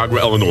to Chicago,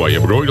 Illinois,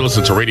 and we're going to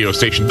listen to radio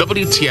station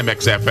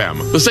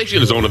WTMX-FM. The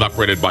station is owned and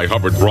operated by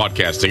Hubbard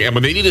Broadcasting, and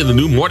when they needed a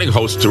new morning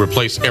host to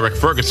replace Eric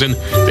Ferguson,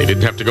 they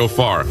didn't have to go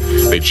far.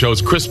 They chose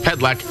Chris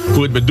Pedlack,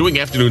 who had been doing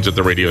afternoons at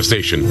the radio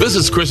station. This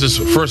is Chris's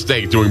first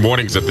day doing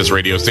mornings at this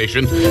radio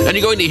station, and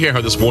you're going to hear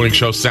how this morning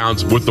show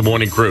sounds with the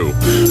morning crew.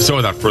 So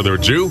without further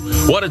ado,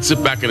 why don't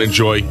sit back and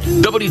enjoy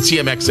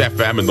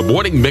WTMX-FM and the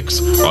morning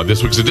mix on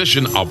this week's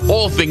edition of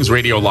All Things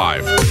Radio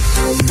Live.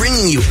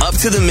 Bringing you up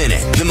to the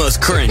minute, the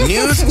most current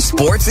news,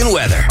 sports, and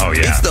weather. Oh,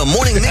 yeah. It's the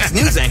Morning Mix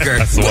news anchor.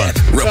 That's the one.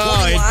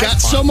 Oh, it got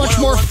so much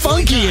more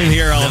funky in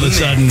here all of a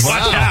sudden.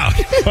 Wow.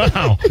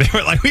 Wow. They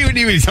were like, we would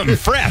need something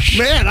fresh.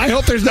 Man, I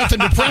hope there's nothing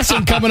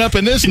depressing coming up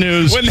in this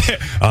news.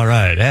 All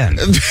right, and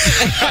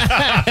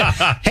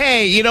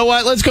hey, you know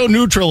what? Let's go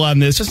neutral on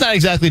this. It's not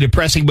exactly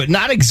depressing, but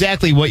not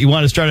exactly what you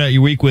want to start out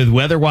your week with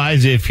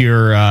weather-wise if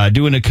you're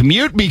doing a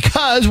commute,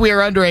 because we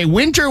are under a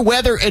winter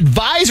weather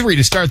advisory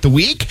to start the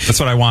week. That's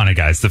what I wanted,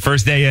 guys. The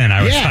first day in,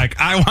 I was like,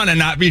 I want to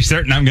not be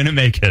certain I'm going to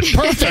make it.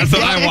 Perfect. That's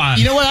what I want.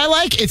 You know what I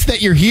like? It's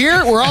that you're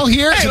here. We're all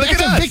here. Hey, so look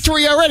that's at a us.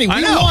 victory already.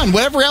 We won.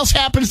 Whatever else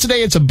happens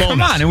today, it's a bonus.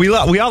 Come on, and we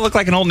all look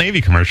like an Old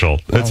Navy commercial.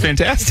 That's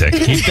fantastic.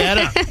 Keep that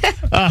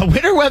up.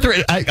 Winter weather,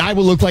 I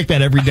will look like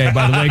that every day,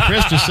 by the way,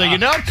 Chris, just so you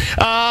know.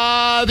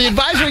 The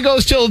advisory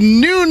goes till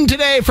noon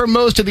today for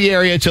most of the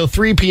area, till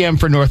 3 p.m.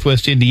 for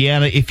Northwest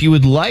Indiana. If you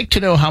would like to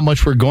know how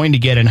much we're going to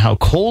get and how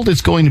cold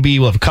it's going to be,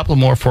 we'll have a couple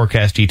more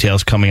forecast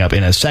details coming up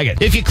in a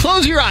second. If you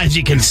close your sunrise,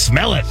 you can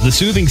smell it. The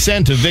soothing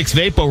scent of Vicks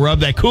Vapo Rub,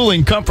 that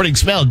cooling, comforting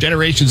smell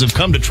generations have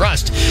come to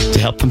trust to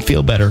help them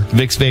feel better.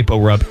 Vicks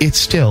Vapo Rub, it's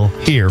still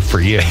here for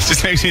you. It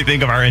just makes me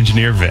think of our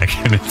engineer, Vic.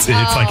 And it's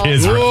like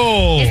his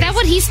rub. Is that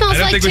what he smells I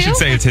don't like, think we too? should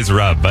say it's his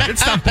rub, but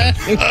it's something.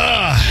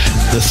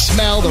 The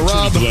smell, the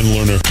rub. Glenn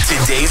Lerner.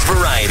 Today's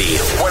Variety,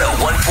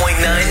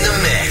 101.9 The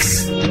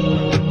Mix.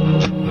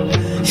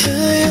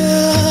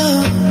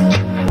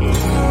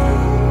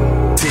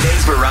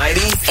 Today's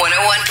Variety,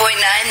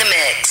 101.9 The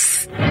Mix.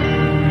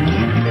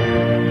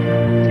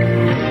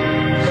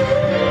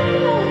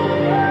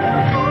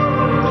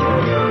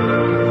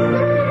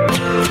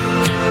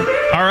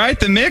 All right,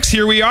 The Mix,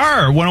 here we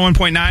are.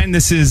 101.9,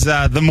 this is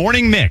the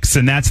Morning Mix,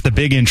 and that's the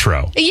big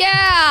intro.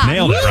 Yeah.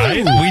 Nailed it, right?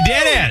 We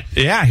did it.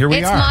 Yeah, here we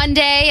It's are.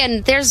 Monday,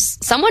 and there's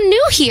someone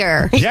new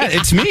here. Yeah,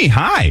 it's me.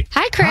 Hi.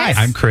 Hi, Chris. Hi,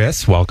 I'm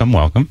Chris. Welcome.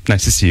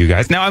 Nice to see you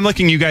guys. Now, I'm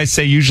looking, you guys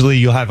say usually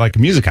you'll have like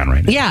music on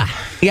right now.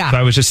 Yeah. So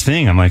I was just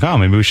thinking, I'm like, oh,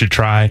 maybe we should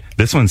try,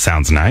 this one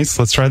sounds nice.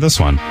 Let's try this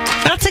one.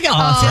 That's a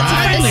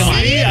friendly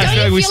one. Yeah, I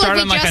feel like we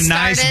started on like a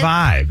nice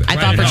vibe. I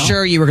thought for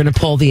sure you were going to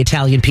pull the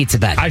Italian pizza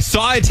bed. I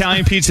saw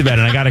Italian pizza bed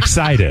and I got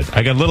excited.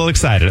 I got a little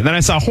excited. And then I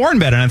saw horn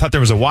bed and I thought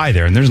there was a Y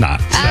there, and there's not.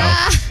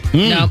 So.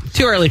 No,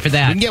 too early for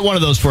that. We can get one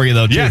of those for you,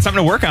 though, too. Yeah,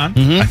 something to work on,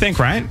 I think,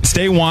 right?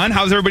 Stay one.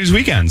 How's everybody's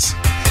weekends?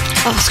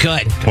 Oh, it's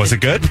good. Was it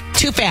good?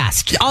 Too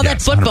fast. All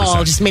that football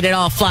 100%. just made it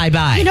all fly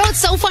by. You know, it's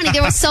so funny.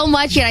 There was so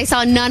much, yet I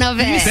saw none of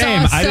it.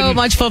 Same. I So didn't-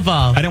 much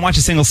football. I didn't watch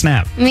a single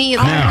snap. Me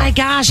either. Oh my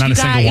gosh, Not you a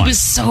single guys, it one. was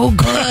so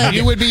good.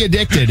 You would be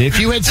addicted. If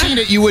you had seen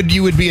it, you would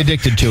be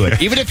addicted to it.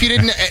 Even if you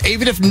didn't,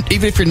 even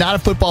if you're not a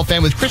football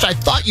fan with Chris, I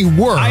thought you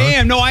were. I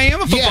am. No, I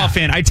am a football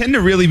fan. I tend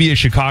to really be a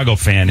Chicago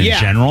fan in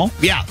general.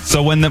 Yeah.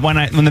 So when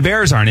the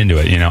Bears aren't into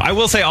it, I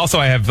will say also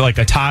I have like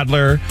a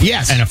toddler,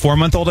 and a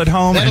 4-month-old at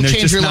home, That'll and there's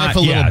change just your not, life a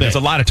little bit. There's a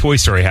lot of Toy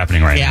Story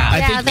happening right now.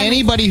 I think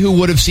anybody who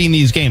would have seen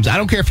these games, I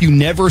don't care if you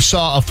never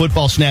saw a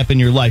football snap in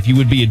your life, you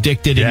would be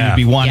addicted and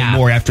you'd be wanting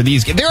more after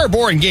these games. There are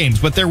boring games,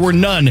 but there were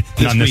none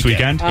this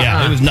weekend.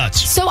 Yeah, it was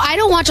nuts. So I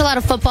don't watch a lot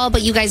of football,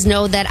 but you guys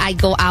know that I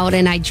go out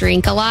and I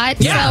drink a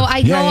lot. Yeah. So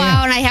I go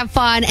out and I have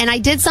fun. And I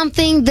did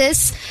something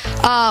this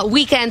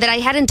weekend that I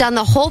hadn't done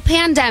the whole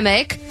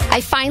pandemic. I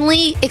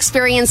finally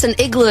experienced an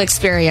igloo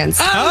experience.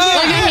 I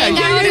hang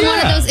out in one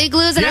of those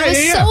igloos, and I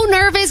was so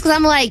nervous because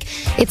I'm like,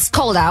 it's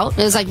cold out.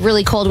 It was like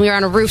really cold. We were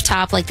on a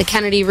rooftop, like the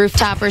Kennedy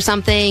rooftop or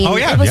something. Oh,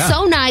 yeah, it was yeah.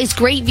 so nice,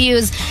 great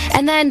views.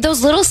 And then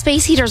those little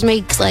space heaters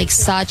make like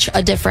such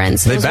a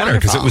difference. They better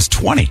because it was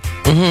 20.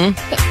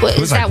 Mm-hmm. It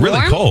was like really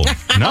warm? cold.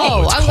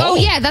 No, it's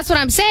cold. yeah, that's what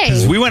I'm saying.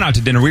 'Cause we went out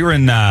to dinner. We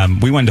went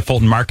to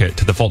Fulton Market,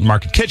 to the Fulton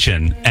Market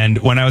kitchen. And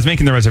when I was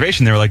making the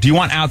reservation, they were like, do you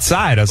want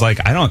outside? I was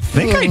like, I don't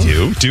think I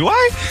do. Do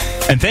I?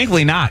 And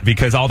thankfully not,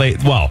 because they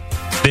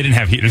didn't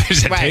have heaters. They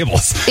just had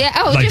tables. Yeah,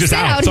 like just sit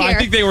out So here. I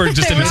think they were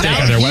just a They were mistake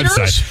out on their heaters?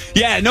 website.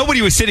 Yeah,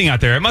 nobody was sitting out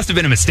there. It must have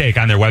been a mistake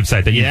on their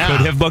website that you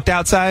could have booked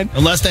outside.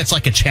 Unless that's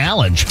like a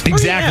challenge.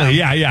 Exactly.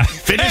 Yeah.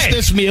 Finish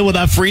this meal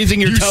without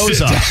freezing your toes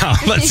sit off. down.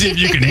 Let's see if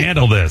you can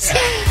handle this.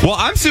 Well,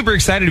 I'm super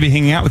excited to be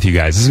hanging out with you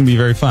guys. This is going to be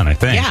very fun, I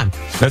think. Yeah.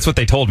 That's what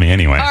they told me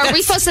anyway. Are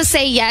we supposed to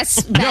say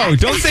yes back? No,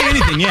 don't say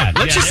anything yet.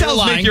 Let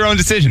yourselves make your own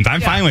decisions.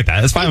 I'm fine with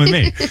that. That's fine with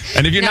me.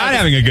 And if you're not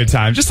having a good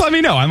time, just let me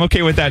know. I'm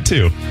okay with that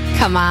too.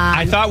 Come on.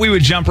 I thought we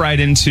would jump right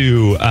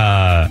into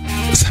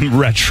some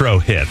retro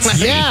hits.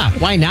 Yeah,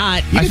 why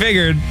not? I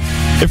figured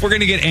if we're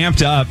going to get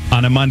amped up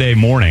on a Monday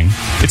morning,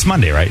 it's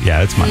Monday, right?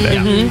 Yeah, it's Monday.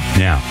 Mhm.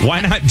 Yeah.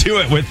 Why not do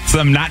it with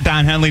some not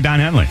Don Henley, Don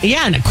Henley?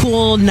 Yeah, and a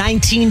cool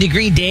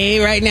 19-degree day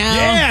right now.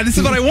 Yeah, this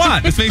is what I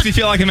want. This makes me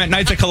feel like I'm at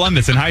Knights of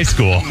Columbus in high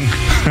school.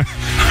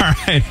 All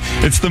right,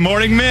 it's the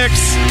morning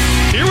mix.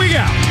 Here we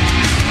go.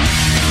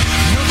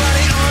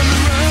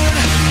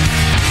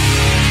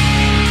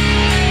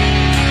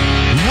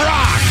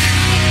 Rock.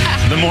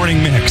 The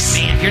morning mix.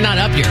 Man, if you're not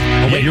up here.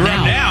 Yeah, you're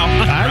up now.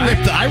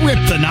 I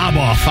ripped the knob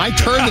off. I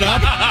turned it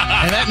up,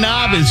 and that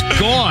knob is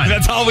gone.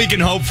 That's all we can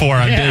hope for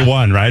on day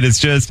one, right? It's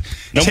just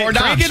No more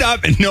crank knobs. it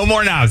up and no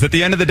more knobs. At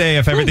the end of the day,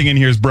 if everything in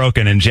here is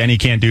broken and Jenny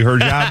can't do her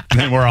job,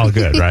 then we're all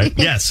good, right?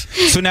 Yes.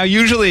 So now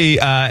usually,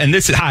 and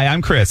this is, hi,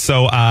 I'm Chris.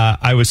 So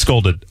I was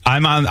scolded.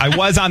 I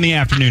was on the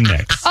afternoon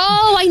mix.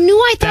 Oh, I knew.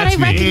 I thought That's I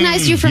me.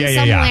 recognized you from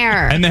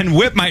somewhere. And then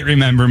Whip might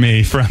remember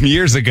me from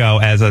years ago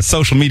as a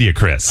social media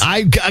Chris.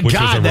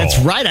 God, that's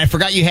right. I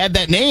forgot you had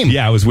that name.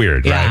 Yeah, it was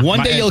weird, right?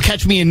 One day you'll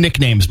catch me in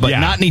nicknames, but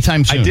not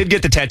anytime soon. I did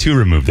get the tattoo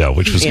removed, though,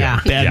 which was Yeah.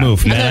 good. Bad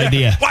move. Bad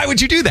idea. Why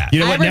would you do that? You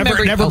know what?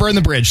 Never burn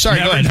the bridge. Sorry,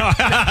 go ahead.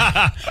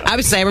 I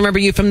would say I remember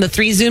you from the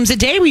 3 Zooms a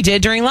day we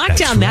did during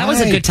lockdown. That was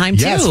a good time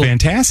too. Yes,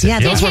 fantastic. Yeah,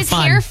 Did those were his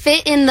fun. hair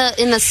fit in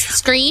the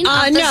screen?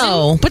 of the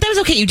No, Zoom? but that was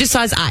okay. You just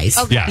saw his eyes.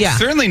 Yeah,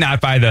 certainly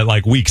not by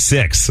the week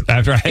 6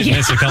 after I had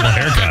missed a couple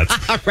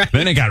haircuts.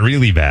 Then it got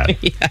really bad.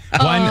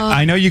 Well,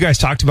 I know you guys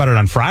talked about it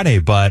on Friday,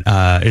 but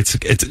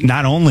it's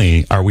not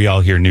only are we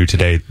all here new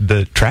today,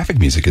 the traffic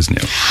music is new.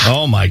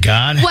 Oh my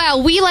God!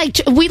 Well, we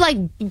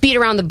beat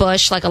around the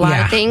bush like a lot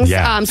of things.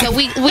 Yeah. So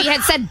we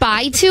had said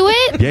bye to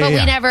it, Yeah, but yeah.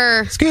 we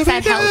never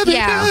said hello.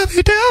 Yeah.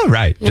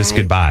 Right, just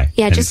goodbye.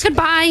 Yeah, And- just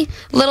goodbye.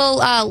 Little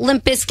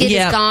Limp Bizkit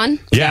is gone.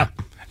 Yeah.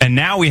 And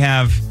now we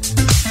have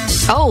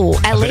LA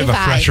a bit of a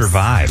fresher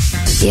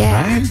vibe.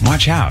 Yeah. Right?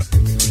 Watch out.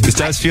 This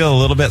does feel a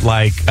little bit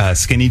like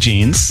skinny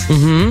jeans.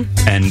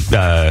 Mm-hmm. And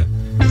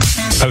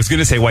I was going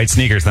to say white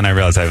sneakers, then I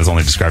realized I was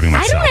only describing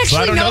myself.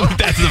 I don't know if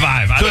that's the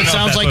vibe. So it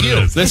sounds like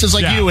you. This is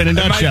like you in a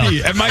nutshell.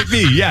 It might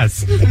be,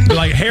 yes.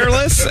 Like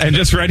hairless and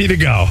just ready to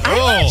go. I'm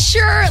not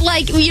sure,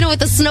 like, with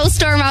the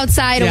snowstorm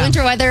outside, a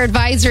winter weather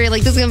advisory,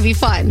 like, this is going to be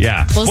fun.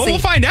 Yeah. We'll see. We'll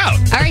find out.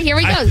 All right, here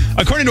we go.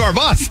 According to our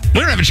boss,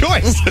 we don't have a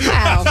choice.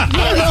 Wow. We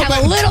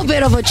have a little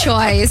bit of a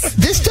choice.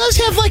 This does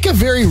have like a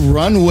very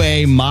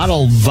runway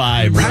model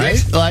vibe,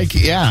 right? Like,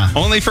 yeah.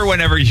 Only for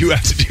whenever you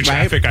have to do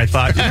traffic, I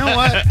thought, you know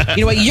what?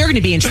 You know what? You're going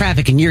to be in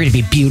traffic and you're going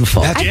to be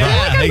beautiful. I feel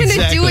like I'm going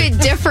to do it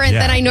different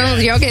than I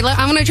normally do. Okay,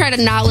 I'm going to try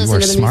to not listen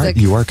to the music.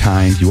 You are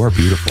kind. You are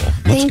beautiful.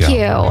 Thank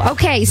you.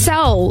 Okay,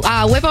 so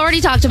we've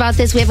already talked about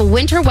this. We have a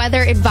winter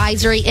weather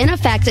advisory in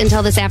effect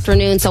until this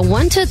afternoon. So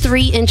 1 to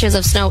 3 inches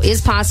of snow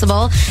is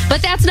possible,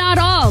 but that's not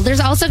all. There's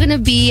also going to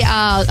be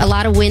a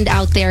lot of wind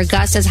out there.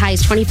 Gusts as high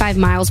as 25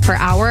 miles per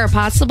hour are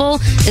possible.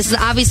 This is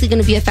obviously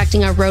going to be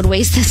affecting our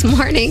roadways this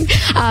morning.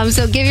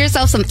 So give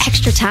yourself some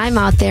extra time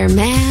out there,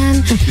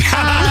 man.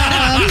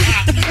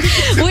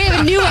 We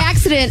have a new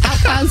accident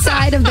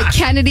outside of the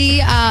Kennedy.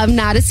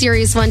 Not a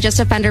serious one, just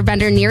a fender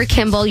bender near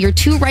Kimball. Your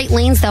 2 right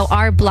lanes, though,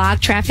 are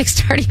blocked. Traffic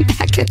starting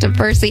back into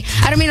Percy.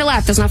 I don't mean to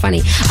laugh. That's not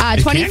funny.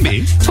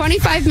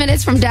 25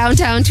 minutes from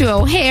downtown to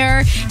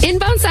O'Hare.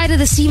 Inbound side of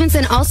the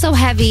Stevenson, also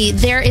heavy.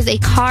 There is a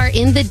car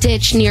in the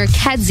ditch near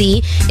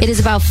Kedzie. It is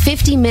about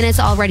 50 minutes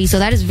already, so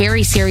that is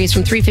very serious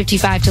from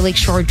 355 to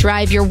Lakeshore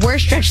Drive. Your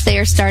worst stretch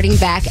there starting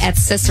back at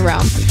Cicero.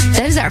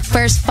 That is our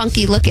first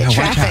funky look at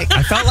traffic.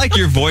 I felt like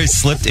your voice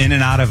slipped in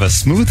and out of a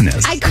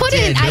smoothness. I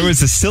couldn't. There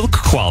was a silk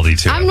quality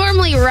to it. I'm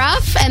normally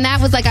rough, and that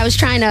was like I was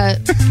trying to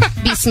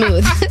be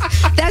smooth.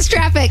 That's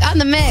traffic on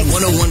the mix.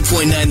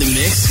 101.9 The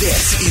Mix.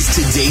 This is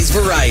today's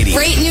variety.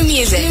 Great new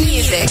music.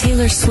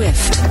 Taylor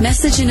Swift,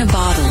 Message in a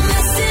Bottle.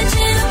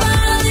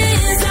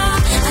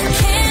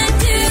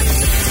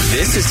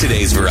 This is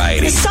today's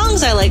variety. The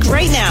songs I like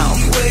right now.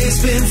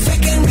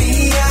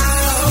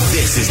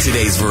 This is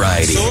today's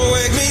variety.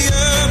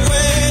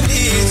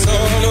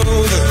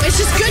 It's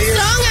just good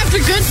song after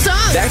good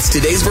song. That's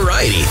today's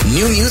variety.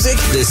 New music,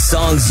 the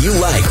songs you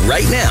like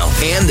right now,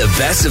 and the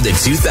best of the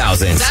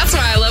 2000s. That's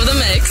why I love The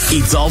Mix.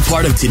 It's all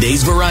part of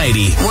today's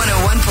variety.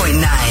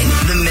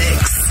 101.9 The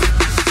Mix.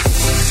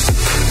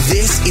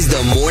 This is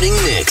the Morning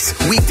Mix.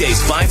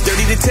 Weekdays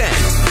 5:30 to 10.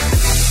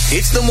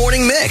 It's the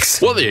Morning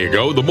Mix. Well, there you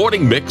go. The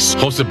Morning Mix,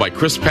 hosted by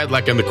Chris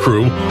Pedlack and the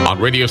crew on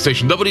radio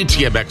station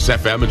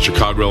WTMX-FM in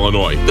Chicago,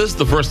 Illinois. This is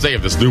the first day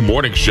of this new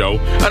morning show,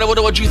 and I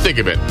wonder what you think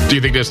of it. Do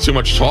you think there's too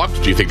much talk?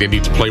 Do you think they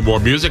need to play more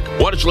music?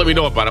 Why don't you let me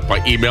know about it by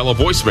email or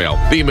voicemail?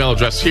 The email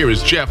address here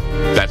is Jeff.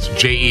 That's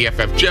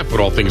JEFF Jeff at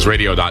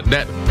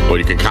allthingsradio.net. Or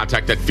you can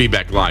contact that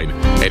feedback line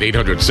at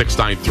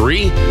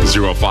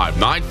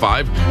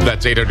 800-693-0595.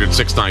 That's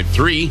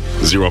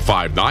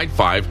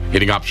 800-693-0595.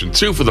 Hitting option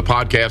 2 for the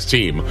podcast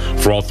team.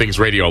 For All Things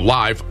Radio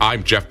Live,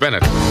 I'm Jeff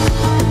Bennett.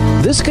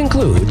 This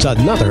concludes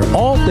another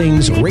All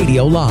Things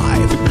Radio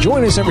Live.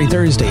 Join us every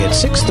Thursday at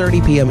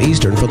 6:30 p.m.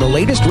 Eastern for the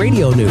latest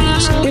radio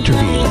news,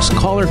 interviews,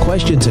 caller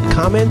questions and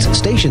comments,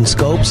 station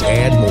scopes,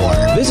 and more.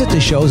 Visit the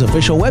show's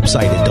official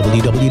website at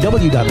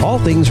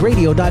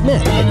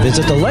www.allthingsradio.net and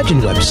visit the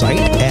Legend website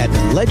at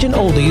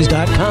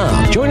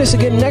legendoldies.com. Join us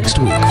again next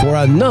week for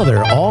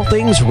another All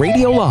Things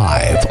Radio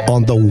Live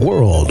on the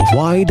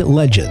Worldwide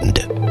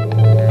Legend.